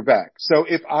they have your back. So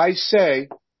if I say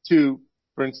to,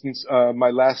 for instance, my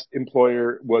last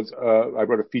employer was, I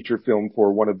wrote a feature film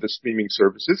for one of the streaming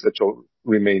services that shall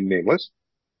remain nameless.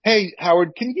 Hey,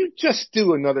 Howard, can you just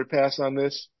do another pass on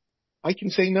this? I can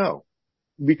say no,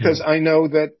 because I know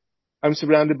that I'm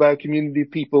surrounded by a community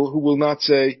of people who will not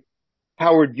say,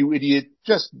 Howard, you idiot,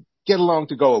 just get along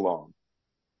to go along.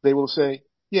 They will say,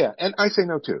 yeah, and I say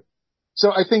no too.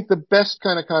 So I think the best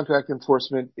kind of contract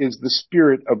enforcement is the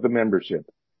spirit of the membership.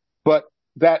 But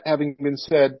that having been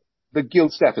said, the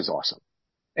guild staff is awesome.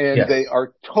 And they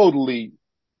are totally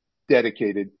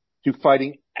dedicated to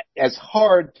fighting as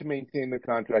hard to maintain the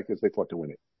contract as they fought to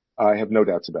win it. I have no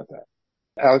doubts about that.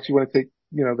 Alex, you want to take,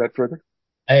 that further?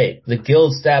 Hey, the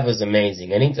guild staff is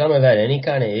amazing. Anytime I've had any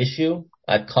kind of issue,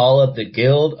 I call up the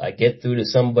guild, I get through to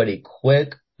somebody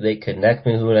quick, they connect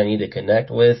me who I need to connect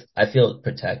with. I feel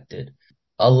protected.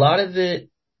 A lot of it,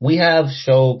 we have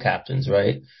show captains,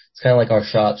 right? It's kind of like our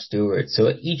shop steward.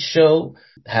 So each show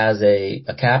has a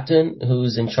captain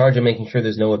who's in charge of making sure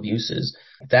there's no abuses.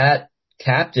 That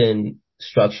captain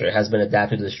structure has been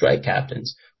adapted to the strike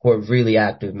captains, who are really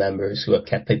active members who have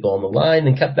kept people on the line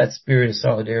and kept that spirit of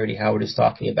solidarity Howard is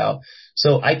talking about.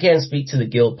 So I can't speak to the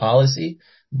guild policy,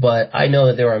 But I know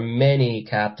that there are many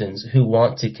captains who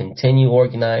want to continue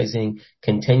organizing,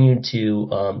 continue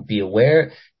to be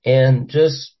aware, and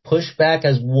just push back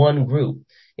as one group.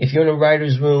 If you're in a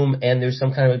writer's room and there's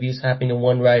some kind of abuse happening to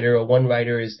one writer, or one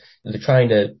writer is trying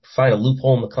to find a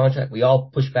loophole in the contract, we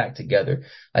all push back together.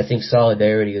 I think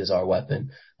solidarity is our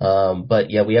weapon. But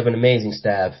yeah, we have an amazing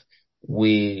staff.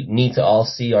 We need to all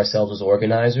see ourselves as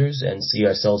organizers and see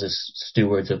ourselves as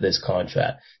stewards of this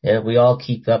contract. And if we all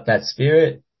keep up that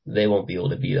spirit, they won't be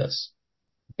able to beat us.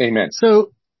 Amen.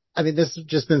 So, I mean, this has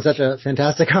just been such a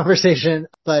fantastic conversation,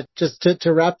 but just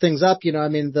to wrap things up, I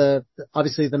mean,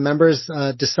 obviously the members,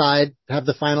 have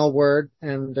the final word,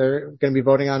 and they're going to be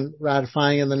voting on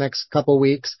ratifying in the next couple of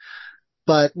weeks.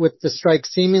 But with the strike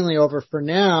seemingly over for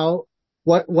now,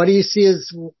 what do you see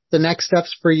as the next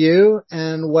steps for you,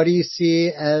 and what do you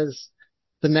see as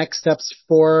the next steps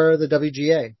for the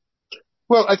WGA?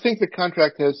 Well, I think the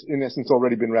contract has, in essence,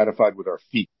 already been ratified with our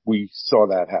feet. We saw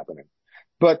that happening.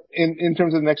 But in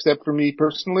terms of the next step for me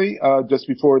personally, just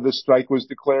before the strike was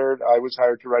declared, I was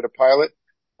hired to write a pilot.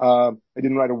 I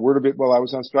didn't write a word of it while I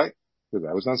was on strike, because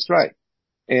I was on strike.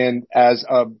 And as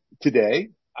of today,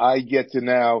 I get to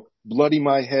now bloody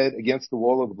my head against the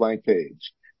wall of a blank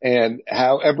page. And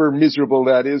however miserable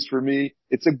that is for me,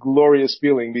 it's a glorious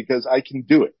feeling, because I can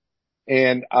do it.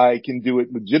 And I can do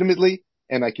it legitimately,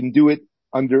 and I can do it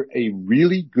under a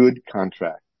really good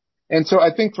contract. And so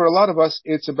I think for a lot of us,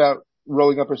 it's about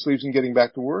rolling up our sleeves and getting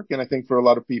back to work. And I think for a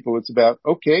lot of people, it's about,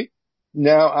 okay,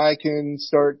 now I can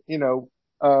start,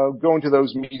 going to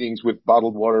those meetings with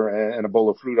bottled water and a bowl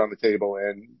of fruit on the table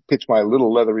and pitch my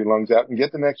little leathery lungs out and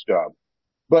get the next job.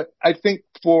 But I think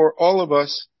for all of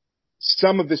us,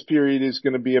 some of this period is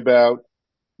going to be about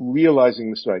realizing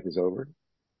the strike is over.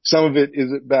 Some of it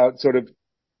is about sort of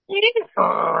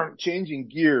changing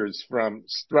gears from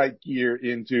strike gear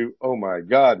into, oh my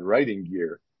God, writing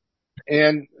gear.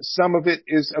 And some of it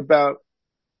is about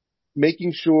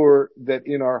making sure that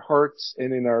in our hearts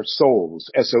and in our souls,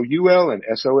 SOUL and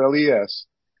SOLES,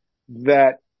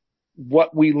 that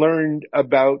what we learned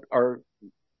about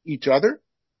each other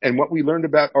and what we learned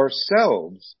about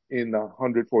ourselves in the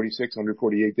 146,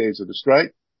 148 days of the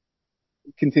strike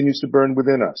continues to burn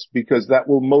within us, because that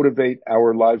will motivate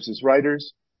our lives as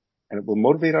writers, and it will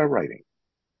motivate our writing.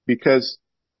 Because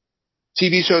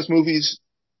TV shows, movies,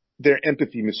 they're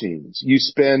empathy machines. You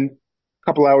spend a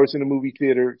couple hours in a movie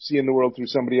theater seeing the world through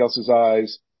somebody else's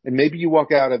eyes, and maybe you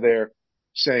walk out of there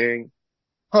saying,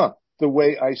 the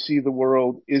way I see the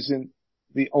world isn't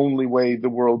the only way the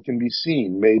world can be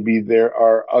seen. Maybe there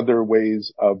are other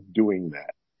ways of doing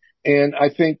that. And I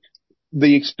think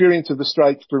the experience of the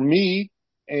strike for me,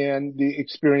 and the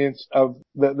experience of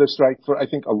the strike for, I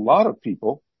think, a lot of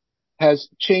people, has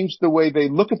changed the way they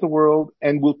look at the world,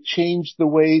 and will change the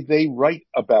way they write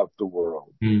about the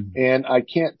world. And I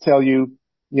can't tell you,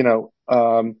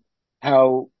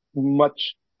 how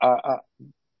much,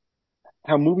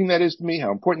 how moving that is to me,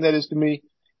 how important that is to me.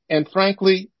 And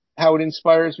frankly, how it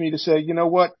inspires me to say, you know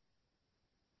what?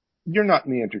 You're not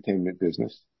in the entertainment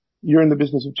business. You're in the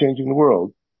business of changing the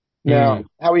world. Now,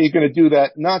 how are you going to do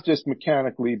that? Not just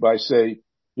mechanically by, say,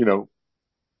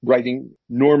 writing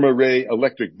Norma Ray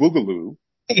Electric Boogaloo.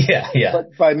 Yeah.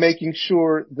 But by making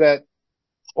sure that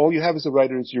all you have as a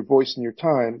writer is your voice and your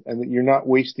time, and that you're not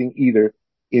wasting either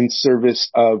in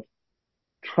service of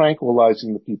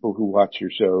tranquilizing the people who watch your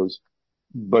shows,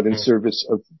 but in service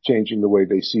of changing the way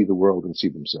they see the world and see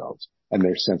themselves and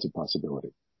their sense of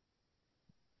possibility.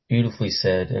 Beautifully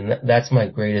said. And that's my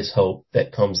greatest hope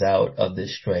that comes out of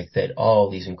this strike, that all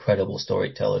these incredible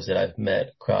storytellers that I've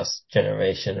met across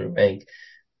generation and rank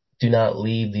do not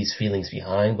leave these feelings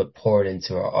behind, but pour it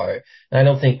into our art. And I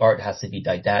don't think art has to be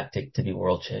didactic to be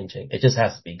world changing. It just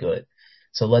has to be good.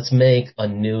 So let's make a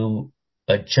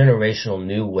generational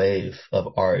new wave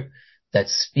of art that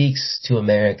speaks to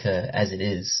America as it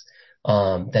is,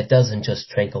 that doesn't just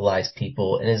tranquilize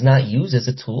people and is not used as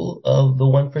a tool of the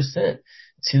 1%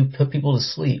 to put people to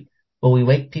sleep, but we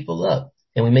wake people up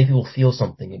and we make people feel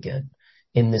something again.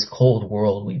 In this cold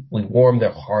world, we warm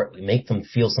their heart, we make them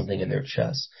feel something in their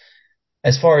chest.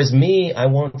 As far as me, I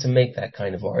want to make that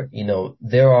kind of art.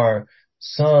 There are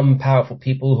some powerful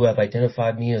people who have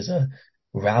identified me as a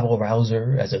rabble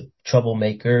rouser, as a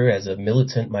troublemaker, as a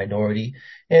militant minority,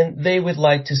 and they would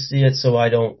like to see it so I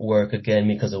don't work again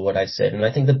because of what I said. And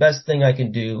I think the best thing I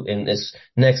can do in this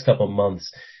next couple of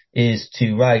months is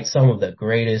to write some of the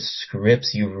greatest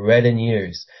scripts you've read in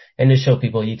years, and to show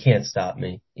people you can't stop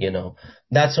me.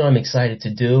 That's what I'm excited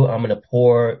to do. I'm going to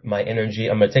pour my energy.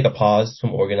 I'm going to take a pause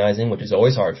from organizing, which is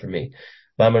always hard for me,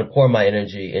 but I'm going to pour my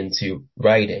energy into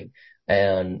writing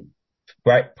and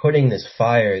putting this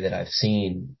fire that I've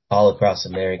seen all across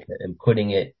America and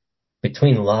putting it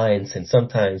between lines and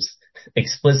sometimes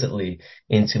explicitly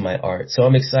into my art. So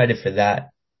I'm excited for that.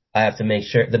 I have to make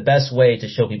sure the best way to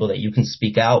show people that you can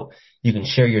speak out, you can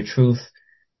share your truth,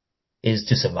 is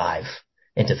to survive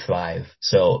and to thrive.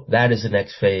 So that is the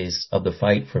next phase of the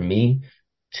fight for me,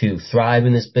 to thrive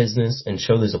in this business and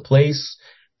show there's a place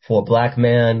for a Black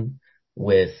man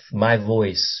with my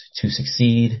voice to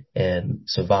succeed and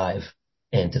survive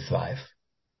and to thrive.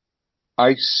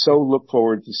 I so look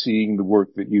forward to seeing the work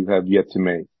that you have yet to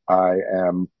make. I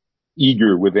am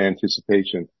eager with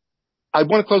anticipation. I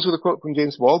want to close with a quote from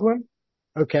James Baldwin.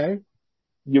 Okay.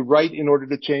 You write in order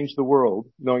to change the world,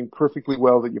 knowing perfectly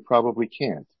well that you probably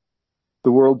can't.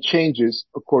 The world changes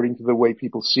according to the way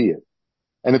people see it.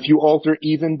 And if you alter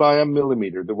even by a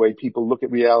millimeter the way people look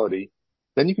at reality,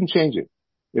 then you can change it.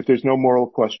 If there's no moral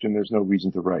question, there's no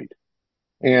reason to write.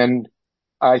 And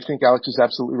I think Alex is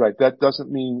absolutely right. That doesn't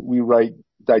mean we write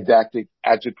didactic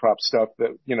agitprop stuff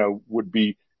that, would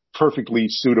be perfectly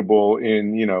suitable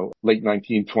in, late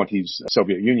 1920s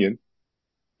Soviet Union.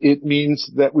 It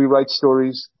means that we write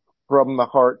stories from the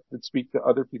heart that speak to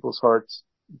other people's hearts,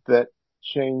 that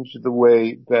change the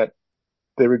way that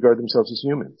they regard themselves as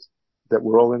humans, that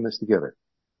we're all in this together.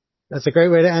 That's a great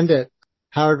way to end it.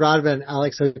 Howard Rodman,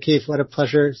 Alex O'Keefe, what a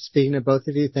pleasure speaking to both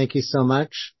of you. Thank you so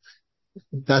much.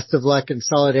 Best of luck and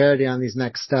solidarity on these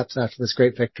next steps after this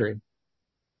great victory.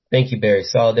 Thank you, Barry.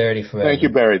 Solidarity forever. Thank you,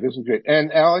 Barry. This was great.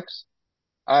 And Alex,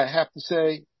 I have to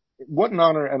say, what an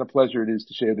honor and a pleasure it is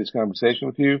to share this conversation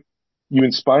with you. You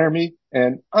inspire me,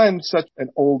 and I'm such an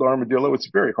old armadillo. It's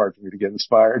very hard for me to get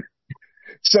inspired.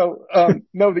 So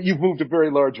know that you've moved a very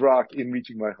large rock in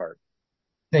reaching my heart.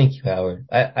 Thank you, Howard.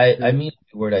 I mean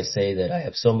the word I say that I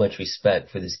have so much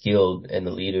respect for this guild and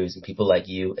the leaders and people like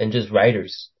you and just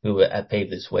writers who have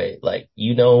paved this way. Like,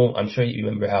 I'm sure you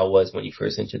remember how it was when you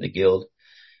first entered the guild.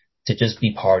 To just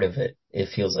be part of it, it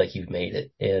feels like you've made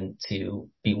it. And to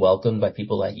be welcomed by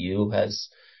people like you has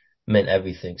meant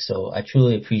everything. So I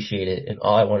truly appreciate it. And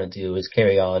all I want to do is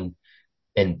carry on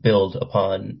and build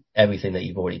upon everything that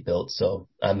you've already built. So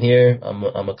I'm here.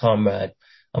 I'm a comrade.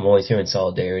 I'm always here in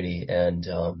solidarity. And,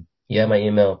 my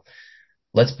email.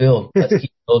 Let's build. Let's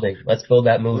keep building. Let's build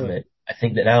that movement. I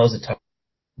think that now is the time.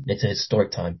 It's a historic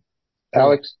time.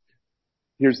 Alex,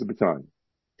 here's the baton.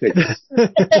 Take it.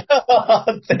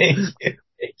 Thank you.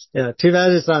 Yeah, too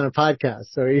bad it's on a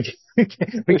podcast, so we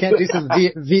can't do some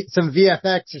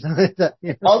VFX or something like that.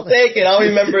 I'll take it. I'll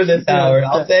remember this, Howard.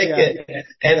 I'll take it.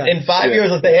 And in 5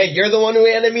 years, I'll say, hey, you're the one who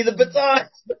handed me the baton.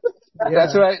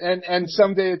 That's right. And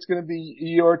someday it's going to be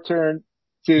your turn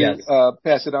to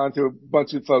pass it on to a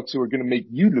bunch of folks who are going to make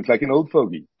you look like an old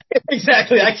fogey.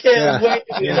 Exactly. I can't wait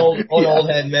to be an old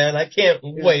head, man. I can't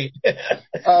wait.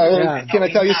 Can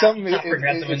I tell you something?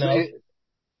 It's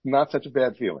not such a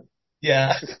bad feeling.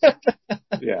 Yeah.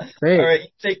 Yeah. Great. All right.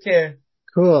 You take care.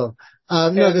 Cool.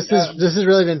 This has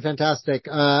really been fantastic.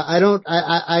 I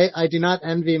do not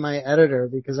envy my editor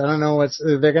because I don't know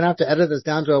they're going to have to edit this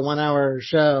down to a 1 hour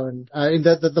show. And,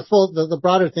 the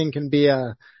broader thing can be,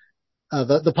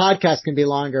 the podcast can be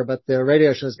longer, but the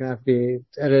radio show is going to have to be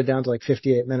edited down to like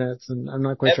 58 minutes. And I'm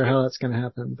not quite sure how that's going to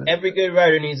happen. But every good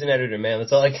writer needs an editor, man.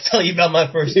 That's all I can tell you about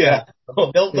my first draft.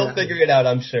 They'll figure it out,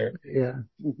 I'm sure. Yeah.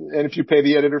 And if you pay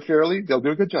the editor fairly, they'll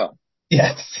do a good job.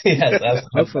 Yes, absolutely.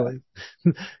 Hopefully.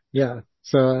 Yeah.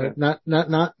 So, not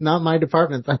my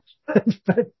department, but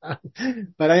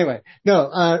anyway,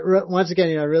 once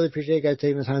again, I really appreciate you guys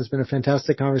taking the time. It's been a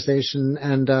fantastic conversation.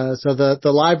 And, so the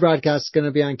live broadcast is going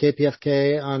to be on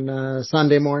KPFK on,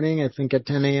 Sunday morning, I think at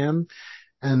 10 a.m.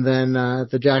 And then,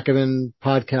 the Jacobin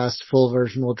podcast full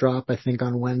version will drop, I think,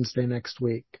 on Wednesday next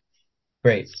week.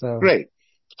 Great. Great.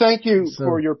 Thank you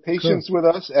for your patience with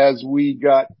us as we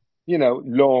got,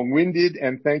 long-winded,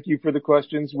 and thank you for the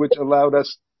questions which allowed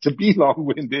us to be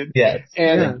long-winded. Yes.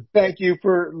 And thank you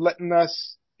for letting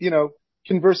us,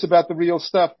 converse about the real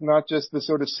stuff, not just the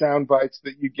sort of sound bites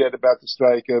that you get about the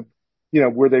strike of,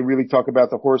 where they really talk about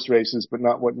the horse races, but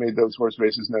not what made those horse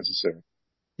races necessary.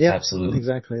 Yeah, absolutely.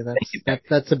 Exactly.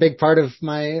 That's a big part of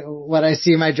what I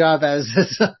see my job as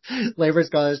labor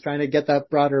scholar, is trying to get that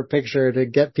broader picture to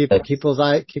get people's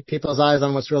eyes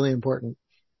on what's really important.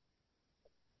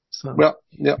 So. Well,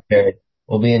 yeah.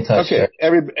 We'll be in touch. Okay.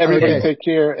 Everybody take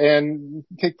care and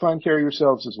take fine care of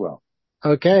yourselves as well.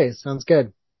 Okay. Sounds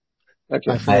good.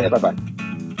 Okay. Bye-bye.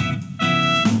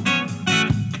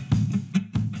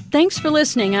 Thanks for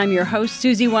listening. I'm your host,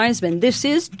 Susie Wiseman. This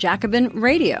is Jacobin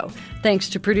Radio. Thanks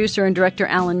to producer and director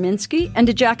Alan Minsky and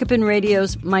to Jacobin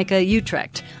Radio's Micah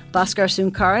Utrecht. Bhaskar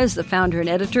Sunkara is the founder and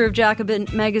editor of Jacobin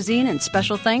Magazine, and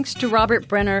special thanks to Robert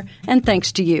Brenner, and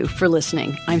thanks to you for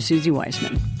listening. I'm Susie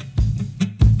Wiseman.